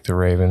 I'm going to take the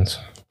Ravens.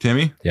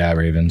 Timmy? Yeah,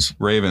 Ravens.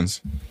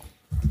 Ravens.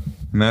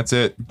 And that's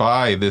it.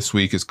 Bye this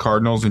week is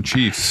Cardinals and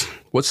Chiefs.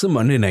 What's the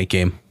Monday night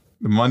game?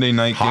 The Monday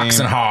night Hawks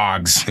game. and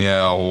Hogs.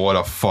 Yeah, what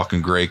a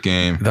fucking great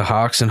game. The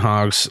Hawks and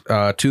Hogs.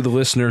 To the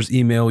listeners,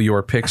 email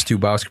your picks to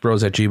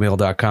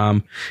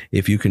basketbros@gmail.com.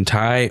 If you can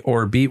tie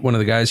or beat one of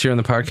the guys here on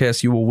the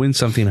podcast, you will win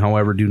something.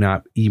 However, do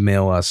not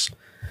email us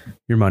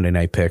your Monday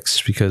night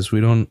picks because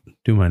we don't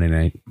do Monday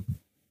night.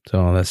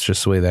 So that's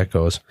just the way that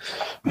goes.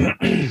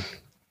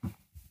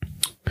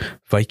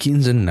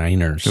 Vikings and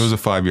Niners. It was a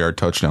 5-yard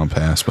touchdown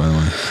pass, by the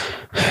way.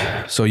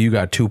 So you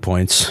got 2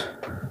 points.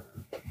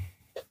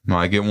 No,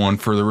 I get one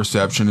for the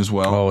reception as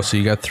well. Oh, so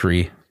you got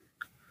 3.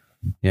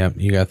 Yep,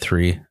 you got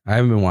 3. I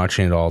haven't been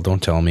watching it all.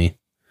 Don't tell me.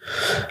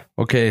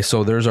 Okay,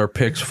 so there's our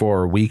picks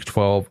for Week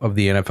 12 of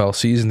the NFL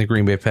season. The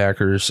Green Bay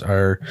Packers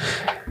are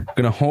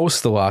going to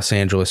host the Los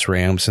Angeles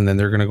Rams, and then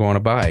they're going to go on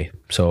a bye.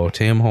 So,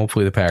 Tim,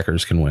 hopefully the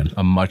Packers can win.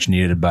 A much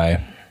needed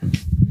bye.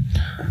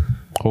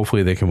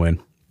 Hopefully they can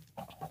win.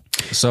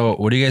 So,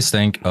 what do you guys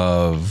think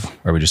of?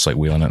 Are we just like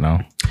wheeling it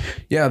now?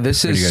 Yeah,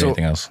 this Or do you is got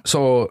anything else?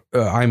 So,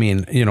 I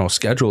mean,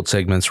 scheduled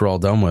segments we're all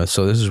done with.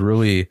 So this is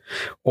really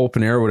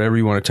open air, whatever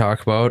you want to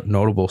talk about,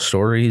 notable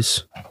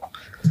stories.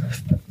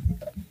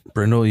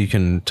 Brindle, you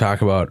can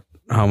talk about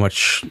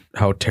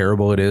how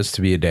terrible it is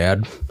to be a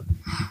dad.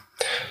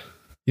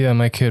 Yeah,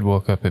 my kid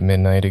woke up at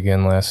midnight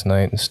again last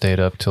night and stayed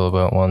up till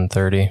about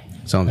 1:30.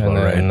 Sounds And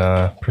about then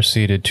right.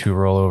 proceeded to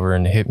roll over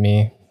and hit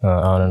me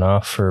on and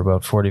off for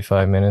about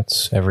 45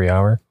 minutes every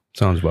hour.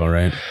 Sounds about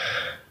right.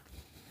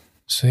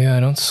 So yeah, I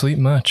don't sleep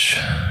much.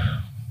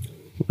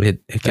 It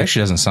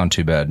Actually, doesn't sound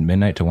too bad.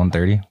 Midnight to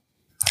 1:30.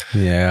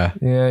 yeah.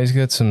 Yeah, he's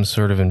got some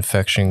sort of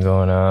infection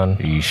going on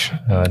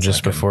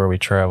just before we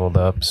traveled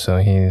up. So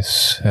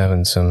he's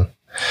having some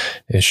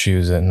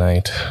issues at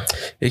night,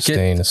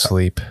 staying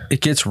asleep. It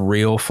gets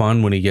real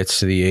fun when he gets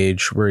to the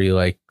age where he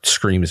like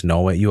screams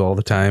no at you all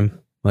the time.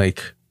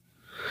 Like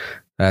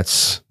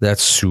that's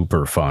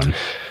super fun.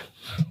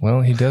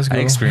 Well, he does go. I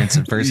experienced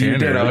it You firsthand.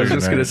 did. I was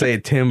just gonna gonna say,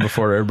 Tim,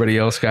 before everybody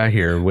else got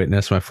here,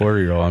 witnessed my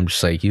 4-year-old. I'm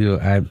just like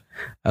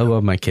I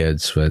love my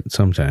kids, but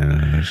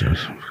sometimes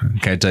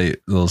Can I tell you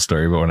a little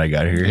story about when I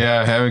got here?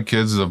 Yeah, having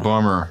kids is a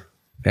bummer.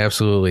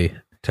 absolutely.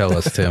 Tell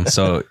us, Tim.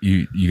 So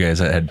you guys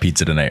had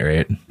pizza tonight,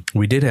 right?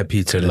 We did have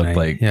pizza It tonight. looked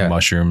like yeah.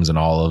 mushrooms and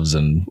olives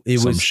and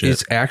some shit.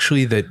 It's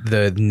actually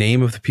the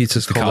name of the pizza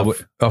is called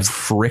a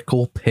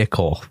frickle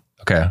pickle.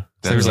 Okay.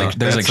 So there's like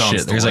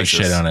sounds delicious.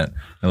 shit on it,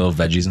 and little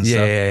veggies and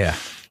stuff. Yeah.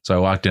 So I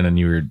walked in and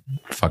you were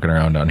fucking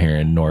around down here,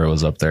 and Nora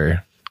was up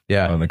there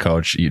Yeah. on the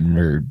couch eating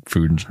her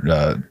food.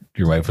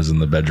 Your wife was in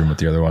the bedroom with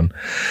the other one,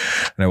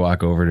 and I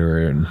walk over to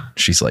her and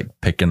she's like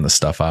picking the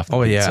stuff off the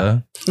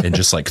pizza and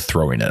just like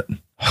throwing it,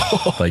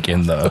 like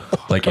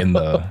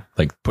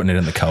putting it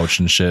in the couch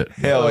and shit.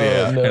 Hell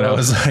yeah. No. And I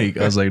was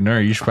like,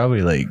 Nora, you should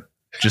probably like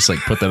just like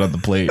put that on the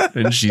plate.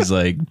 And she's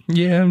like,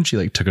 yeah. And she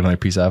like took another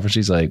piece off and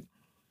she's like,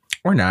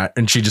 or not.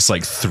 And she just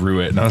like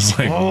threw it. And I was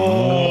like,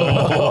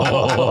 oh.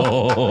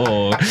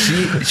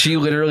 She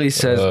literally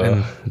says,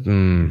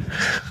 and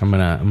I'm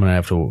gonna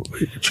have to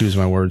choose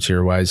my words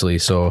here wisely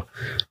so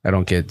I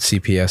don't get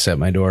CPS at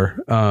my door.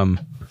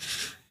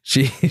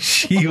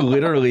 She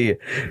literally,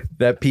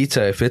 that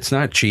pizza, if it's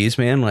not cheese,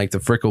 man, like the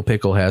frickle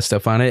pickle has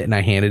stuff on it, and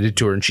I handed it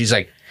to her and she's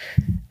like,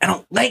 I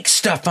don't like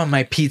stuff on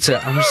my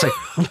pizza. I'm just like,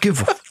 I don't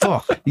give a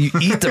fuck. You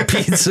eat the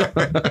pizza.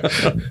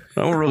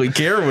 I don't really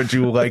care what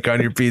you like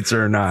on your pizza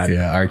or not.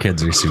 Yeah, our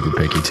kids are super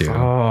picky too.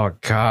 Oh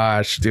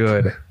gosh,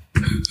 dude.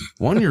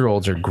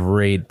 1-year-olds are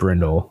great,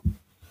 Brindle.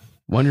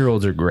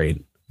 1-year-olds are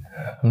great.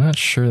 I'm not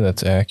sure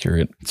that's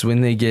accurate. It's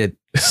when they get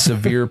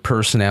severe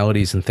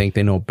personalities and think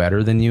they know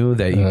better than you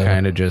that you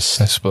kind of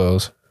just I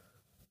suppose.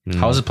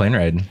 How was the plane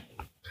ride?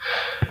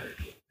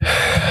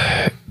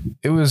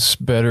 It was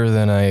better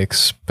than I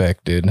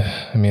expected.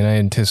 I mean, I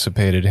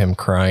anticipated him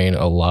crying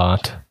a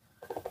lot,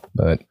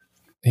 but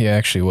he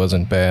actually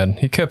wasn't bad.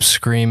 He kept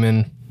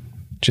screaming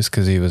just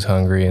because he was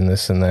hungry and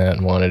this and that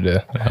and wanted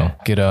to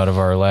get out of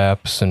our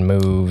laps and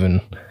move.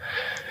 And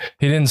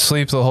he didn't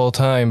sleep the whole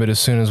time, but as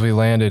soon as we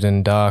landed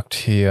and docked,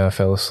 he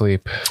fell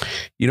asleep.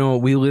 You know,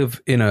 we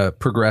live in a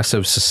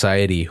progressive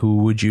society. Who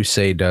would you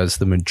say does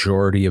the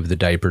majority of the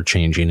diaper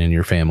changing in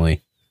your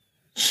family?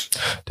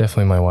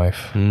 Definitely my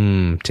wife.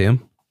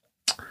 Tim?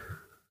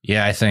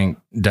 Yeah, I think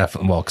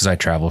definitely. Well, because I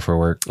travel for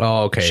work.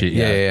 Oh, okay.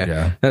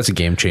 Yeah. That's a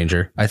game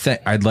changer. I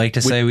think I'd like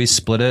to say we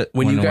split it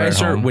When you we're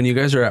guys at are home. when you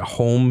guys are at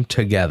home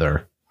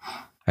together,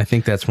 I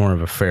think that's more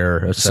of a fair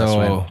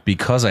assessment. So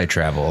because I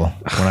travel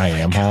when I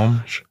am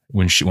home,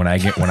 when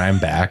I'm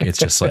back, it's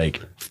just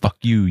like fuck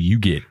you. You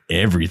get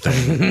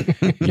everything.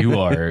 you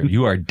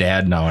are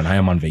dad now, and I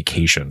am on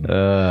vacation.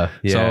 Yeah.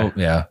 So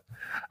yeah,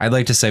 I'd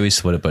like to say we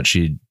split it, but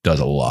she does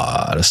a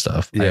lot of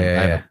stuff.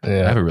 I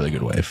have a really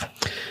good wife.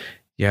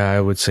 Yeah,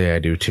 I would say I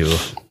do too.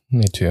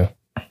 Me too.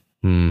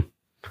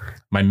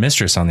 My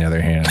mistress, on the other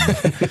hand,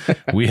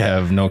 we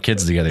have no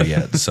kids together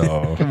yet,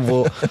 so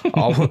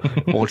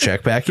we'll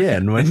check back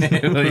in when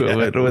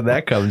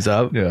that comes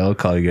up. yeah, I'll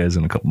call you guys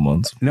in a couple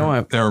months.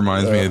 No, That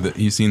reminds me of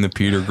you seen the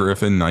Peter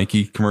Griffin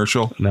Nike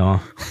commercial?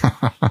 no.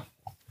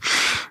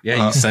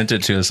 Yeah, you sent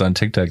it to us on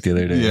TikTok the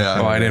other day.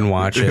 Yeah. Oh, I didn't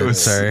watch it.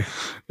 Sorry.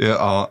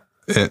 Yeah.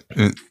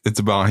 It's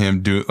about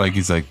him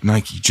he's like,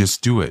 Nike,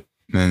 just do it.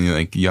 And then you're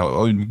like,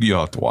 you'll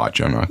have to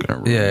watch. I'm not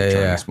going to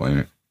try to explain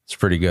it. It's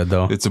pretty good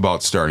though. It's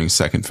about starting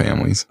second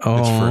families. Oh,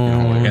 It's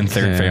freaking hilarious. And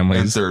third Yeah.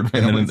 families. And third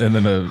families. And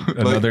then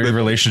another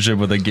relationship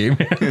with a gay man.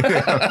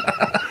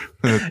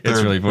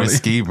 It's really funny.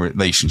 risky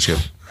relationship.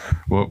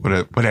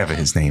 Whatever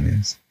his name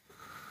is.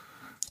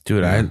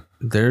 dude,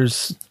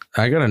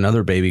 I got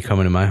another baby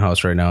coming to my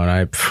house right now, and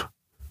I don't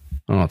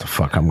know what the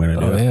fuck I'm gonna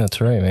do. Oh, yeah, that's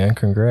right, man.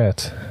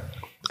 Congrats.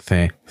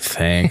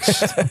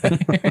 Thanks.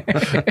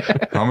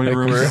 How many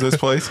rooms is this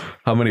place?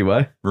 How many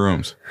what?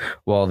 Rooms.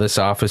 Well, this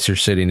office you're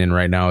sitting in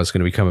right now is going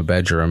to become a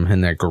bedroom,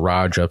 and that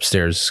garage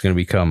upstairs is going to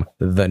become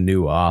the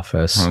new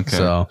office. Okay.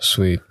 So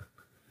Sweet.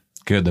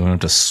 Good. Then we don't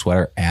have to sweat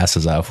our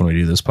asses off when we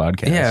do this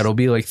podcast. yeah, it'll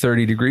be like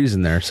 30 degrees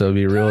in there, so it'll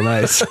be real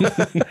nice.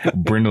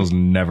 Brindle's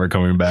never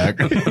coming back.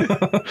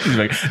 He's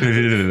like,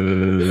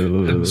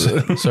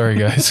 Sorry,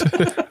 guys.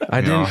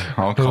 I didn't.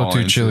 I'll A little call too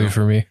in, chilly too.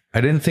 for me.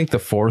 I didn't think the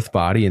fourth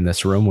body in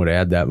this room would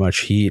add that much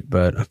heat,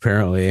 but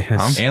apparently,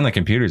 it's, and the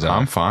computer's I'm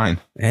on. fine.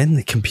 and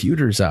the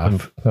computer's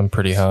off. I'm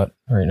pretty hot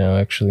right now,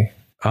 actually.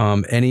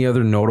 Any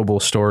other notable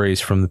stories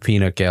from the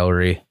peanut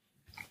gallery?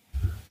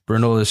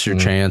 Brindle, this is your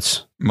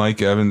chance.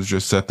 Mike Evans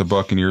just set the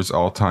Buccaneers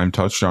all-time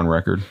touchdown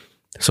record.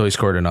 So he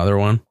scored another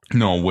one.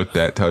 No, with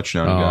that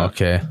touchdown he Oh, got.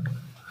 okay.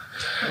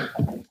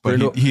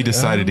 But he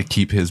decided to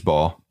keep his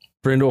ball.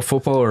 Brindle,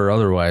 football or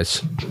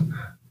otherwise?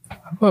 How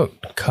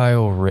about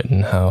Kyle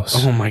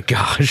Rittenhouse? Oh my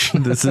gosh,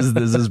 this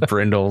is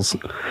Brindle's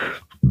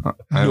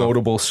I have,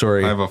 notable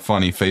story. I have a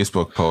funny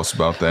Facebook post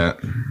about that.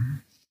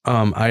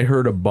 I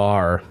heard a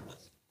bar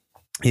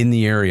in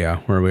the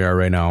area where we are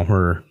right now.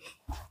 We're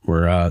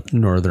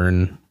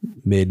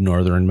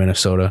mid-northern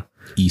Minnesota,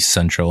 East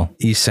Central.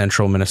 east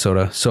central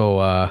Minnesota.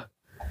 So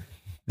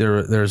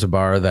there's a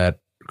bar that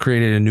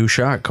created a new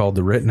shot called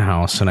the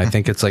Rittenhouse, and I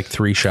think it's like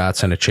 3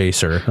 shots and a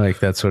chaser. Like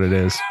that's what it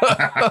is.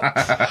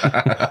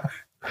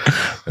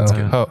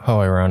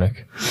 How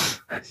ironic.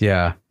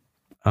 Yeah.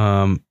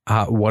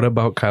 What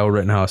about Kyle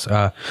Rittenhouse?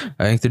 I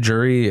think the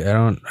jury,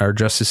 our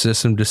justice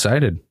system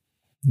decided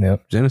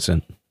Yep. he's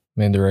innocent.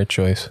 Made the right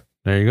choice.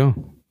 There you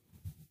go.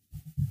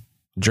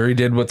 Jury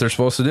did what they're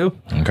supposed to do.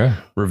 Okay.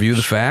 Review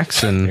the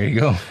facts There and you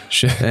go.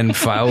 and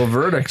file a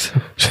verdict.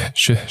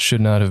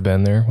 Should not have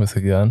been there with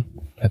a gun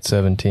at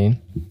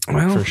 17.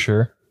 Well, For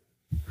sure.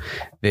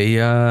 they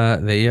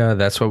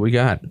that's what we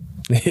got.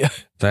 Yeah.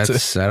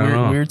 That's I don't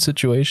know. Weird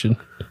situation.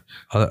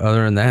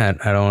 Other than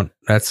that, I don't.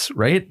 That's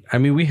right. I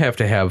mean, we have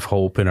to have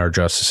hope in our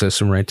justice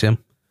system, right, Tim?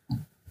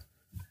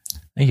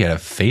 You gotta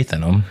have faith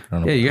in them. I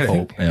don't know, Yeah, you gotta-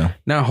 hope. Yeah.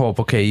 Not hope.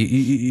 Okay,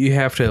 you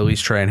have to at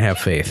least try and have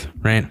faith,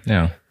 right?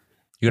 Yeah.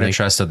 You gotta Like-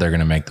 trust that they're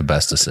gonna make the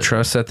best decision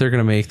Trust that they're going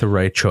to make the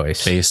right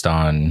choice based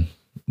on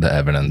the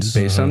evidence.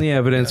 based on the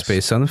evidence,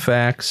 based on the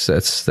facts.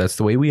 That's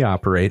the way we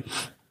operate.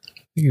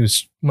 It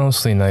was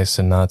mostly nice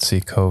to not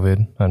see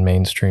COVID on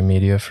mainstream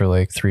media for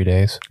like 3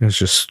 days. It was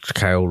just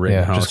Kyle Yeah,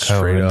 Rittenhouse just Kyle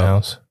straight up.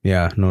 Rittenhouse.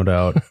 Yeah, no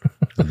doubt.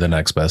 The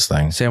next best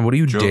thing. Sam, what do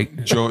you Joe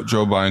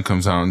Biden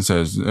comes out and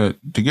says, to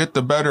get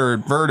the better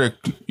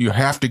verdict, you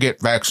have to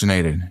get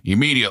vaccinated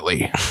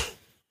immediately.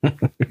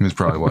 That's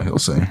probably what he'll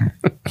say.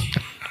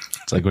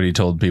 It's like what he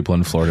told people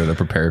in Florida to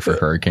prepare for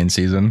hurricane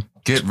season.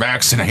 Get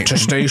vaccinated. To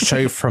stay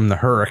safe from the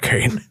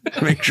hurricane,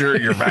 make sure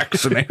you're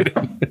vaccinated.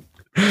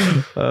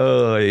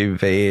 Oh,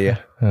 vey.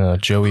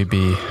 Joey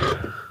B.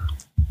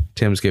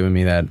 Tim's giving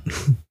me that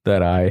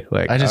eye.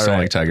 Like I just all don't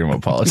right. like talking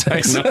about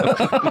politics.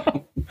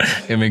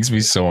 It makes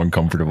me so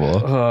uncomfortable.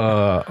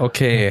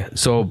 Okay,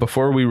 so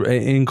before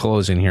in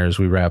closing here, as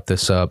we wrap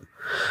this up,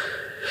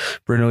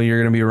 Brindle, you're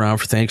going to be around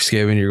for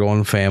Thanksgiving. You're going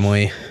with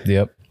family.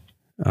 Yep.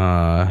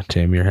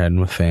 Tim, you're heading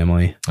with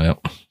family.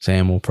 Yep.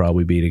 Sam will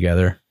probably be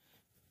together.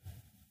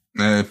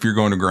 If you're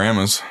going to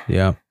grandma's.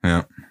 Yeah,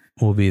 Yeah.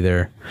 we'll be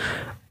there.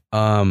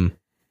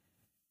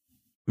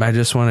 I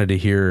just wanted to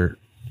hear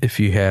if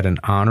you had an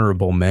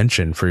honorable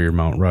mention for your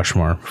Mount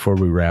Rushmore before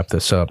we wrap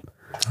this up.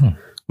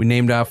 We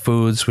named off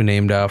foods, we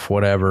named off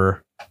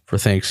whatever for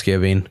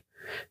Thanksgiving.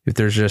 If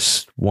there's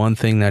just one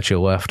thing that you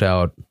left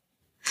out,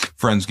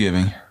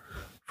 Friendsgiving.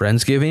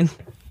 Friendsgiving?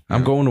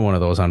 I'm going to one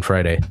of those on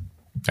Friday.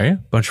 Are you?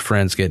 Bunch of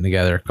friends getting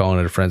together, calling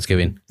it a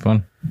Friendsgiving.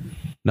 Fun.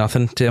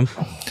 Nothing, Tim?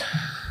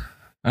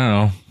 I don't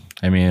know.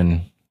 I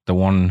mean, the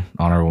one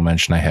honorable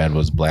mention I had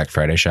was Black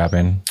Friday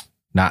shopping.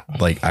 Not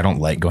like I don't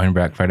like going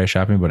Black Friday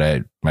shopping,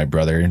 but my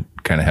brother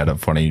kind of had a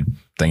funny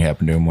thing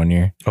happen to him one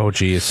year. Oh,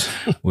 geez.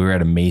 We were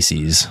at a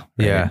Macy's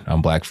Yeah.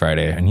 on Black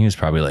Friday, and he was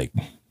probably like,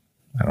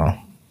 I don't know,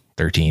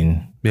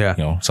 13, Yeah.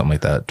 something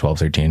like that, 12,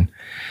 13.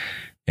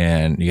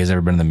 And you guys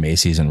ever been to the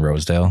Macy's in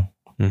Rosedale?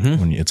 Mm-hmm.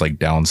 When it's like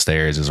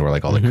downstairs is where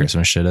like all the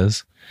Christmas shit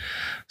is.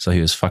 So he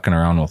was fucking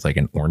around with like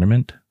an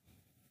ornament.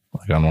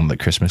 like on one of the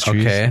Christmas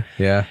trees. Okay.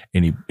 Yeah.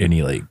 And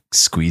he like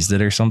squeezed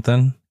it or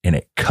something, and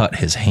it cut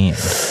his hand.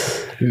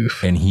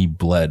 And he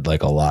bled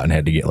like a lot and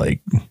had to get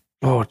like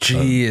Oh,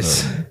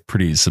 jeez. a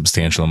pretty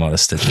substantial amount of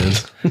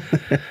stitches.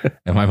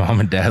 And my mom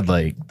and dad,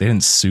 like, they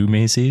didn't sue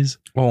Macy's.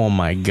 Oh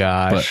my But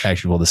gosh.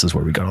 actually, well, this is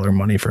where we got all our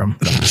money from.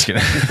 No, I'm just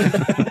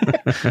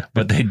kidding.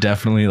 But they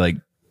definitely like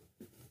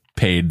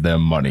paid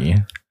them money.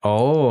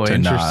 Oh, to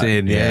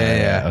interesting. not-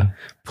 Yeah.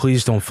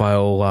 Please don't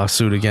file a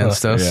lawsuit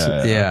against us.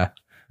 Yeah. Yeah.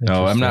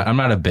 No, I'm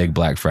not a big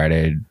Black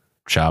Friday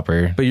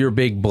shopper. But you're a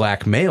big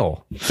black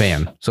male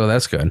fan, so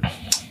that's good.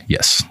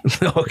 Yes.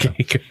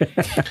 Okay, good.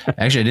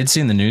 Actually, I did see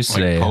in the news Like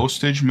today.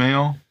 postage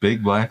mail,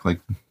 big black, like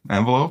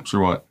envelopes or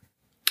what?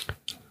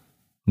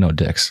 No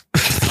dicks.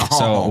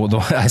 So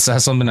I saw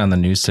something on the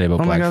news today about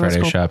Oh my Black God, let's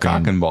Friday go. shopping.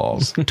 Cock and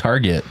balls.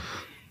 Target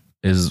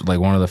is like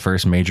one of the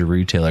first major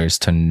retailers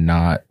to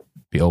not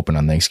be open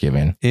on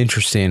Thanksgiving.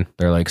 Interesting.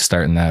 They're like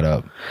starting that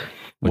up,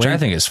 which When- I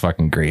think is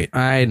fucking great.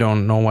 I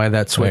don't know why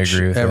that switch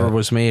agree with ever that.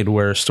 was made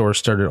where stores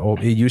started.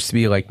 It used to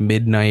be like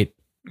midnight.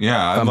 Yeah,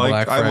 I On Black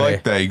like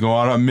Friday. that. You go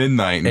out at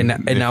midnight, and,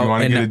 And if now- you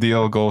want to and get now- a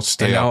deal, go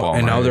stay up all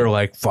and night. now they're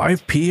like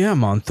 5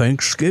 p.m. on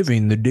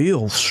Thanksgiving. The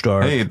deals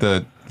start. Hey,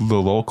 the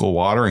local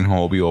watering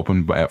hole will be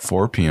open at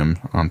 4 p.m.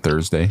 on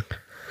Thursday.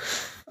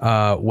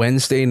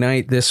 Wednesday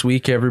night this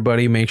week,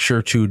 everybody, make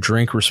sure to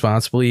drink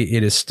responsibly.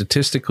 It is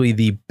statistically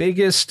the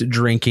biggest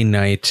drinking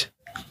night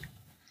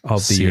of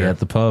the See you year. at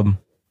the pub.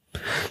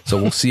 So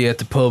we'll see you at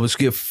the pub. Let's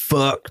get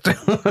fucked.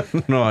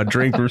 No,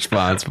 drink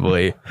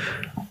responsibly.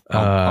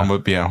 I'm going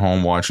to be at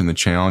home watching the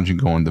challenge and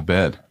going to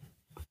bed.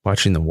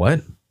 Watching the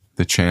what?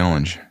 The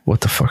challenge.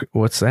 What the fuck?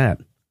 What's that?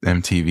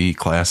 MTV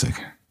classic.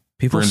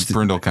 People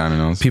Brindle kind of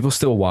knows. people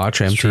still watch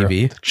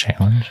MTV.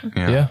 Challenge.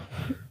 Yeah.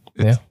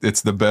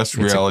 It's the best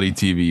reality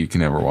TV you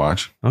can ever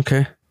watch.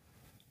 Okay.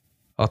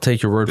 I'll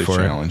take your word The for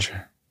it. challenge.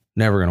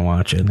 Never gonna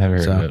watch it. Never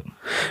heard So, of it.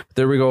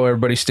 there we go.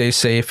 Everybody stay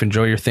safe.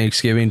 Enjoy your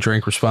Thanksgiving.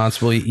 Drink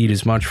responsibly. Eat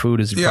as much food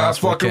as you Yeah,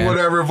 possibly fucking can.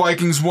 whatever.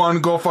 Vikings won.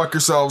 Go fuck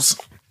yourselves.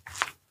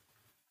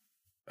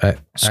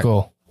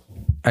 Skull.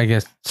 I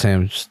guess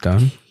Sam's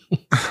done.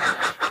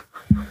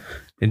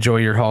 Enjoy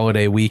your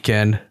holiday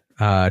weekend.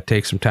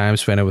 Take some time,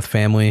 spend it with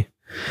family.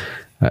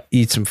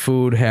 Eat some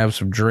food, have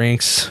some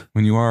drinks.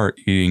 When you are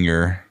eating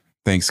your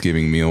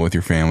Thanksgiving meal with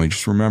your family,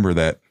 just remember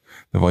that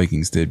the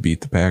Vikings did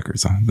beat the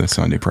Packers on the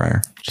Sunday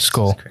prior.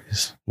 Skull.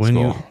 When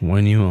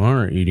you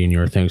are eating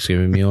your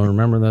Thanksgiving meal,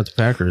 remember that the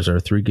Packers are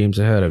 3 games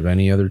ahead of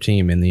any other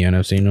team in the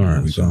NFC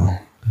North. So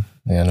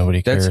Yeah,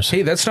 nobody cares.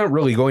 that's not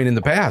really going in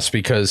the past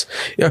because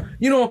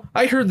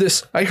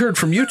I heard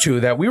from you two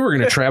that we were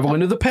going to travel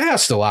into the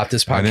past a lot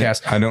this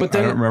podcast. I don't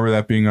remember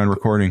that being on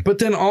recording. But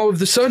then all of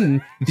a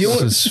sudden,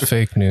 This is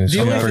fake news.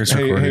 the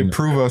only- Hey,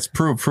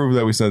 prove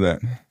that we said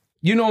that.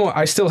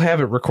 I still have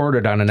it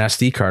recorded on an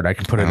SD card. I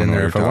can put it in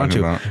there if I want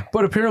to.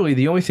 But apparently,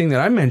 the only thing that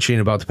I'm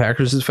mentioning about the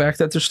Packers is the fact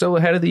that they're still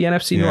ahead of the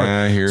NFC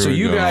North. Here So we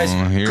you go. guys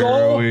Here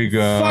go we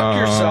go. fuck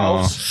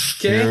yourselves.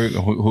 Okay,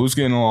 Who's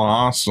getting a little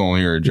hostile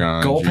here,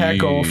 John? go Pack,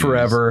 go Jeez.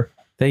 forever.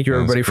 Thank you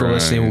everybody for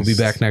listening. We'll be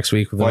back next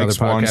week with Likes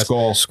another one, podcast.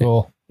 skull.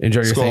 Skull.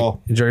 Enjoy your Skull.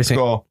 thing. Enjoy your thing.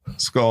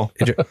 Skull.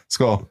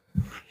 Skull.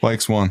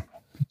 Likes one.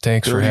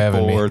 Thanks for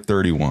having me.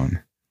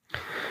 31.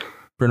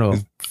 Bruno,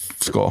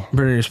 Skull.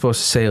 you're supposed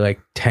to say like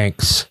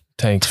tanks.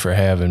 Thanks for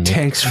having me.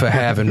 Thanks for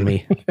having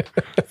me.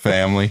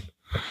 Family.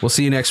 We'll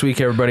see you next week,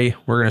 everybody.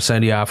 We're going to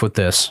send you off with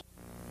this.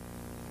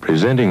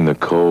 Presenting the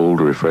cold,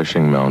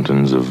 refreshing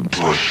mountains of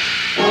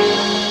Bush.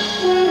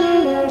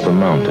 The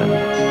mountain,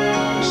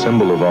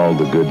 symbol of all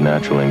the good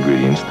natural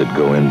ingredients that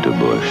go into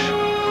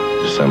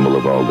Bush, symbol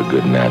of all the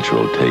good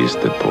natural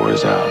taste that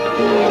pours out.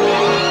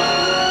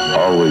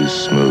 Always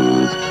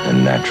smooth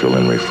and natural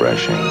and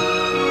refreshing.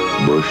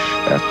 Bush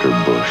after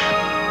bush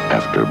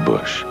after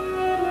bush.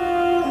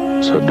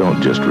 So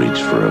don't just reach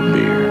for a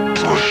beer.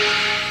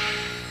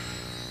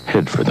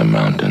 Head for the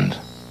mountains.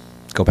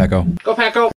 Go Pack, go. Go Pack, go.